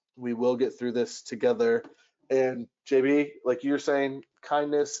this. We will get through this together. And JB, like you're saying,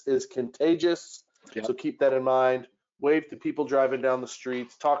 kindness is contagious. Yep. So keep that in mind. Wave to people driving down the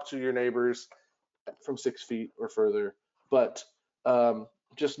streets. Talk to your neighbors from 6 feet or further. But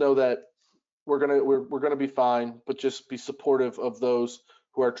just know that we're gonna be fine. But just be supportive of those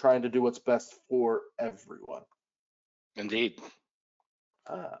who are trying to do what's best for everyone. Indeed.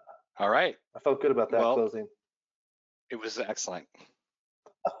 Ah, All right. I felt good about that Well, closing. It was excellent.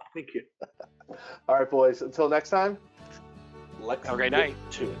 Thank you. All right, boys. Until next time, let's Have a great get night.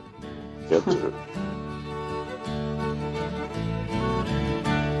 to it. Get to it.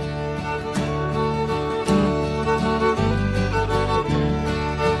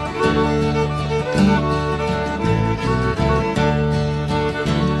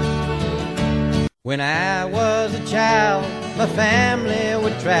 When I was a child, my family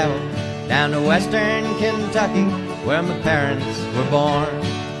would travel down to western Kentucky, where my parents were born.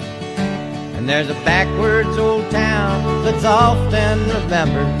 And there's a backwards old town that's often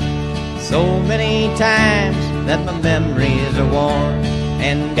remembered so many times that my memories are worn.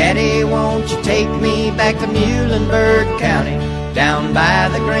 And Daddy, won't you take me back to Muhlenberg County, down by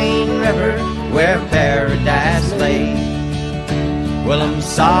the Green River, where paradise lay? Well, I'm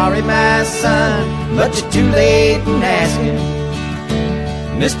sorry, my son, but you're too late in asking.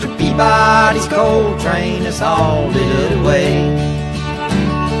 Mr. Peabody's coal train has hauled it away.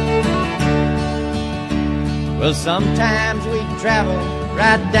 Well, sometimes we travel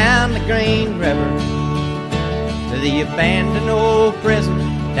right down the Green River to the abandoned old prison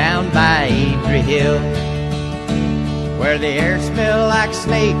down by Adrie Hill, where the air smelled like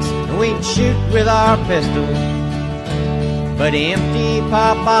snakes and we'd shoot with our pistols. But empty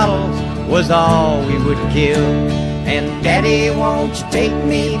pop bottles was all we would kill. And Daddy, won't you take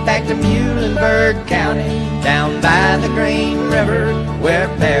me back to Muhlenberg County, down by the Green River, where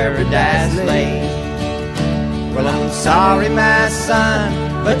paradise lay? Well, I'm sorry, my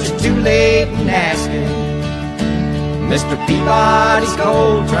son, but you're too late in asking. Mr. Peabody's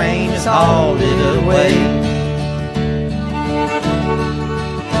coal train has hauled it away.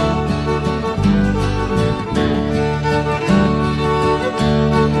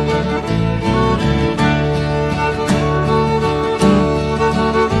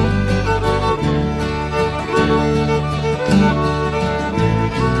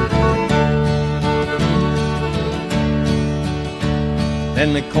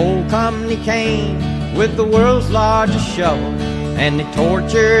 Then the coal company came with the world's largest shovel, and they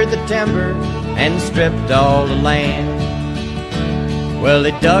tortured the timber and stripped all the land. Well,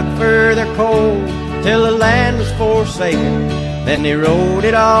 they dug for their coal till the land was forsaken. Then they wrote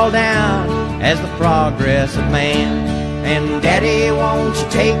it all down as the progress of man. And Daddy, won't you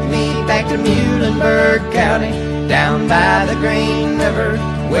take me back to Muhlenberg County, down by the Green River,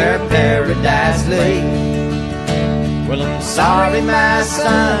 where paradise lay? Well, I'm sorry, my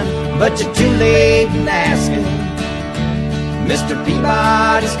son, but you're too late in asking. Mr.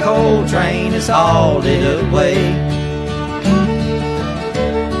 Peabody's coal train has hauled it away.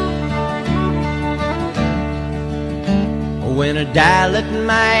 When I die, let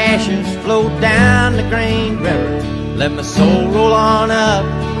my ashes float down the Green River. Let my soul roll on up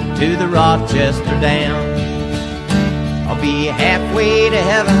to the Rochester Dam. I'll be halfway to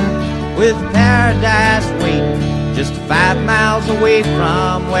heaven with paradise waiting, just 5 miles away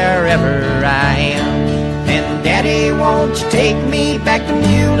from wherever I am. And Daddy, won't you take me back to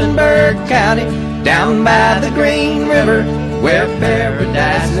Muhlenberg County, down by the Green River, where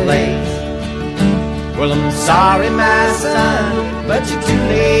paradise lays? Well, I'm sorry, my son, but you're too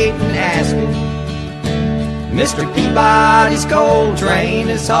late in asking. Mr. Peabody's coal train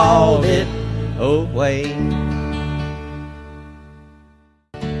has hauled it away.